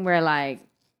you can wear like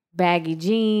baggy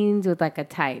jeans with like a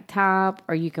tight top,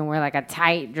 or you can wear like a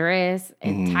tight dress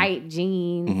and tight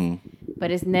jeans. But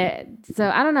it's not. So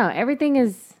I don't know. Everything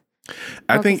is.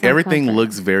 I think everything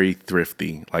looks very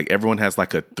thrifty. Like everyone has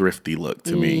like a thrifty look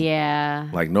to me. Yeah.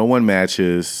 Like no one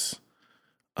matches.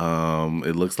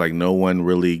 It looks like no one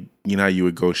really. You know how you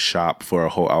would go shop for a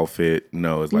whole outfit?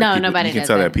 No, it's like nobody. You can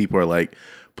tell that people are like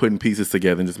putting pieces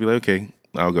together and just be like, okay,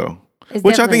 I'll go.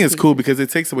 Which I think is cool because it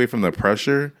takes away from the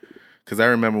pressure. Because I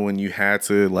remember when you had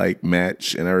to like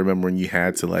match, and I remember when you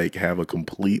had to like have a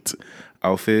complete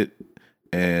outfit,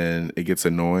 and it gets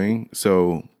annoying.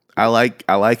 So I like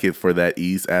it for that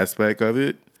ease aspect of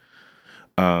it.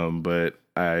 But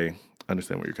I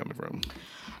understand where you're coming from.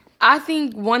 I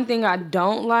think one thing I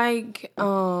don't like,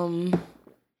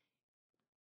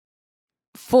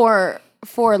 for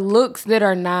looks that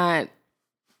are not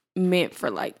meant for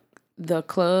like the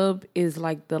club, is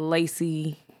like the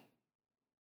lacy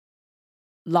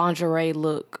lingerie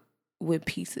look with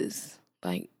pieces.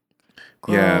 Like,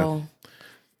 girl,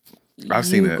 I've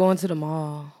seen it. Going to the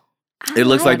mall. It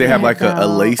looks like they have like a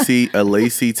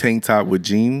lacy tank top with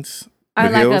jeans. Or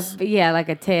with like heels. like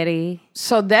a teddy.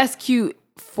 So that's cute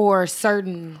for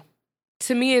certain.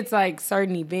 To me, it's like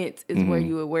certain events is where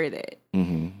you would wear that.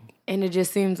 And it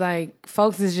just seems like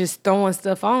folks is just throwing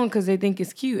stuff on because they think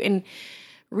it's cute. And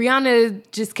Rihanna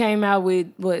just came out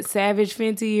with Savage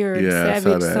Fenty or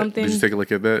Savage something. Did you take a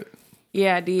look at that?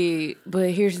 Yeah, I did.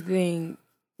 But here's the thing.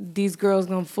 These girls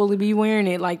gonna fully be wearing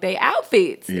it like they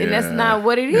outfits. Yeah. And that's not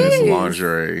what it is. It's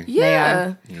lingerie.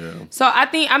 Yeah. So I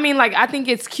think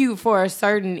it's cute for a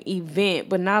certain event,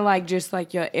 but not like just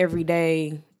like your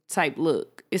everyday type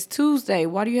look. It's Tuesday.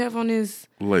 Why do you have on this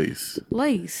lace?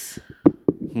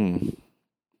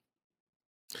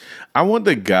 I want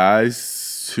the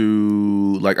guys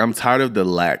to like, I'm tired of the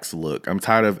lax look. I'm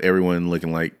tired of everyone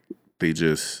looking like they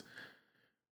just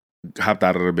hopped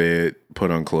out of the bed,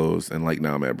 put on clothes, and like,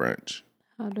 now I'm at brunch.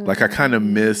 Like I kind of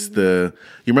miss you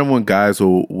remember when guys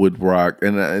would rock,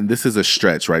 and this is a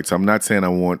stretch, right? So I'm not saying I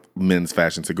want men's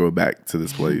fashion to go back to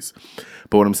this place.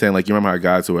 But what I'm saying, like, you remember how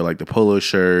guys would wear like the polo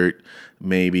shirt,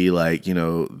 maybe like, you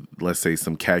know, let's say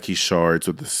some khaki shorts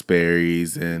with the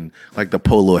Sperry's and like the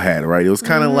polo hat, right? It was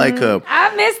kind of like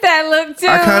I miss that look too.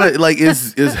 I kind of like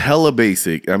it's hella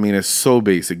basic. I mean, it's so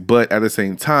basic, but at the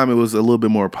same time, it was a little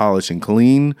bit more polished and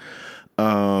clean.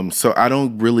 So I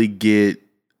don't really get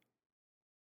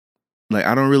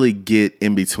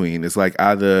in between. It's like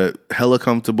either hella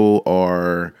comfortable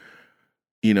or,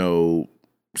 you know,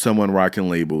 someone rocking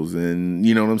labels, and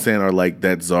you know what I'm saying, or like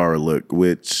that Zara look,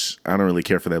 which I don't really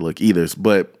care for that look either.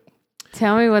 But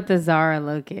tell me what the Zara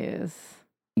look is.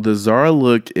 The Zara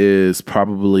look is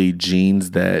probably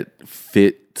jeans that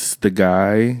fit fits the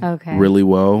guy really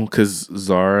well because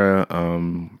Zara,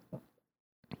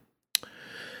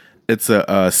 it's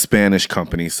a Spanish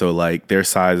company, so like their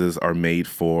sizes are made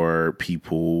for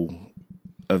people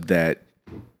of that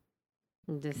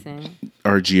descent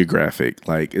are geographic.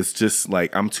 Like it's just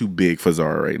like I'm too big for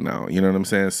Zara right now. You know what I'm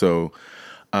saying? So,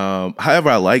 however,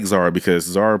 I like Zara because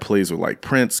Zara plays with like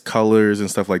prints, colors, and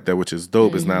stuff like that, which is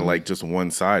dope. It's not like just one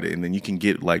sided, and then you can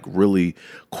get like really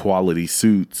quality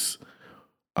suits,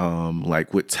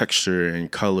 like with texture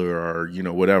and color or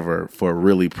whatever for a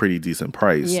really pretty decent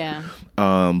price. Yeah.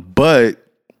 But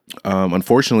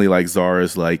unfortunately, like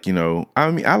Zara's like, I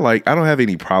mean, I don't have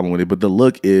any problem with it, but the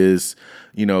look is,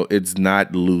 it's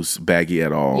not loose, baggy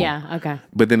at all. Yeah, okay.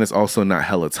 But then it's also not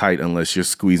hella tight unless you're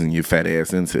squeezing your fat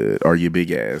ass into it or your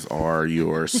big ass or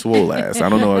your swole ass. I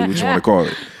don't know what you want to call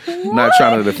it. Not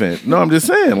trying to defend. No, I'm just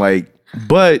saying, like,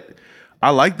 but I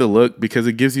like the look because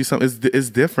it gives you something. It's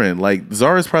different. Like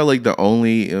Zara's probably like the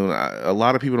only, a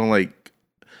lot of people don't like,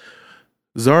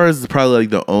 Zara's probably like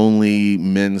the only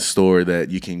men's store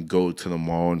that you can go to the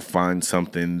mall and find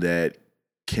something that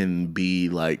can be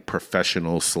like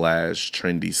professional /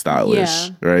 trendy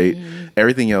stylish, right?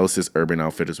 Everything else is Urban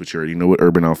Outfitters, which you already know what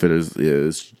Urban Outfitters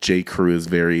is. J. Crew is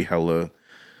very hella,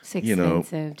 it's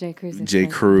expensive. J. Crew's expensive. J.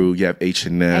 Crew, you have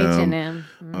H&M.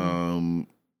 H&M.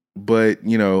 But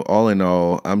all in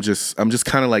all, I'm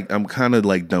kind of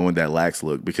like done with that lax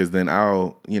look because then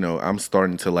I'm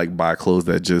starting to like buy clothes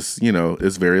that just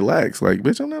is very lax. Like,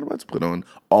 bitch, I'm not about to put on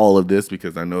all of this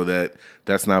because I know that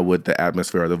that's not what the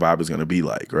atmosphere or the vibe is going to be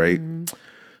like, right?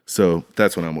 So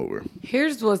that's what I'm over.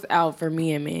 Here's what's out for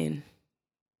me and men: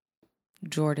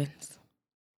 Jordans,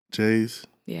 J's.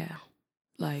 Yeah,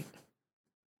 like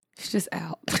it's just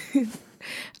out.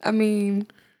 I mean,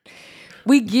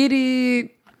 we get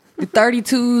it. The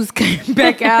 32s came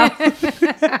back out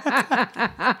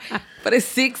for the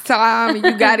sixth time. And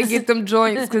you got to get them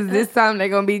joints because this time they're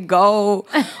going to be gold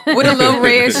with a little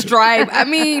red stripe. I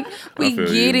mean, we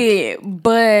get it.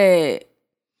 But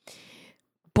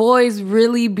boys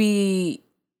really be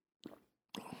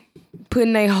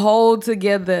putting a whole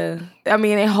together. I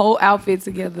mean, a whole outfit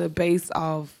together based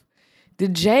off the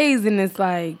J's. And it's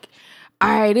like, all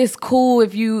right, it's cool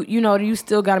if you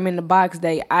still got them in the box,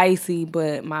 they icy,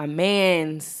 but my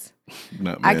mans,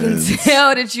 I can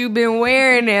tell that you've been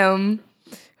wearing them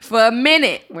for a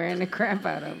minute. Wearing the crap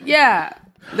out of them. Yeah,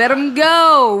 let them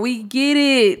go. We get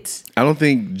it. I don't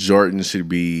think Jordan should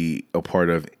be a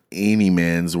part of any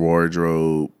man's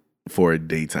wardrobe for a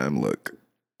daytime look.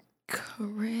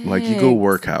 Correct. Like you go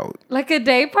work out. Like a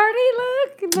day party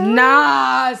look? No.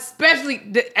 Nah, especially,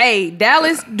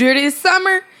 Dallas, during this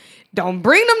summer, don't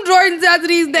bring them Jordans out to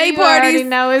these day parties. You already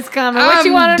know it's coming. What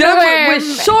you want to wear? With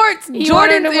shorts.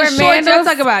 Jordans and shorts. Y'all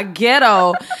talk about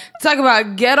ghetto. Talk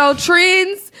about ghetto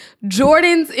trends.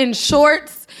 Jordans and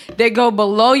shorts that go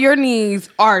below your knees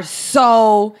are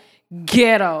so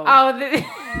ghetto.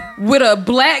 With a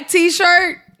black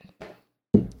t-shirt.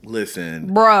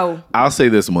 Listen, bro. I'll say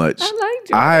this much. I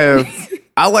like Jordans.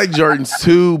 I like Jordans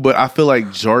too, but I feel like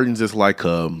Jordans is like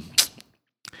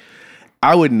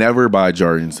I would never buy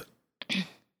Jordans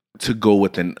to go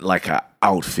with an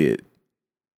outfit.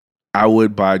 I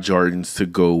would buy Jordans to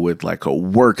go with like a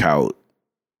workout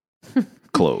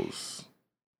clothes.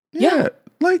 Yeah.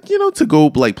 Like, to go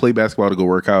like play basketball, to go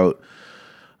work out.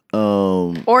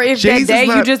 Or if that day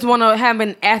you just want to have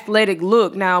an athletic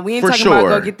look. Now, we ain't talking about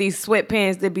go get these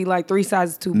sweatpants that be like 3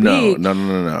 sizes too big.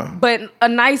 No. But a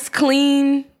nice,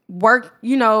 clean work,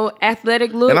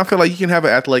 athletic look. And I feel like you can have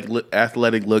an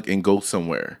athletic look and go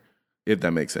somewhere, if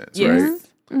that makes sense, right?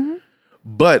 Mm-hmm.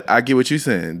 But I get what you're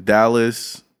saying.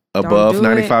 Dallas, above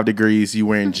 95 degrees, you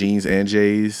wearing jeans and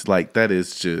J's, like that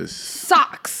is just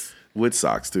socks. With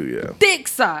socks too, yeah. Thick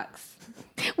socks.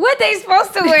 What they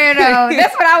supposed to wear though?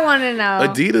 That's what I want to know.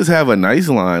 Adidas have a nice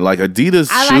line, like Adidas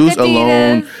shoes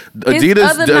alone.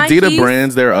 Adidas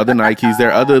brands. There are other Nikes.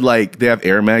 There are other they have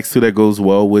Air Max too that goes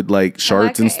well with like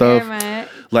shorts and stuff.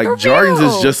 Like Jordans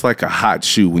is just like a hot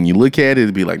shoe. When you look at it,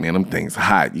 it'd be like, man, them things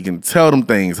hot. You can tell them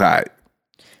things hot.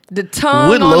 The tongue.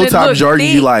 What low top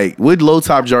Jordans you like? What low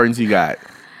top Jordans you got?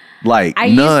 Like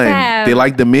none. They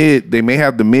like the mid. They may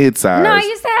have the mid size. No, I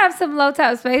used to have some low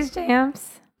top Space Jams.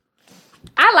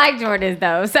 I like Jordans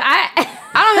though, so I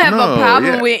don't have a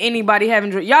problem with anybody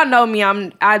having Jordans. Y'all know me,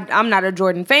 I'm not a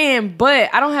Jordan fan, but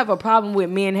I don't have a problem with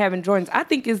men having Jordans. I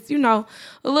think it's a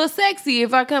little sexy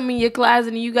if I come in your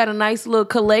closet and you got a nice little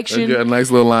collection. You got a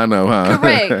nice little lineup, huh?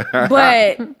 Correct.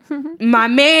 But my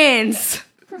man's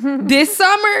this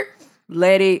summer,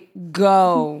 let it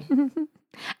go.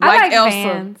 I like Elsa.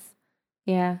 Vans.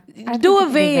 Yeah. I Do think a it could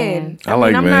be Van. I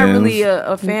like I'm not Vans. really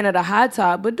a fan of the high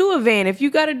top, but do a Van. If you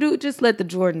got to do it, just let the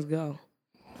Jordans go.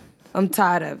 I'm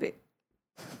tired of it.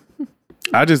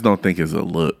 I just don't think it's a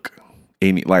look.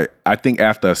 I think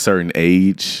after a certain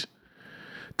age,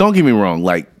 don't get me wrong,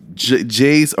 like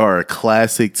J's are a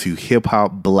classic to hip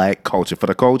hop black culture. For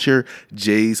the culture,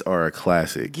 J's are a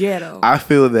classic. Ghetto. I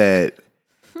feel that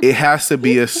it has to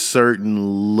be a certain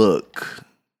look,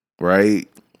 right?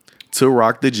 To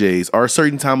rock the J's or a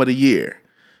certain time of the year.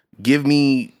 Give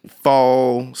me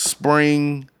fall,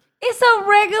 spring. It's a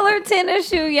regular tennis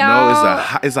shoe, y'all.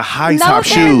 No, it's a high top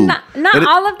shoe. Not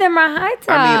all of them are high top.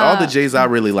 I mean, all the J's I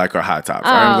really like are high tops.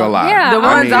 I ain't gonna lie. Yeah. The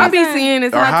ones I be seeing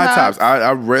is are high tops.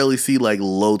 I rarely see like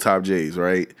low top J's,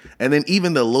 right? And then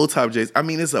even the low top J's, I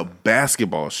mean, it's a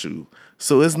basketball shoe.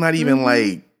 So it's not even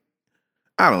like,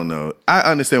 I don't know. I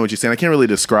understand what you're saying. I can't really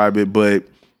describe it, but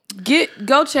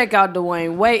Go check out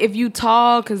Dwayne Wade. If you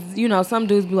tall, because, you know, some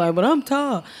dudes be like, but I'm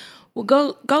tall. Well,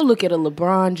 go look at a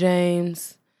LeBron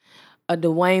James, a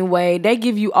Dwayne Wade. They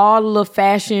give you all the little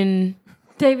fashion.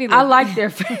 I like their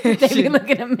fashion. They be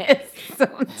looking a mess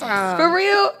sometimes. For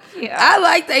real? Yeah. I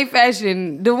like their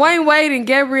fashion. Dwayne Wade and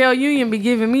Gabrielle Union be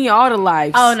giving me all the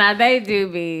lives. Oh, now they do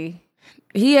be.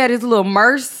 He had his little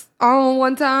merce on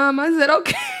one time. I said,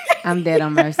 okay. I'm dead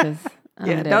on Merces.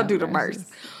 Yeah, don't do the merce.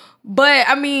 But,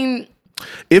 I mean,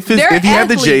 if you they're have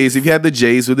the athletes. J's, if you have the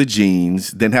J's with the jeans,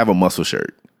 then have a muscle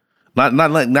shirt. Not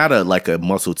a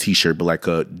muscle t-shirt, but like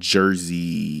a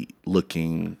jersey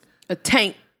looking a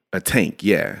tank. a tank,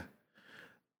 yeah.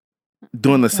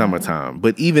 During the summertime.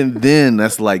 But even then,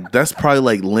 that's probably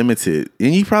like limited.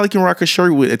 And you probably can rock a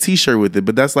t-shirt with it,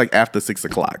 but that's like after 6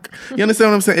 o'clock. You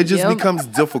understand what I'm saying? It just becomes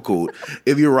difficult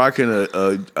if you're rocking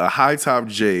a high top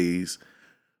J's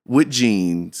with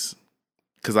jeans,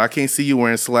 because I can't see you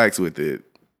wearing slacks with it.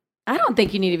 I don't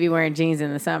think you need to be wearing jeans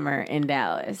in the summer in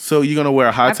Dallas. So you're gonna wear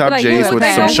a high top like J's you with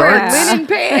okay. some shorts? Linen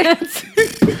pants.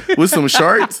 With some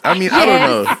shorts? I mean, I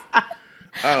don't know.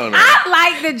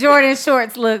 I like the Jordan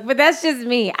shorts look, but that's just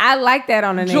me. I like that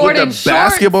on a nigga. Jordan With the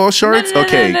basketball shorts? No,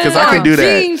 Okay, because no. I can do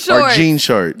that. Jean Or shorts. jean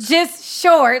shorts. Just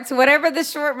shorts, whatever the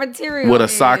short material With a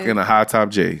is. sock and a high top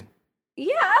J.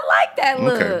 Yeah, I like that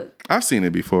look. Okay. I've seen it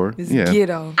before. It's Yeah.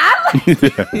 ghetto. It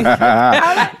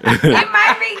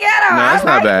might be ghetto. No, it's I not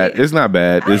like bad. it. It's not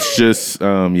bad. It's just,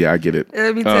 yeah, I get it.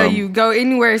 Let me tell you, go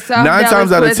anywhere South 9 Dallas,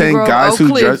 times out of 10 Pleasant Grove, guys Oak who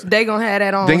Cliff, dress- they gonna have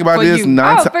that on. Think about for this. you.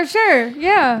 9 for sure.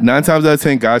 Yeah. 9 times out of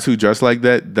 10 guys who dress like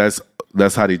that,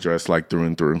 that's how they dress like through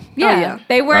and through. Yeah. yeah.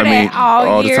 They wear I mean, that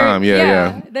all the year. time.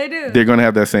 Yeah. They do. They're gonna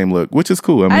have that same look, which is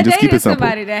cool. I mean, I just keep dated it simple.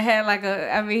 somebody that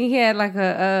had he had like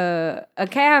a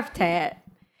calf tat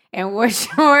and wore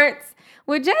shorts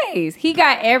with J's. He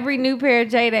got every new pair of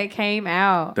J that came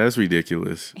out. That's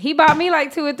ridiculous. He bought me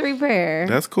like 2 or 3 pair.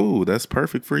 That's cool. That's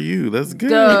perfect for you. That's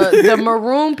good. The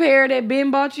maroon pair that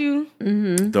Ben bought you,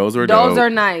 Those are dope. those are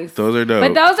nice. Those are dope.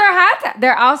 But those are high top.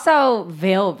 They're also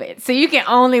velvet, so you can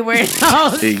only wear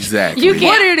those. Exactly. You can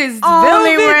What it is,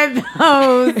 only velvet?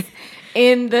 wear those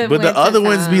in the. But the other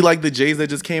ones be wintertime. like the J's that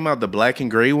just came out, the black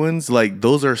and gray ones. Like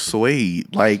those are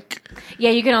suede. Like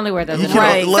Yeah, you can only wear those. You in can the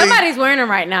only- like- somebody's wearing them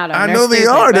right now, though. I They're know they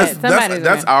stupid, are. but That's somebody's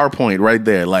that's wearing our point right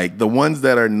there. Like the ones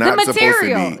that are the not material.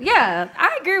 supposed to be. Yeah,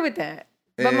 I agree with that.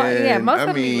 But And, most I of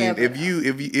them be mean,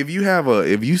 velvet.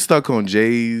 if you stuck on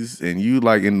J's and you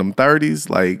like in them 30s,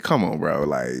 like come on, bro,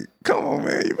 like come on,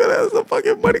 man, you better have some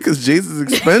fucking money because J's is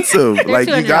expensive. like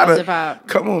you $200 a gotta, pop.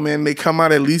 come on, man. They come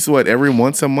out at least every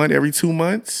once a month, every 2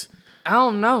 months. I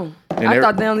don't know. And I every-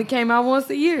 thought they only came out once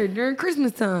a year during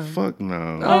Christmas time. Fuck no.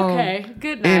 Okay,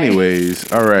 good night.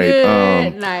 Anyways, all right.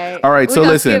 Good night. all right, We so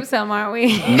gonna listen. skip some, aren't we?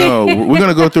 No, we're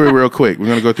gonna go through it real quick.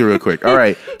 All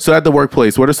right. So at the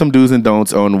workplace, what are some do's and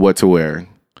don'ts on what to wear?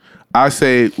 I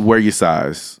say wear your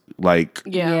size. Like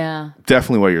Yeah.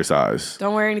 definitely wear your size.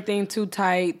 Don't wear anything too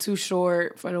tight, too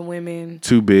short for the women.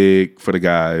 Too big for the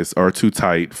guys or too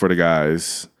tight for the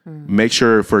guys. Make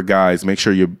sure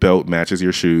your belt matches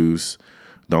your shoes.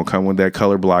 Don't come with that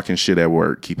color blocking shit at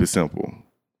work. Keep it simple.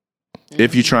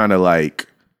 If you're trying to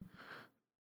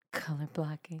Color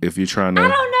blocking. if you're trying to I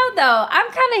don't know though. I'm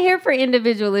kind of here for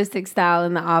individualistic style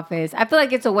in the office. I feel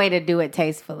like it's a way to do it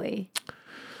tastefully.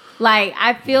 Like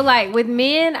I feel like with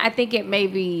men, I think it may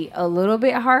be a little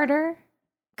bit harder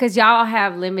because y'all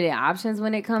have limited options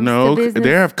when it comes No, to business.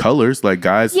 they have colors. Like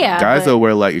guys Yeah, will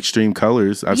wear like extreme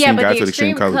colors. I've yeah, seen but guys the with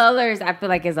extreme colors. colors, I feel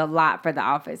like is a lot for the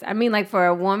office. I mean, like for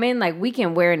a woman, like we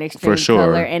can wear an extreme For sure.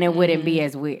 color and it wouldn't be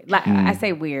as weird. Like I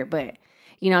say weird, but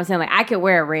you know what I'm saying? Like I could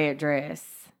wear a red dress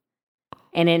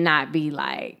and it not be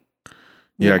like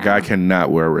Yeah, a guy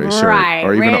cannot wear a red shirt right.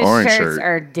 or even red an orange shirts shirt.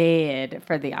 are dead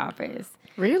for the office.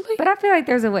 Really? But I feel like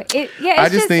there's a way. I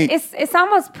just think it's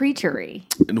almost preachery.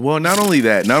 Well, not only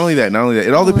that.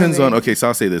 It all depends on. Okay, so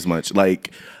I'll say this much: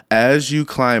 like as you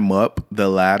climb up the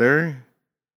ladder,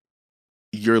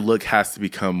 your look has to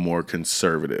become more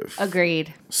conservative.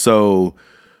 Agreed. So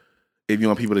if you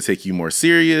want people to take you more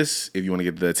serious, if you want to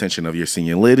get the attention of your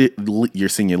senior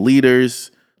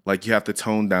leaders, like you have to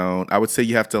tone down. I would say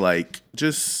you have to like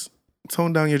just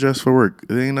tone down your dress for work.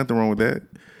 There ain't nothing wrong with that.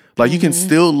 Like you can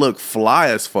still look fly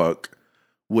as fuck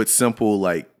with simple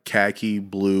like khaki,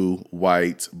 blue,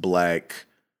 white, black,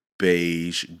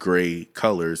 beige, gray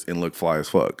colors and look fly as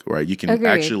fuck, right? You can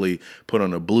actually put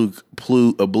on a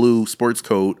blue sports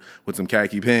coat with some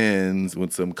khaki pants,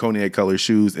 with some cognac color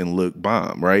shoes and look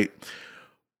bomb, right?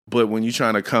 But when you're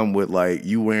trying to come with like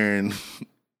you wearing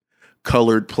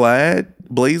colored plaid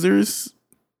blazers,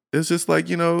 it's just like,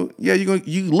 you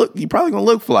probably gonna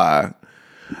look fly.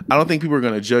 I don't think people are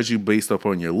gonna judge you based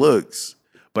upon your looks,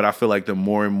 but I feel like the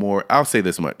more and more, I'll say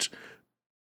this much.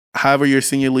 However your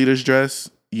senior leaders dress,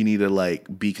 you need to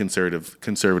like be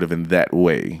conservative in that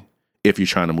way if you're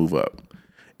trying to move up.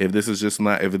 If this is just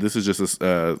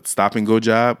a stop and go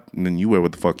job, then you wear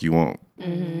what the fuck you want.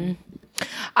 Mm-hmm.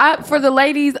 For the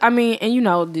ladies, I mean,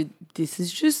 and this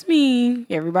is just me.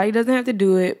 Everybody doesn't have to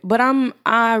do it, but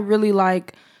I really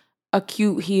like a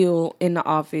cute heel in the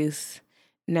office.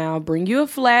 Now, bring you a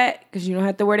flat because you don't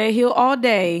have to wear that heel all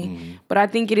day. Mm-hmm. But I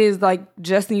think it is like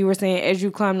Justin, you were saying, as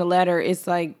you climb the ladder, it's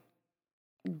like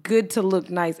good to look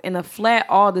nice. And a flat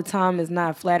all the time is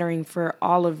not flattering for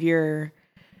all of your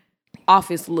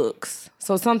office looks.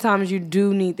 So sometimes you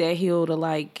do need that heel to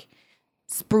like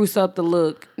spruce up the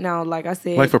look. Now, like I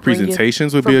said, like for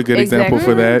presentations would be a good example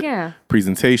for that. Yeah.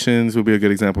 Presentations would be a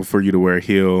good example for you to wear a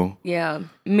heel. Yeah.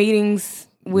 Meetings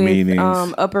with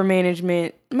upper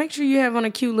management. Make sure you have on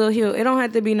a cute little heel. It don't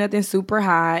have to be nothing super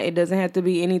high. It doesn't have to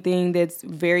be anything that's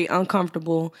very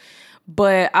uncomfortable.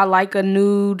 But I like a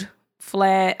nude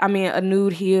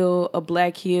heel, a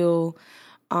black heel,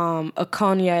 a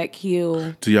cognac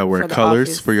heel. Do y'all wear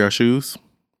colors for your shoes?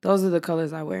 Those are the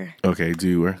colors I wear. Okay, do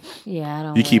you wear? Yeah, I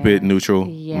don't. You keep it neutral,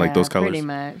 like those colors? Pretty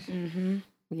much. Mm-hmm.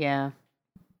 Yeah.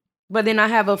 But then I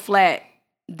have a flat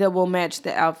that will match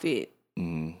the outfit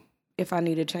if I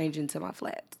need to change into my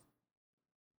flats.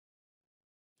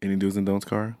 Any do's and don'ts,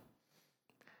 Cara?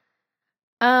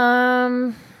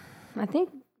 I think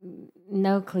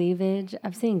no cleavage.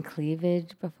 I've seen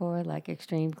cleavage before, like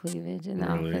extreme cleavage in the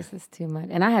office is too much.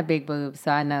 And I have big boobs, so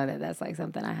I know that that's like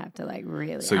something I have to like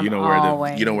really. So you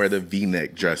don't wear the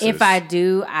V-neck dresses. If I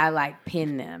do, I like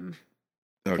pin them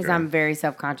because I'm very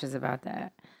self-conscious about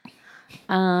that.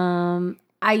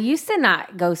 I used to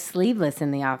not go sleeveless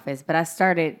in the office, but I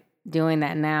started doing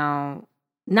that now.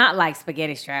 Not like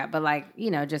spaghetti strap, but like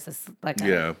just a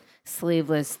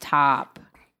sleeveless top.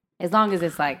 As long as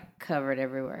it's like covered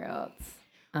everywhere else.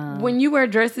 When you wear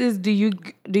dresses, do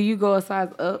you go a size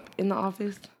up in the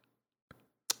office?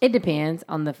 It depends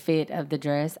on the fit of the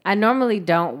dress. I normally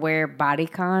don't wear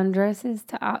bodycon dresses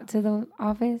to the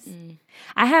office.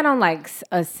 I had on like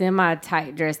a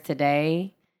semi-tight dress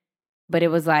today, but it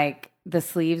was like the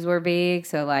sleeves were big,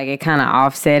 so like it kind of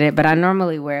offset it. But I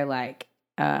normally wear like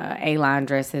A-line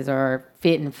dresses or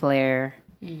fit and flare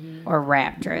or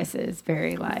wrap dresses,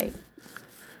 very light.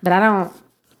 But I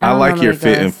like your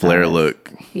fit and flare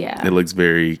look. Yeah. It looks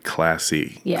very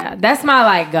classy. Yeah, that's my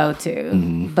like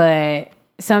go-to. But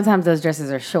sometimes those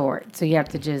dresses are short, so you have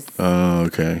to just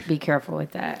be careful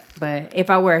with that. But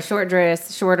if I wear a shorter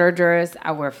dress,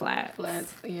 I wear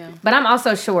flats. Yeah. But I'm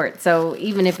also short, so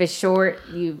even if it's short,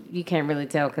 you can't really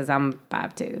tell because I'm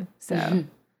 5'2". So.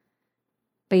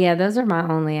 But yeah, those are my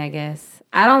only, I guess.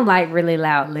 I don't like really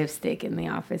loud lipstick in the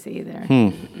office either.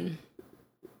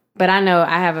 But I know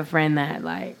I have a friend that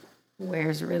like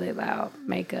wears really loud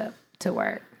makeup to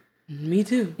work. Me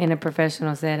too. In a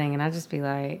professional setting. And I just be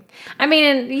like, I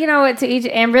mean, you know what, to each,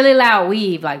 and really loud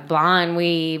weave, like blonde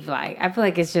weave. Like, I feel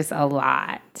like it's just a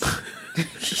lot.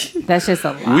 That's just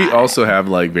a lot. We also have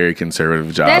like very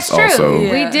conservative jobs. That's true. Also.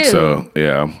 Yeah. We do. So,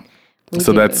 yeah.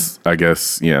 So that's, I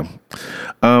guess, yeah.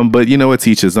 But it's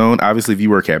each his own. Obviously, if you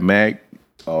work at MAC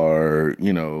or,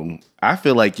 I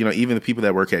feel like, even the people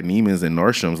that work at Neiman's and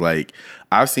Nordstrom's, like,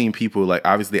 I've seen people, like,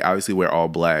 obviously wear all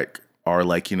black or,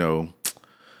 like,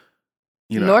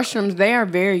 Nordstrom's, they are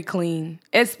very clean,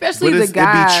 especially the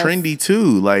guys. It'd be trendy,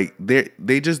 too. Like,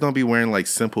 they just don't be wearing, like,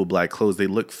 simple black clothes. They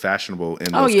look fashionable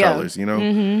in those colors,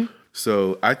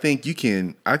 So I think you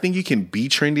can be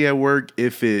trendy at work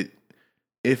if it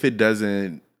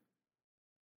doesn't,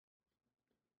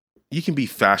 you can be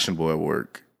fashionable at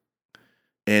work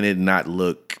and it not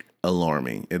look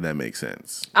alarming, if that makes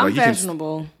sense. I'm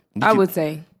fashionable. I would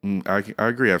say. I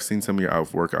agree. I've seen some of your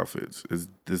work outfits. It's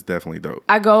definitely dope.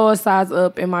 I go a size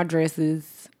up in my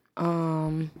dresses,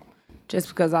 just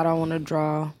because I don't want to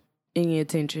draw any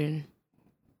attention.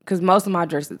 Because most of my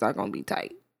dresses are gonna be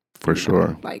tight. For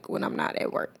sure. Like when I'm not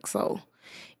at work. So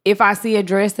if I see a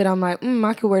dress that I'm like,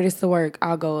 I could wear this to work,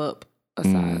 I'll go up a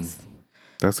size.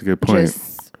 That's a good point.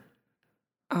 Just,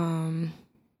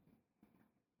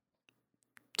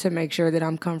 to make sure that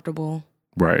I'm comfortable.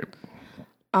 Right.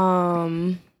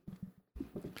 And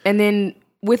then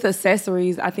with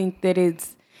accessories, I think that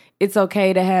it's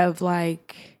okay to have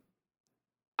like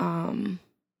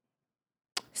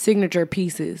signature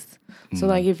pieces. So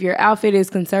like if your outfit is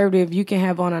conservative, you can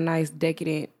have on a nice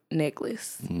decadent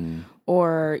necklace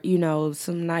or,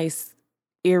 some nice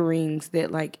earrings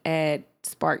that like add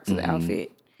spark to the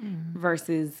outfit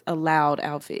versus a loud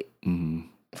outfit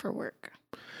for work.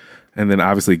 And then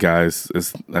obviously, guys,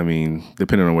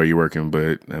 depending on where you're working,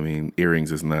 but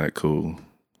earrings is not cool.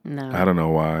 No. I don't know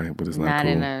why, but it's not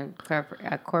cool. Not in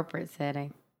a corporate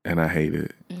setting. And I hate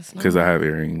it because I have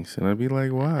earrings. And I'd be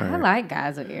like, why? I like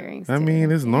guys with earrings, too.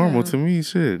 It's normal to me,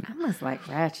 shit. I must like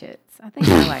ratchets. I think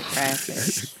I like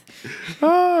ratchets.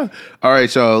 All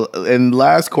right, y'all. And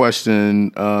last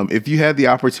question. If you had the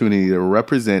opportunity to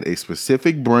represent a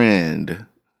specific brand,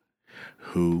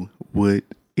 who would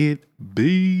it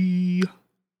be?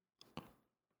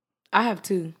 I have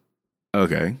two.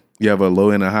 Okay. You have a low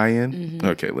and a high end? Mm-hmm.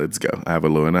 Okay, let's go. I have a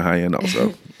low and a high end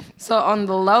also. So on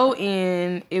the low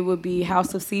end, it would be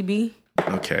House of CB.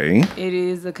 Okay. It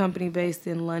is a company based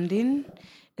in London.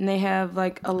 And they have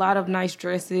like a lot of nice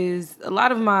dresses. A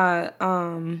lot of my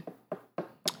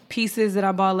pieces that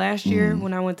I bought last year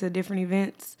when I went to different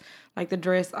events, like the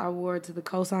dress I wore to the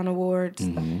Cosign Awards,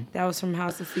 that was from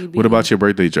House of CB. What about your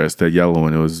birthday dress? That yellow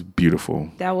one, it was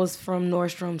beautiful. That was from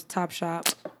Nordstrom's Top Shop.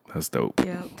 That's dope.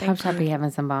 Yeah, Top Shop be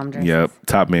having some bomb dresses. Yep.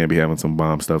 Top Man be having some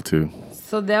bomb stuff too.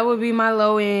 So that would be my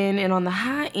low end. And on the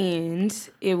high end,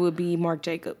 it would be Marc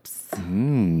Jacobs.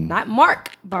 Not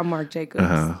Mark by Marc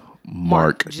Jacobs.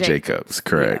 Marc Jacobs,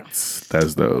 correct. Yeah.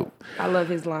 That's dope. I love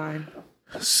his line.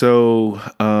 So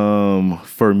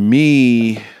for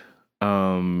me,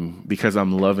 because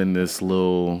I'm loving this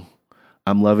like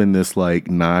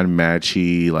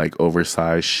non-matchy, like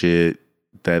oversized shit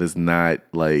that is not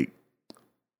like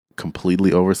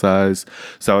completely oversized.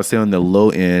 So I would say on the low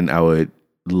end, I would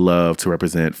love to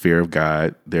represent Fear of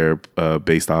God. They're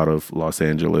based out of Los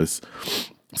Angeles.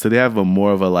 So they have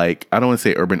more of a like, I don't want to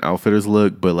say Urban Outfitters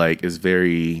look, but like it's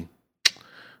very,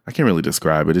 I can't really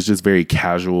describe it. It's just very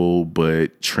casual,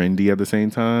 but trendy at the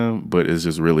same time. But it's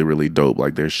just really, really dope.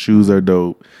 Like their shoes are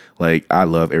dope. Like I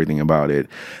love everything about it.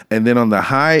 And then on the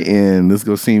high end, this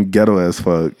gonna seem ghetto as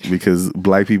fuck because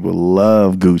black people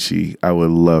love Gucci. I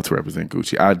would love to represent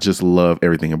Gucci. I just love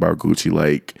everything about Gucci.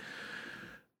 Like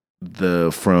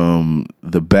from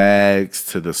the bags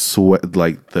to the sweat,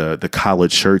 like the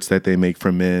collared shirts that they make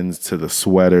for men's, to the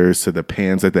sweaters, to the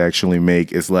pants that they actually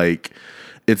make. It's like,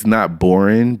 it's not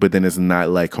boring, but then it's not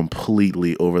like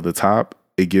completely over the top.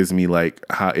 It gives me like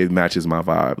how it matches my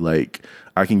vibe. Like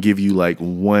I can give you like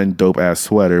one dope ass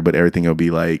sweater, but everything will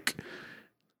be like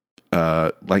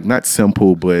not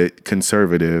simple, but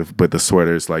conservative, but the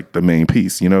sweater is like the main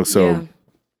piece, So yeah.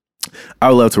 I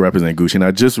would love to represent Gucci. And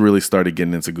I just really started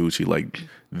getting into Gucci like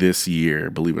this year,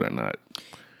 believe it or not.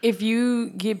 If you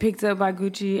get picked up by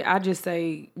Gucci, I just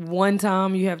say one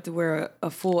time you have to wear a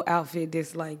full outfit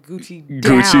that's like Gucci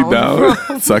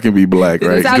down. So I can be black,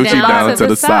 right? Gucci down to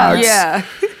the socks. Yeah.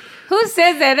 Who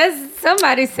says that?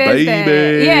 Somebody says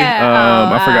that.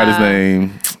 Yeah. I forgot his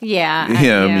name. Yeah.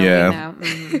 Him, yeah.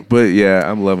 But yeah,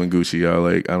 I'm loving Gucci, y'all.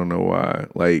 Like, I don't know why.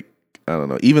 Like, I don't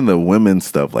know. Even the women's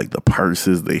stuff, like the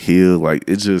purses, the heels, like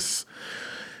it's just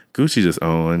Gucci just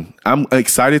on. I'm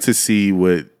excited to see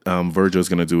what Virgil's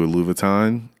gonna do with Louis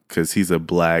Vuitton because he's a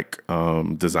black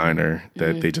designer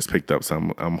that they just picked up.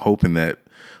 So I'm hoping that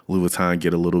Louis Vuitton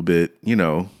get a little bit,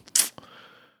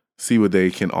 see what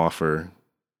they can offer.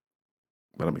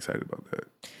 But I'm excited about that.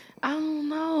 I don't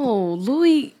know.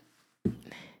 Louis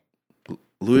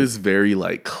is very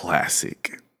like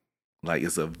classic. Like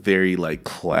it's a very like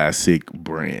classic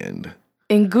brand.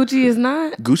 And Gucci is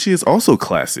not? Gucci is also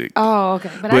classic. Oh,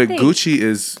 okay. But I think Gucci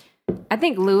is... I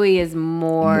think Louis is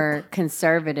more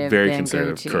conservative very than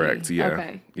conservative, Gucci. correct. Yeah.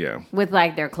 Okay. Yeah. With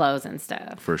like their clothes and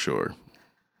stuff. For sure.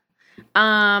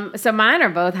 So mine are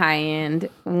both high end.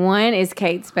 One is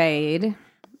Kate Spade.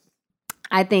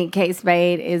 I think Kate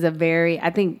Spade is I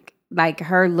think like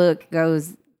her look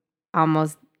goes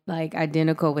almost like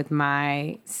identical with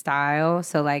my style.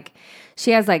 So like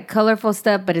she has like colorful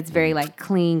stuff, but it's very like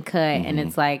clean cut. And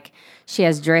it's like she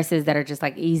has dresses that are just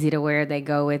like easy to wear. They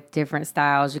go with different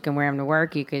styles. You can wear them to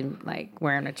work. You can like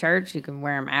wear them to church. You can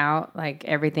wear them out. Like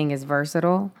everything is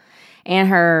versatile. And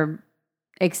her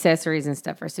accessories and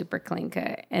stuff are super clean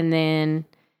cut. And then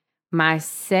my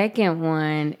second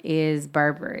one is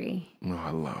Burberry. Oh,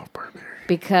 I love Burberry.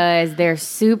 Because they're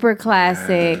super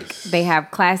classic. Yes. They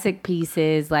have classic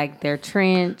pieces like their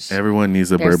trench. Everyone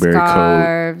needs a their Burberry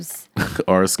scarves, coat.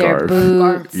 Or a scarf. Their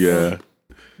boots. Yeah.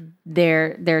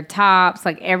 Their tops,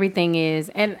 like everything is.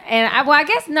 And I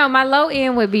guess, no, my low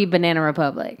end would be Banana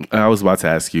Republic. I was about to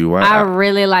ask you. Why? I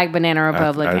really like Banana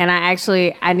Republic. And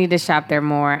I need to shop there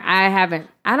more. I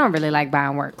don't really like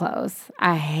buying work clothes.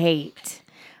 I hate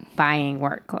buying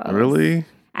work clothes. Really?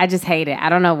 I just hate it. I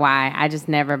don't know why. I just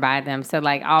never buy them. So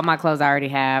like all my clothes I already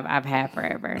have, I've had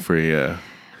forever. Yeah.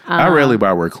 I rarely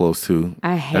buy work clothes too.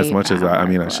 I hate as much as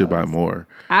I should buy more.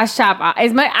 I shop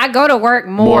as much. I go to work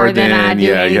more than I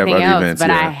do anything else. Events, but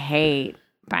I hate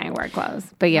buying work clothes.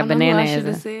 But yeah, Banana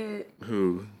is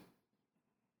who?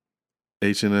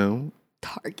 H&M.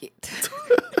 Target.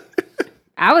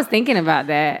 I was thinking about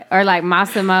that, or like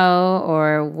Massimo,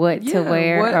 or what to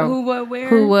wear, who what wear,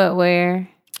 who what wear.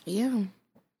 Yeah.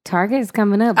 Target is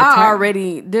coming up. I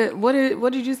already did. What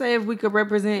did you say? If we could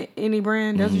represent any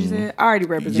brand, that's what you said. I already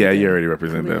represent. Yeah, them. you already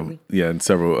represent them. Yeah, and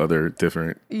several other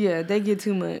different. Yeah, they get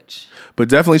too much. But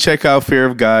definitely check out Fear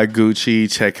of God, Gucci.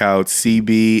 Check out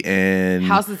CB and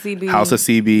House of CB. House of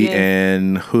CB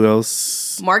and who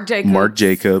else? Marc Jacobs. Marc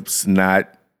Jacobs, not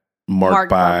Mark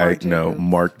by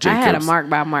Marc Jacobs. I had a Marc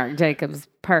by Marc Jacobs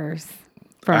purse.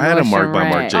 I had a Marc by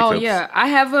Marc Jacobs. Oh yeah, I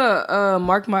have a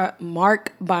Marc by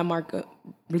Marc.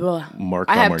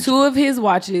 I have two of his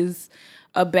watches,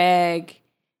 a bag,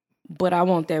 but I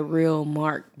want that real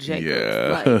Marc Jacobs.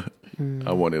 Yeah.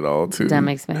 I want it all too. Dumb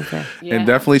expensive. Yeah. And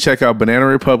definitely check out Banana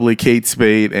Republic, Kate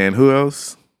Spade, and who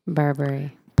else?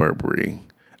 Burberry.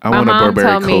 I want a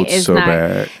Burberry coat so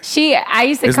bad. I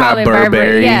used to call it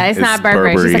Burberry. Yeah, it's not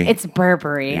Burberry. She's like, it's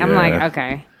Burberry. Yeah. I'm like,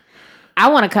 okay. I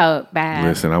want a coat bad.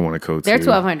 Listen, I want a coat They're too.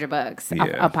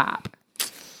 $1,200 a pop.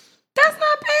 That's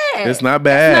not bad. It's not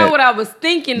bad. That's not what I was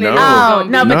thinking. No,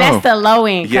 but that's the low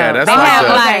end coat. Yeah,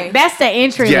 that's that's the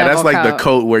entry level. Yeah, that's like coat. the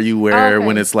coat where you wear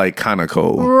when it's like kind of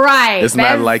cold. Right. It's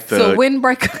not like the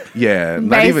windbreaker. Yeah, not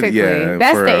basically. even. Yeah,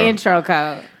 that's the intro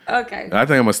coat. Okay. I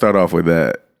think I'm gonna start off with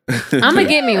that. I'm gonna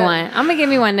get me one. I'm gonna get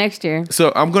me one next year.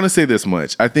 So I'm gonna say this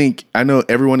much. I know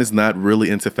everyone is not really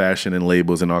into fashion and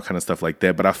labels and all kind of stuff like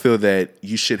that, but I feel that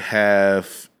you should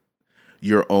have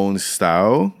your own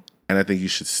style. And I think you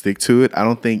should stick to it. I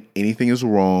don't think anything is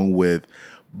wrong with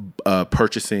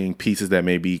purchasing pieces that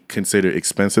may be considered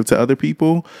expensive to other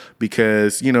people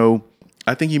because,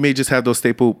 I think you may just have those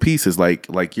staple pieces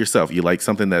like yourself. You like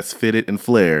something that's fitted and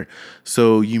flare.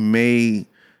 So you may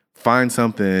find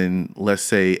something, let's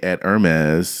say at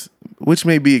Hermes, which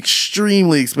may be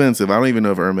extremely expensive. I don't even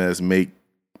know if Hermes make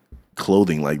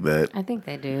clothing like that. I think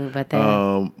they do, but but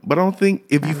I don't think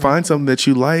if you find something that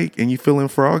you like and you feeling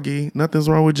froggy, nothing's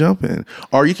wrong with jumping.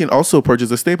 Or you can also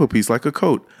purchase a staple piece like a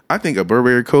coat. I think a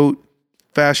Burberry coat,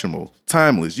 fashionable,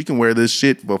 timeless. You can wear this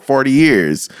shit for 40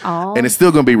 years and it's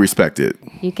still gonna be respected.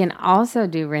 You can also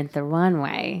do Rent the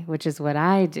Runway, which is what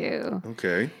I do.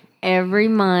 Okay. Every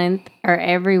month or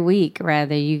every week,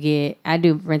 rather, I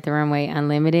do Rent the Runway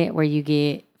Unlimited, where you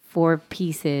get 4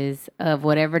 pieces of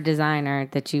whatever designer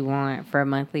that you want for a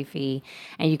monthly fee,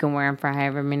 and you can wear them for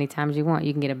however many times you want.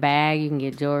 You can get a bag, you can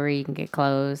get jewelry, you can get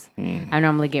clothes. I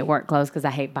normally get work clothes because I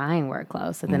hate buying work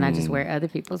clothes, so then I just wear other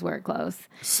people's work clothes.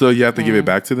 So you have to give it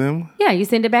back to them? Yeah, you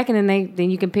send it back, and then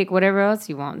you can pick whatever else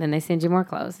you want. Then they send you more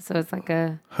clothes. So it's like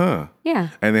yeah.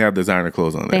 And they have designer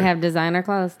clothes on there. They have designer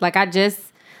clothes. Like I just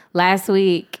last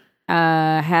week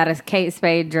had a Kate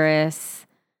Spade dress.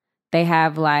 They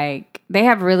have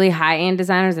really high-end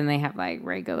designers, and they have like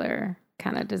regular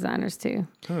kind of designers too.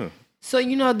 Huh. So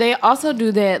they also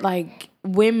do that, like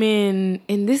women,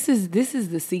 and this is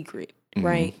the secret,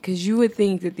 right? Because you would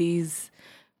think that these,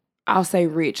 I'll say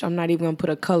rich, I'm not even gonna put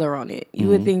a color on it. You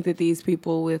would think that these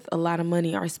people with a lot of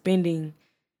money are spending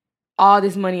all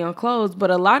this money on clothes, but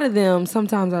a lot of them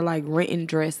sometimes are like renting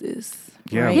dresses.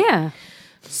 Yeah. Right? Yeah.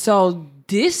 So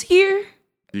this year,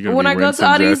 when I go to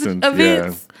all these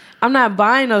events, I'm not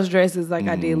buying those dresses like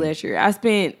I did last year. I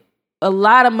spent a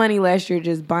lot of money last year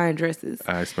just buying dresses.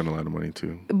 I spent a lot of money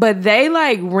too. But they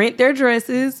rent their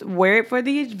dresses, wear it for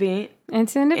the event, and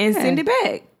send it back. Send it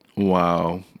back.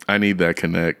 Wow. I need that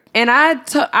connect. And I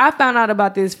found out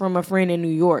about this from a friend in New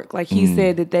York. Like he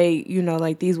said that they,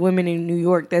 like these women in New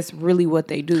York, that's really what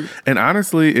they do. And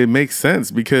honestly, it makes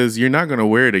sense because you're not going to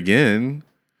wear it again.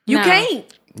 You can't.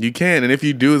 You can. And if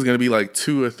you do, it's going to be like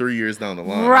 2 or 3 years down the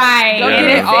line. Right.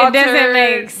 Yeah. It doesn't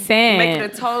make sense. Make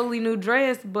it a totally new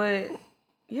dress, but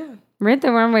yeah. Rent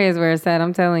the Runway is where it's at,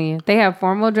 I'm telling you. They have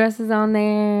formal dresses on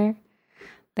there.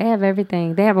 They have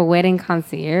everything. They have a wedding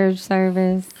concierge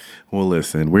service. Well,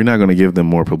 listen, we're not going to give them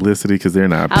more publicity because they're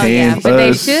not paying us. But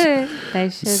they should. They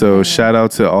should. So shout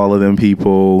out to all of them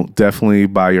people. Definitely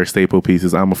buy your staple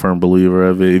pieces. I'm a firm believer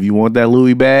of it. If you want that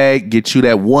Louis bag, get you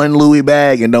that one Louis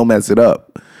bag and don't mess it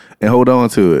up. And hold on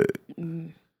to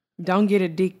it. Don't get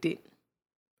addicted.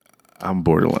 I'm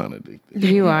borderline addicted.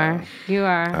 You are. You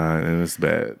are. And it's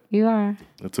bad. You are.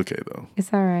 It's okay, though.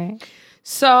 It's all right.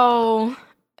 So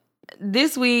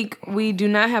this week, we do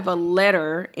not have a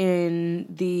letter in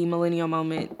the Millennial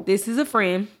Moment. This is a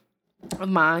friend of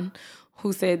mine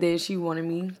who said that she wanted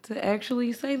me to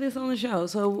actually say this on the show.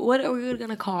 So what are we going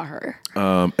to call her?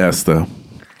 Esther.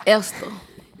 Esther.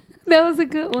 That was a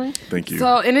good one. Thank you.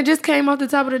 So, and it just came off the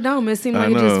top of the dome. It seemed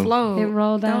like it just flowed. It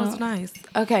rolled out. That was nice.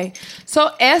 Okay. So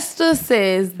Esther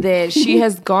says that she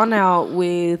has gone out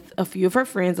with a few of her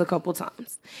friends a couple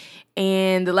times.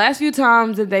 And the last few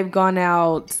times that they've gone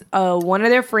out, one of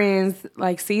their friends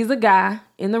like sees a guy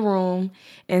in the room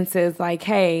and says like,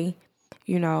 hey,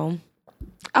 I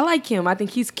like him. I think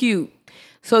he's cute.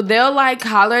 So they'll like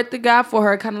holler at the guy for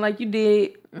her, kind of like you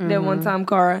did that one time,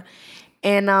 Cara.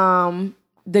 And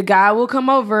the guy will come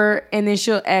over and then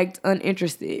she'll act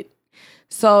uninterested.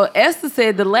 So Esther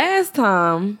said the last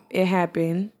time it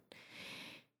happened,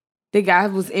 the guy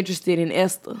was interested in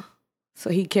Esther. So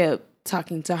he kept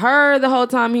talking to her the whole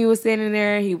time he was standing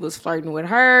there. He was flirting with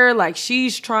her. Like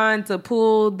she's trying to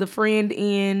pull the friend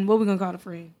in. What we gonna call the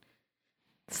friend?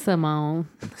 Simone.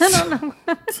 I don't know.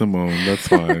 Simone, that's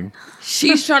fine.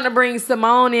 She's trying to bring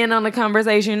Simone in on the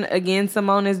conversation. Again,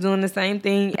 Simone is doing the same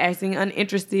thing, acting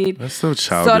uninterested. That's so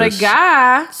childish. So the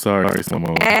guy Sorry,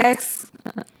 Simone. asks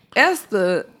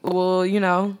Esther,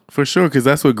 well, For sure, because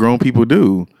that's what grown people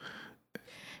do.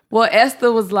 Well,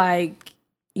 Esther was like,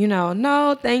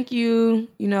 no, thank you,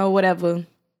 whatever.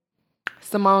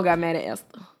 Simone got mad at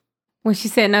Esther. When she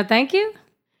said no, thank you?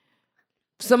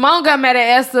 Simone got mad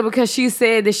at Esther because she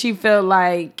said that she felt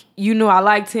like you knew I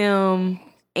liked him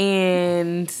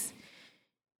and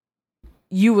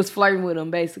you was flirting with him,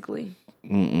 basically.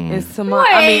 And Simone,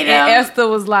 and Esther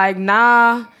was like,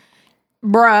 nah,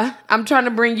 bruh, I'm trying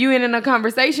to bring you in a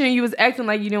conversation. You was acting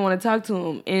like you didn't want to talk to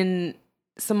him. And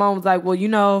Simone was like,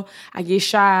 well, I get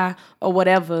shy or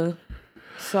whatever.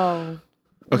 So...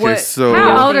 Okay, so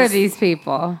how old are these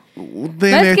people?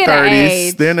 They're in their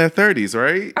 30s. They're in their 30s,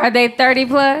 right? Are they 30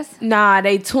 plus? Nah,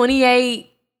 they 28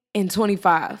 and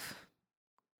 25.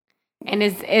 And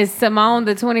is Simone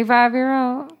the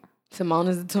 25-year-old? Simone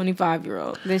is the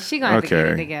 25-year-old. Then she gonna have to get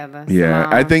it together. Yeah,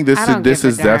 Simone. I think this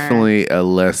is definitely a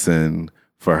lesson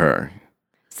for her.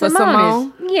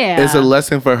 Simone? Yeah. It's a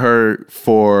lesson for her,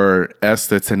 for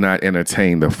Esther to not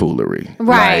entertain the foolery.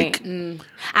 Right. Like,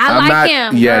 I like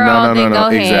him. Yeah, girl, no. go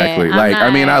Exactly.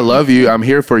 Ahead. I love you. I'm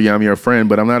here for you. I'm your friend,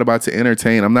 but I'm not about to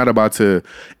entertain. I'm not about to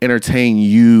entertain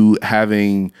you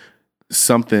having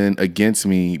something against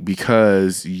me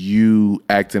because you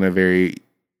act in a very,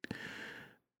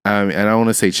 and I don't want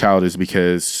to say childish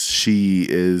because she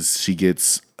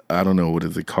gets, I don't know, what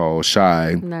is it called?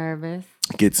 Shy. Nervous.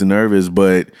 Gets nervous,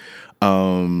 but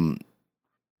timing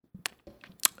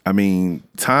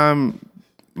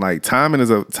is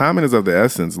of the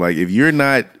essence. Like if you're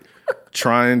not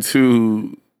trying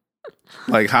to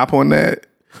like hop on that,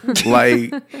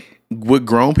 like what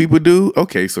grown people do,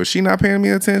 okay, so she not paying me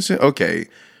attention, okay,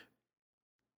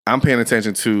 I'm paying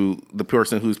attention to the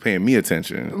person who's paying me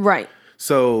attention. Right.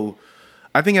 So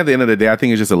I think at the end of the day, I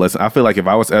think it's just a lesson. I feel like if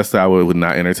I was Esther, I would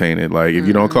not entertain it. Like, if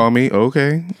you don't call me,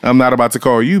 okay. I'm not about to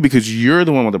call you because you're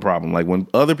the one with the problem. Like, when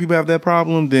other people have that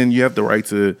problem, then you have the right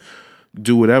to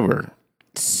do whatever.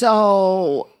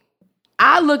 So,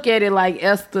 I look at it like,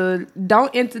 Esther,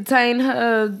 don't entertain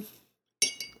her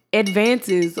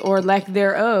advances or lack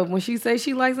thereof. When she says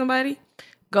she likes somebody,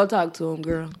 go talk to him,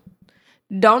 girl.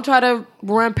 Don't try to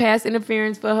run past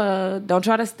interference for her. Don't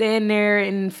try to stand there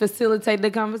and facilitate the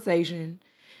conversation.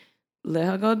 Let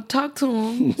her go talk to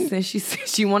him since she said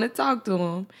she want to talk to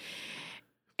him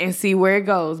and see where it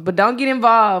goes. But don't get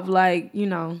involved. Like,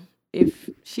 if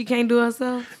she can't do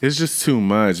herself. It's just too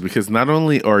much because not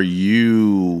only are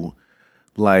you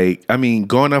Like, I mean,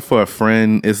 going up for a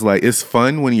friend is like, it's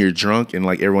fun when you're drunk and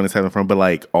like everyone is having fun, but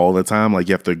like all the time, like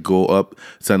you have to go up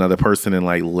to another person and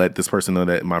like let this person know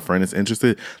that my friend is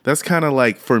interested. That's kind of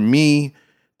like, for me,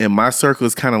 in my circle,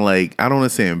 it's kind of like, I don't want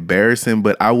to say embarrassing,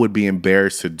 but I would be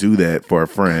embarrassed to do that for a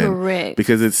friend. Correct.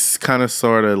 Because it's kind of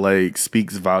sort of like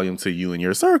speaks volume to you and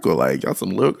your circle. Like, y'all some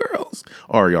little girls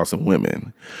or y'all some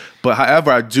women. But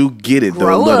however, I do get it though.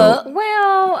 Grow up.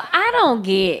 Well, I don't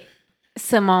get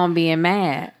Simone being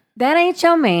mad. That ain't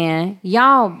your man.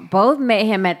 Y'all both met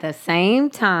him at the same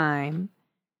time.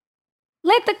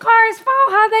 Let the cards fall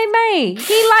how they may.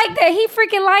 He like that. He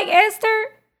freaking like Esther.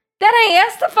 That ain't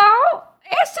Esther's fault.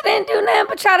 Esther didn't do nothing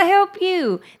but try to help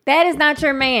you. That is not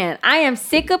your man. I am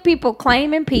sick of people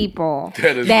claiming people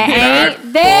that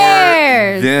ain't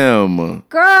theirs. Them.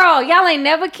 Girl, y'all ain't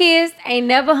never kissed, ain't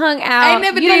never hung out. Ain't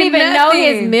never you don't did even know nothing.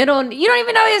 his middle. You don't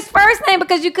even know his first name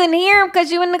because you couldn't hear him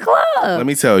because you in the club. Let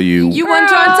me tell you. You wasn't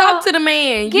trying to Girl, talk to the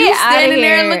man. Get You outta standing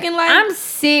there here. looking like I'm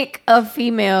sick of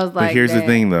females like that. But here's the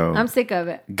thing though. I'm sick of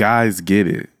it. Guys get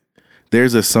it.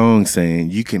 There's a song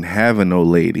saying you can have an old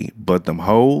lady, but them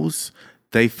hoes,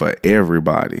 they for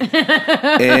everybody.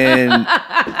 And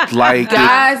like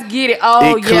guys get it.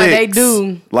 Oh it yeah, they clicks.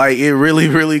 do. Like it really,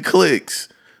 really clicks.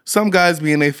 Some guys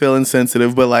being they feeling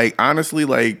sensitive, but like honestly,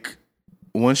 like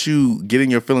once you get in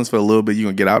your feelings for a little bit, you're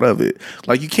gonna get out of it.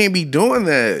 Like you can't be doing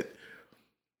that.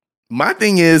 My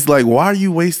thing is like, why are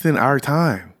you wasting our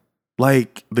time?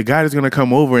 Like the guy is gonna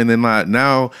come over and then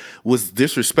now what's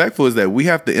disrespectful is that we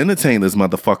have to entertain this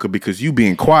motherfucker because you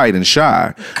being quiet and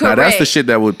shy. Now that's the Correct. shit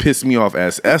that would piss me off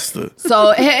as Esther.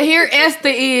 So here Esther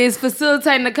is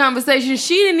facilitating the conversation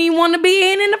she didn't even want to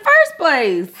be in the first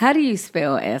place. How do you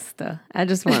spell Esther? I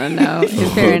just want to know.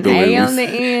 Is there an The way A we- on the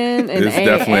end? It's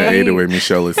definitely an A the way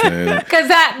Michelle is saying. Because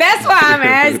that's why I'm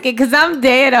asking. Because I'm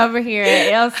dead over here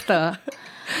at Esther.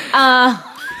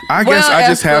 I guess I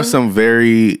just have Esther. some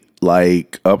very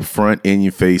like upfront in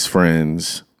your face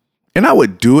friends. And I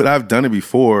would do it. I've done it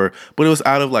before, but it was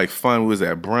out of like fun. We was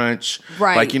at brunch.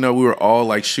 Right. Like, you know, we were all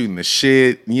like shooting the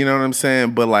shit. You know what I'm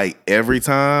saying? But like every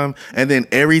time, and then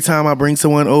every time I bring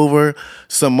someone over,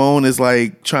 Simone is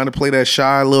like trying to play that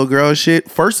shy little girl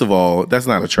shit. First of all, that's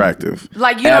not attractive.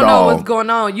 Like you at don't know all. what's going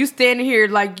on. You standing here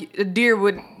like a deer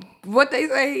would what they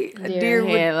say? A Deer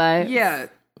headlights. yeah.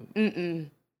 Mm-mm.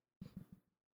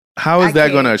 How is I that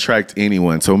can't. going to attract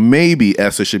anyone? So maybe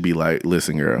Esther should be like,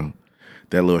 listen, girl,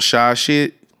 that little shy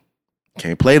shit,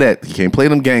 can't play that. You can't play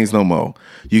them games no more.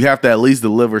 You have to at least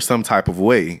deliver some type of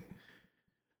way.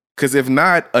 Because if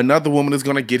not, another woman is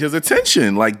going to get his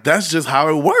attention. Like, that's just how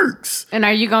it works. And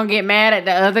are you going to get mad at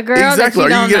the other girl? Exactly. That you Are you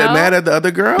don't getting know? mad at the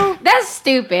other girl? That's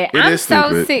stupid. It I'm is so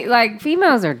stupid. sick. Like,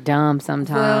 females are dumb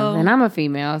sometimes. Well- and I'm a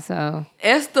female, so.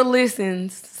 Esther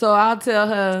listens, so I'll tell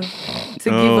her to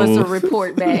give us Oh. a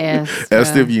report back. Yes.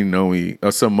 Esther, if you know me,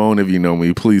 or Simone, if you know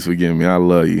me, please forgive me. I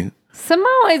love you.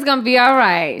 Simone is gonna be all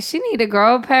right. She need to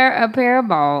grow a pair of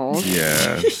balls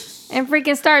Yeah. and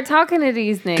freaking start talking to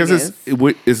these niggas.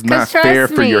 Because it's not trust fair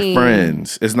for your me.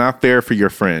 friends. It's not fair for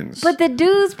your friends. But the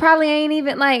dudes probably ain't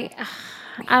even like.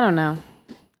 I don't know.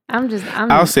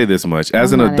 I'll say this much.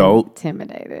 As I'm an not adult,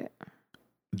 intimidated.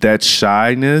 that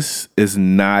shyness is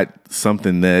not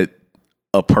something that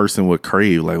a person would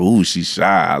crave. Like, ooh, she's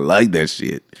shy. I like that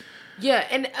shit. Yeah,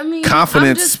 and I mean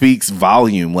Confidence speaks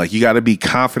volume. Like, you got to be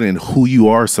confident in who you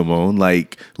are, Simone.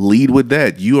 Like, lead with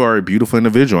that. You are a beautiful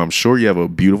individual. I'm sure you have a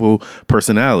beautiful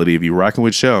personality. If you're rocking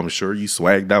with Shell, I'm sure you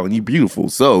swagged out and you're beautiful.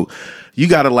 So you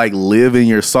got to like live in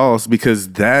your sauce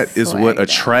because that is what Swagged out.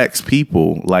 attracts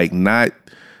people. Like, not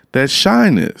that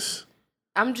shyness.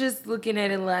 I'm just looking at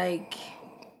it like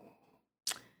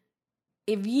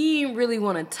if you ain't really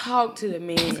want to talk to the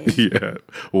man, Yeah.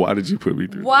 Why did you put me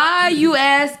through? why are you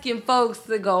asking folks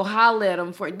to go holler at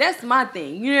them for? That's my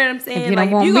thing. You know what I'm saying? you Like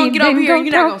don't if you want gonna me, get over then here, go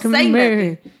you're not talk gonna to say me.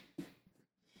 nothing.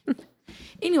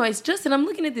 Anyways, Justin, I'm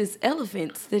looking at these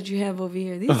elephants that you have over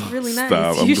here. These are really nice.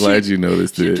 Stop. I'm glad you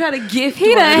noticed should it. try to gift He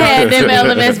one. done had them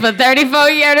elephants for 34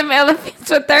 years. Them elephants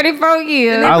for 34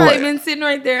 years. They've I probably like- been sitting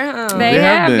right there, huh? They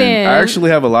have been. I actually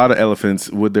have a lot of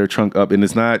elephants with their trunk up, and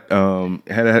it's not.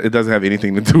 It doesn't have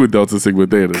anything to do with Delta Sigma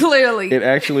Theta. Clearly. It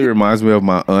actually reminds me of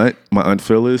my aunt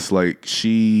Phyllis. Like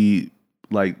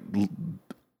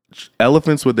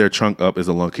elephants with their trunk up is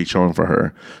a lucky charm for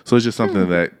her. So it's just something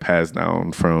that passed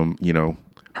down from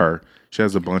her. She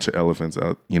has a bunch of elephants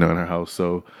out in her house.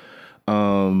 So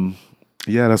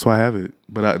yeah, that's why I have it.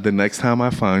 But the next time I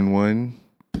find one,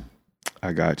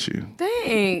 I got you.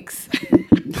 Thanks.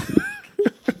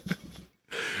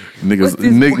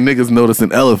 Niggas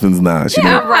noticing elephants now.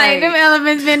 Yeah, right. Them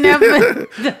elephants been there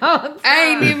for the whole time. I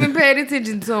ain't even paid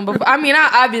attention to them before. I mean,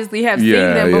 I obviously have seen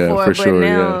them before, but sure,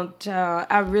 now, child,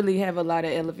 I really have a lot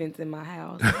of elephants in my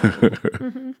house.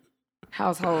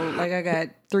 Household. Like, I got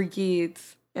 3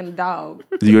 kids and a dog.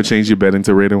 You gonna change your bed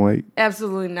into red and white?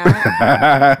 Absolutely not.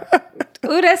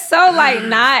 Ooh, that's so like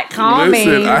not calming.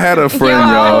 Listen, I had a friend,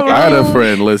 y'all. I had a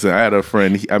friend. Listen, I had a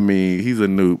friend. He's a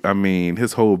noob. I mean,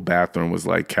 his whole bathroom was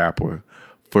like Kappa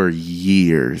for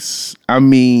years. I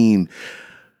mean,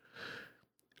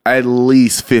 at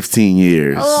least 15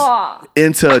 years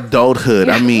into adulthood.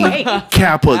 I mean,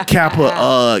 Kappa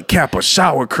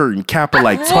shower curtain, Kappa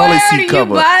like toilet seat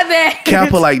cover,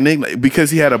 Kappa like because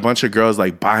he had a bunch of girls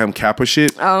like buy him Kappa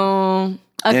shit. A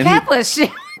Kappa shit.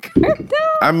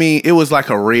 I mean, it was like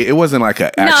a red. It wasn't like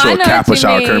an actual Kappa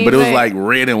shower curtain, but it was like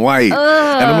red and white. And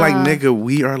I'm like, nigga,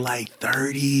 we are like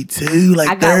 32,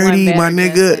 like 30, my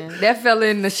nigga. That fella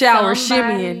in the shower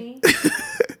shimmying.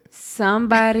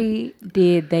 Somebody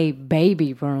did they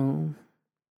baby room.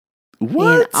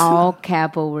 What? In all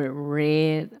Kappa with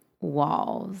red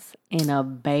walls in a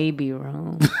baby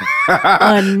room.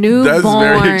 A newborn. That's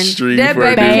very extreme. That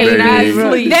baby cannot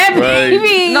sleep. That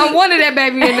baby. No wonder that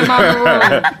baby in the mama room.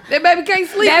 That baby can't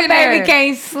sleep. That baby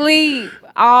can't sleep.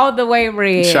 All the way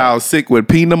red. Child sick with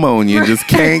pneumonia and just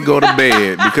can't go to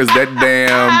bed because that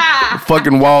damn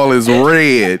fucking wall is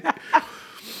red.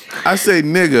 I say,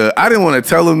 nigga, I didn't want to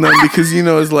tell him nothing because,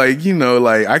 it's like,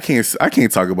 I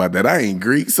can't talk about that. I ain't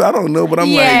Greek, so I don't know. But I'm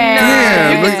like,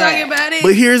 damn. You can talk about it.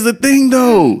 But here's the thing,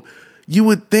 though. You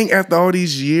would think after all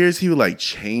these years, he would like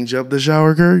change up the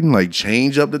shower curtain, like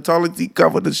change up the toilet seat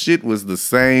cover. The shit was the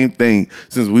same thing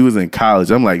since we was in college.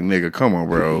 I'm like, nigga, come on,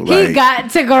 bro. Like, he got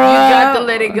to grow up. You got to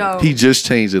let it go. He just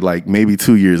changed it like maybe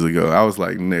 2 years ago. I was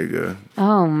like, nigga.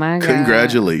 Oh, my God.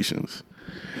 Congratulations.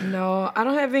 No, I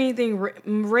don't have anything.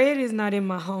 Red is not in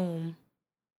my home.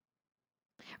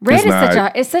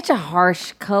 Red is such a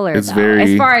harsh color. It's very,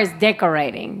 as far as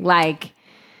decorating, like.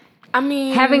 I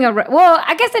mean, having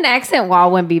I guess an accent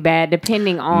wall wouldn't be bad,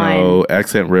 depending on. No,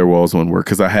 accent red walls wouldn't work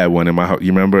because I had one in my house.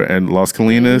 You remember in Las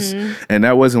Colinas, and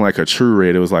that wasn't like a true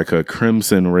red. It was like a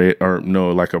crimson red, or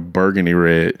no, like a burgundy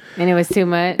red. And it was too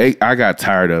much. I got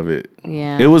tired of it.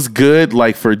 Yeah, it was good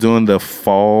like for doing the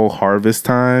fall harvest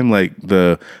time, like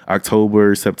the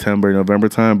October, September, November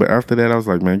time. But after that, I was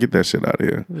like, man, get that shit out of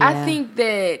here. Yeah. I think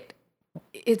that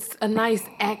it's a nice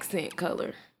accent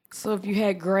color. So if you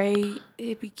had gray,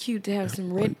 it'd be cute to have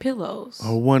some red pillows.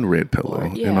 Oh, one red pillow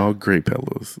and all gray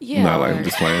pillows. Yeah. Not like I'm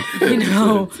just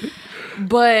playing.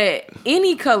 But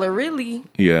any color really.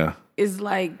 Yeah. Is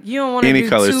like you don't want to do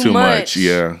color's too much.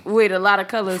 Yeah. With a lot of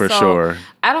colors. For sure.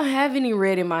 I don't have any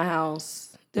red in my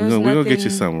house. We're gonna get you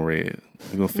something red.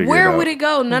 We're gonna figure it out. Where would it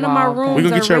go? None of my rooms. We're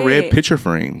gonna get you a red picture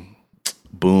frame.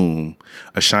 Boom.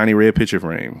 A shiny red picture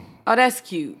frame. Oh, that's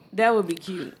cute. That would be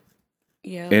cute.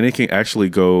 Yeah. And it can actually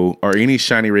go, or any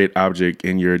shiny red object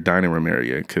in your dining room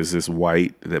area, because it's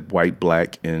white,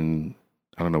 black, and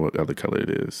I don't know what other color it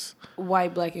is.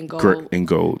 White, black, and gold.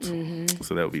 Gold. Mm-hmm.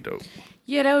 So that would be dope.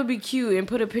 Yeah, that would be cute. And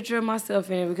put a picture of myself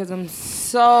in it because I'm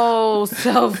so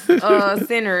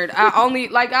self-centered.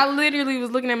 I literally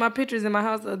was looking at my pictures in my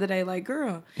house the other day like,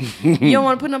 girl, you don't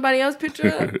want to put nobody else's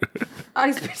picture up? All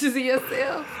these pictures of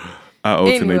yourself. I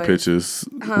alternate pictures.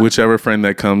 Whichever friend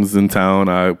that comes in town,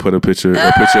 I put a picture of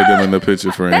them in the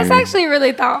picture frame. That's actually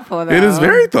really thoughtful, though. It is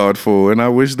very thoughtful, and I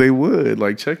wish they would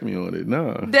like check me on it.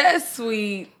 No, that's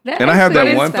sweet. And I have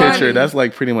that one picture. That's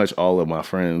like pretty much all of my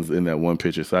friends in that one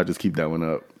picture, so I just keep that one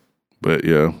up. But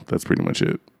yeah, that's pretty much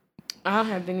it. I don't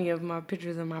have any of my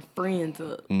pictures of my friends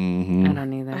up. Mm-hmm. I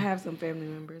don't either. I have some family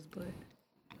members, but.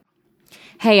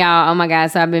 Hey y'all, oh my God,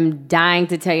 so I've been dying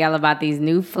to tell y'all about these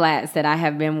new flats that I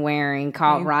have been wearing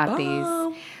called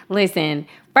Rothy's. Listen,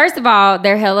 first of all,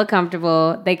 they're hella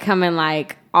comfortable. They come in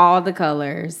like all the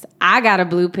colors. I got a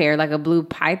blue pair, like a blue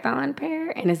python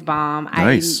pair, and it's bomb.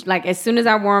 Nice. As soon as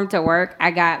I wore them to work, I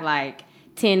got like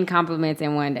 10 compliments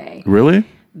in one day. Really?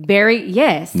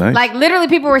 Yes. Nice. Like literally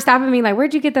people were stopping me like,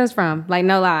 where'd you get those from? Like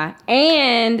no lie.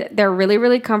 And they're really,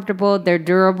 really comfortable. They're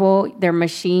durable. They're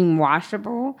machine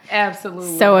washable.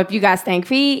 Absolutely. So if you got stank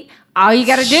feet, all you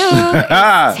got to do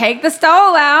is take the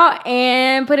stole out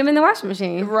and put them in the washing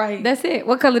machine. Right. That's it.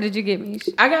 What color did you get me?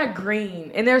 I got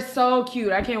green and they're so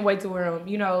cute. I can't wait to wear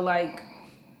them. Like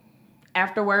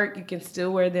after work, you can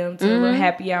still wear them to a little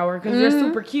happy hour because they're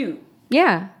super cute.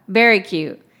 Yeah. Very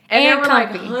cute. And there were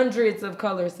like hundreds of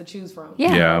colors to choose from.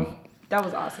 Yeah. That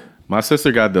was awesome. My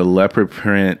sister got the leopard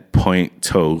print point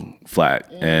toe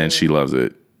flat, and she loves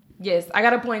it. Yes, I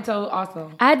got a point toe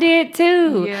also. I did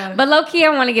too. Yeah. But low key, I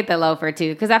want to get the loafer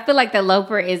too because I feel like the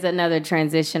loafer is another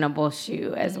transitionable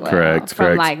shoe as well.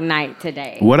 From like night to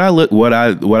day. What I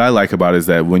like about it is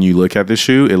that when you look at the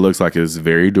shoe, it looks like it's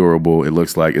very durable. It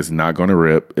looks like it's not going to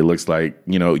rip. It looks like,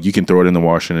 you can throw it in the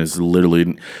washer and it's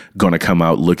literally going to come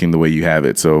out looking the way you have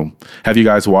it. So have you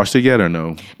guys washed it yet or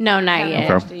no? No, not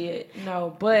yet. Washed it yet.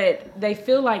 No, but they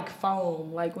feel like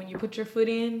foam. Like when you put your foot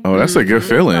in. Oh, that's a good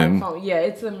feeling. Like yeah,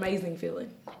 it's an amazing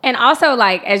feeling. And also,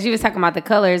 like, as you was talking about the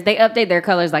colors, they update their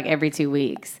colors like every 2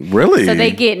 weeks. Really? So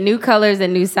they get new colors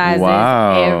and new sizes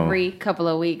every couple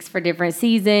of weeks for different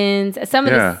seasons. Some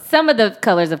of the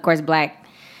colors, of course, black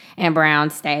and brown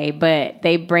stay, but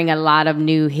they bring a lot of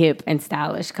new hip and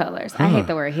stylish colors. I hate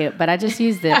the word hip, but I just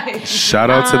used it. Shout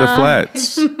out to the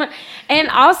flats. And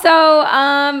also,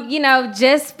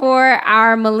 just for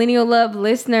our Millennial Love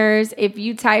listeners, if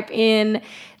you type in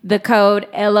the code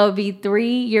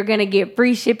LOV3, you're going to get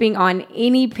free shipping on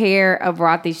any pair of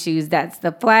Rothy shoes. That's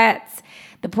the flats,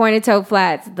 the pointed toe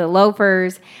flats, the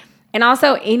loafers, and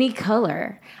also any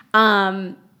color.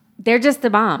 They're just the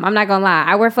bomb. I'm not going to lie.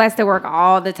 I wear flats to work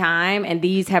all the time, and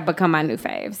these have become my new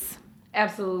faves.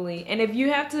 Absolutely. And if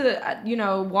you have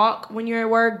to, walk when you're at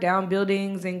work, down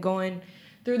buildings and going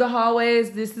through the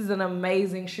hallways, this is an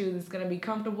amazing shoe that's going to be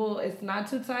comfortable. It's not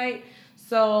too tight,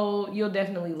 so you'll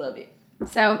definitely love it.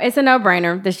 So it's a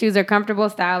no-brainer. The shoes are comfortable,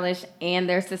 stylish, and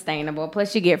they're sustainable.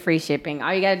 Plus, you get free shipping.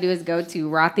 All you got to do is go to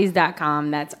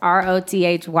rothys.com. That's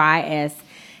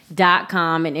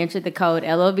ROTHYS.com and enter the code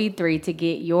LOV3 to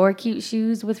get your cute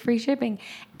shoes with free shipping.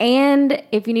 And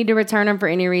if you need to return them for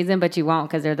any reason, but you won't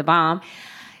because they're the bomb,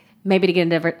 maybe to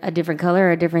get a different color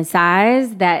or a different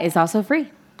size, that is also free.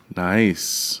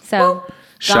 Nice. So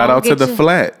shout out to the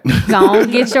flat. Go on,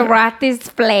 get your Rothys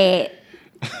flat.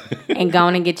 And go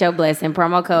on and get your blessing.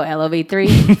 Promo code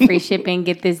LOV3. Free shipping.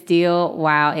 Get this deal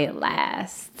while it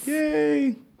lasts.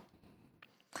 Yay.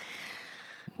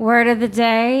 Word of the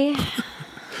day.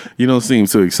 You don't seem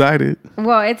too excited.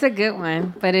 Well, it's a good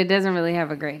one, but it doesn't really have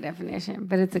a great definition.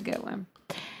 But it's a good one.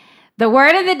 The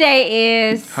word of the day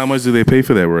is... How much do they pay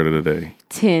for that word of the day?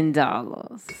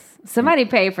 $10. Somebody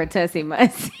paid for Tussie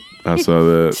Mussie. I saw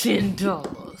that.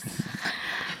 $10.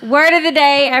 Word of the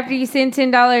day after you send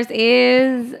 $10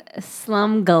 is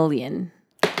slumgullion.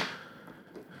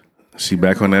 She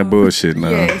back on that bullshit now.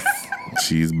 Yes.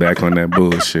 She's back on that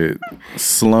bullshit.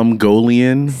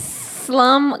 Slumgullion?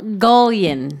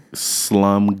 Slumgullion.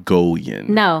 Slumgullion.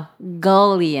 No,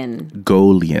 gullion.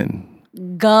 Gullion.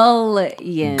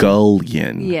 Gullion.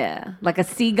 Gullion. Yeah, like a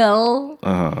seagull.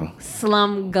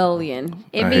 Slumgullion.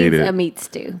 It means a meat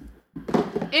stew.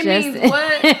 It means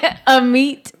what? A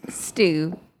meat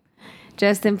stew.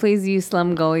 Justin, please use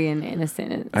slumgullion in a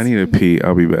sentence. I need a pee.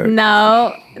 I'll be back.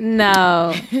 No.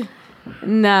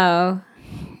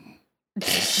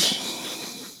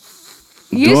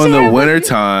 During the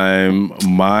wintertime,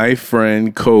 my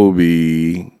friend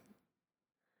Kobe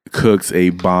cooks a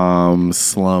bomb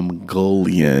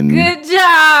slumgullion. Good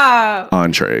job.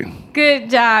 Entree.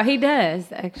 Good job. He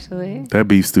does, actually. That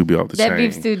beef stew be off the chain. That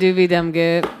beef stew do be dumb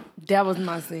good. That was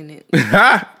my sentence.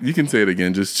 You can say it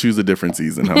again. Just choose a different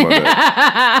season. How about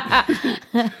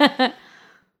that?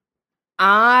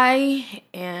 I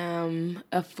am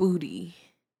a foodie.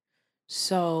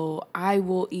 So I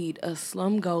will eat a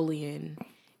slumgullion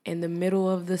in the middle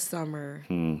of the summer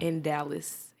in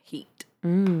Dallas heat.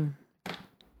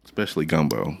 Especially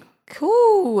gumbo.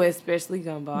 Cool, especially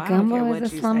gumbo. I don't care what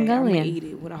is a you say. I'm gonna slumgullion. eat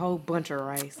it with a whole bunch of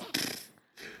rice.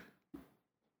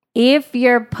 If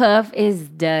your puff is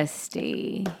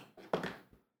dusty,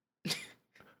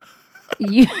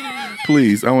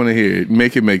 Please, I want to hear it.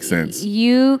 Make it make sense.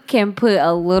 You can put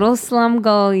a little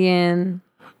slumgullion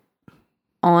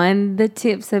on the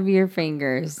tips of your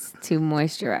fingers to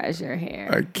moisturize your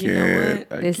hair. I can't.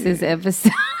 This is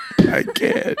episode. I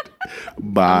can't.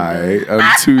 Bye.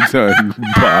 I'm too done.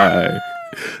 Bye.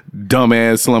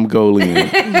 Dumbass slumgullion.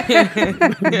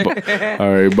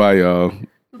 All right, bye, y'all.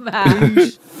 Bye.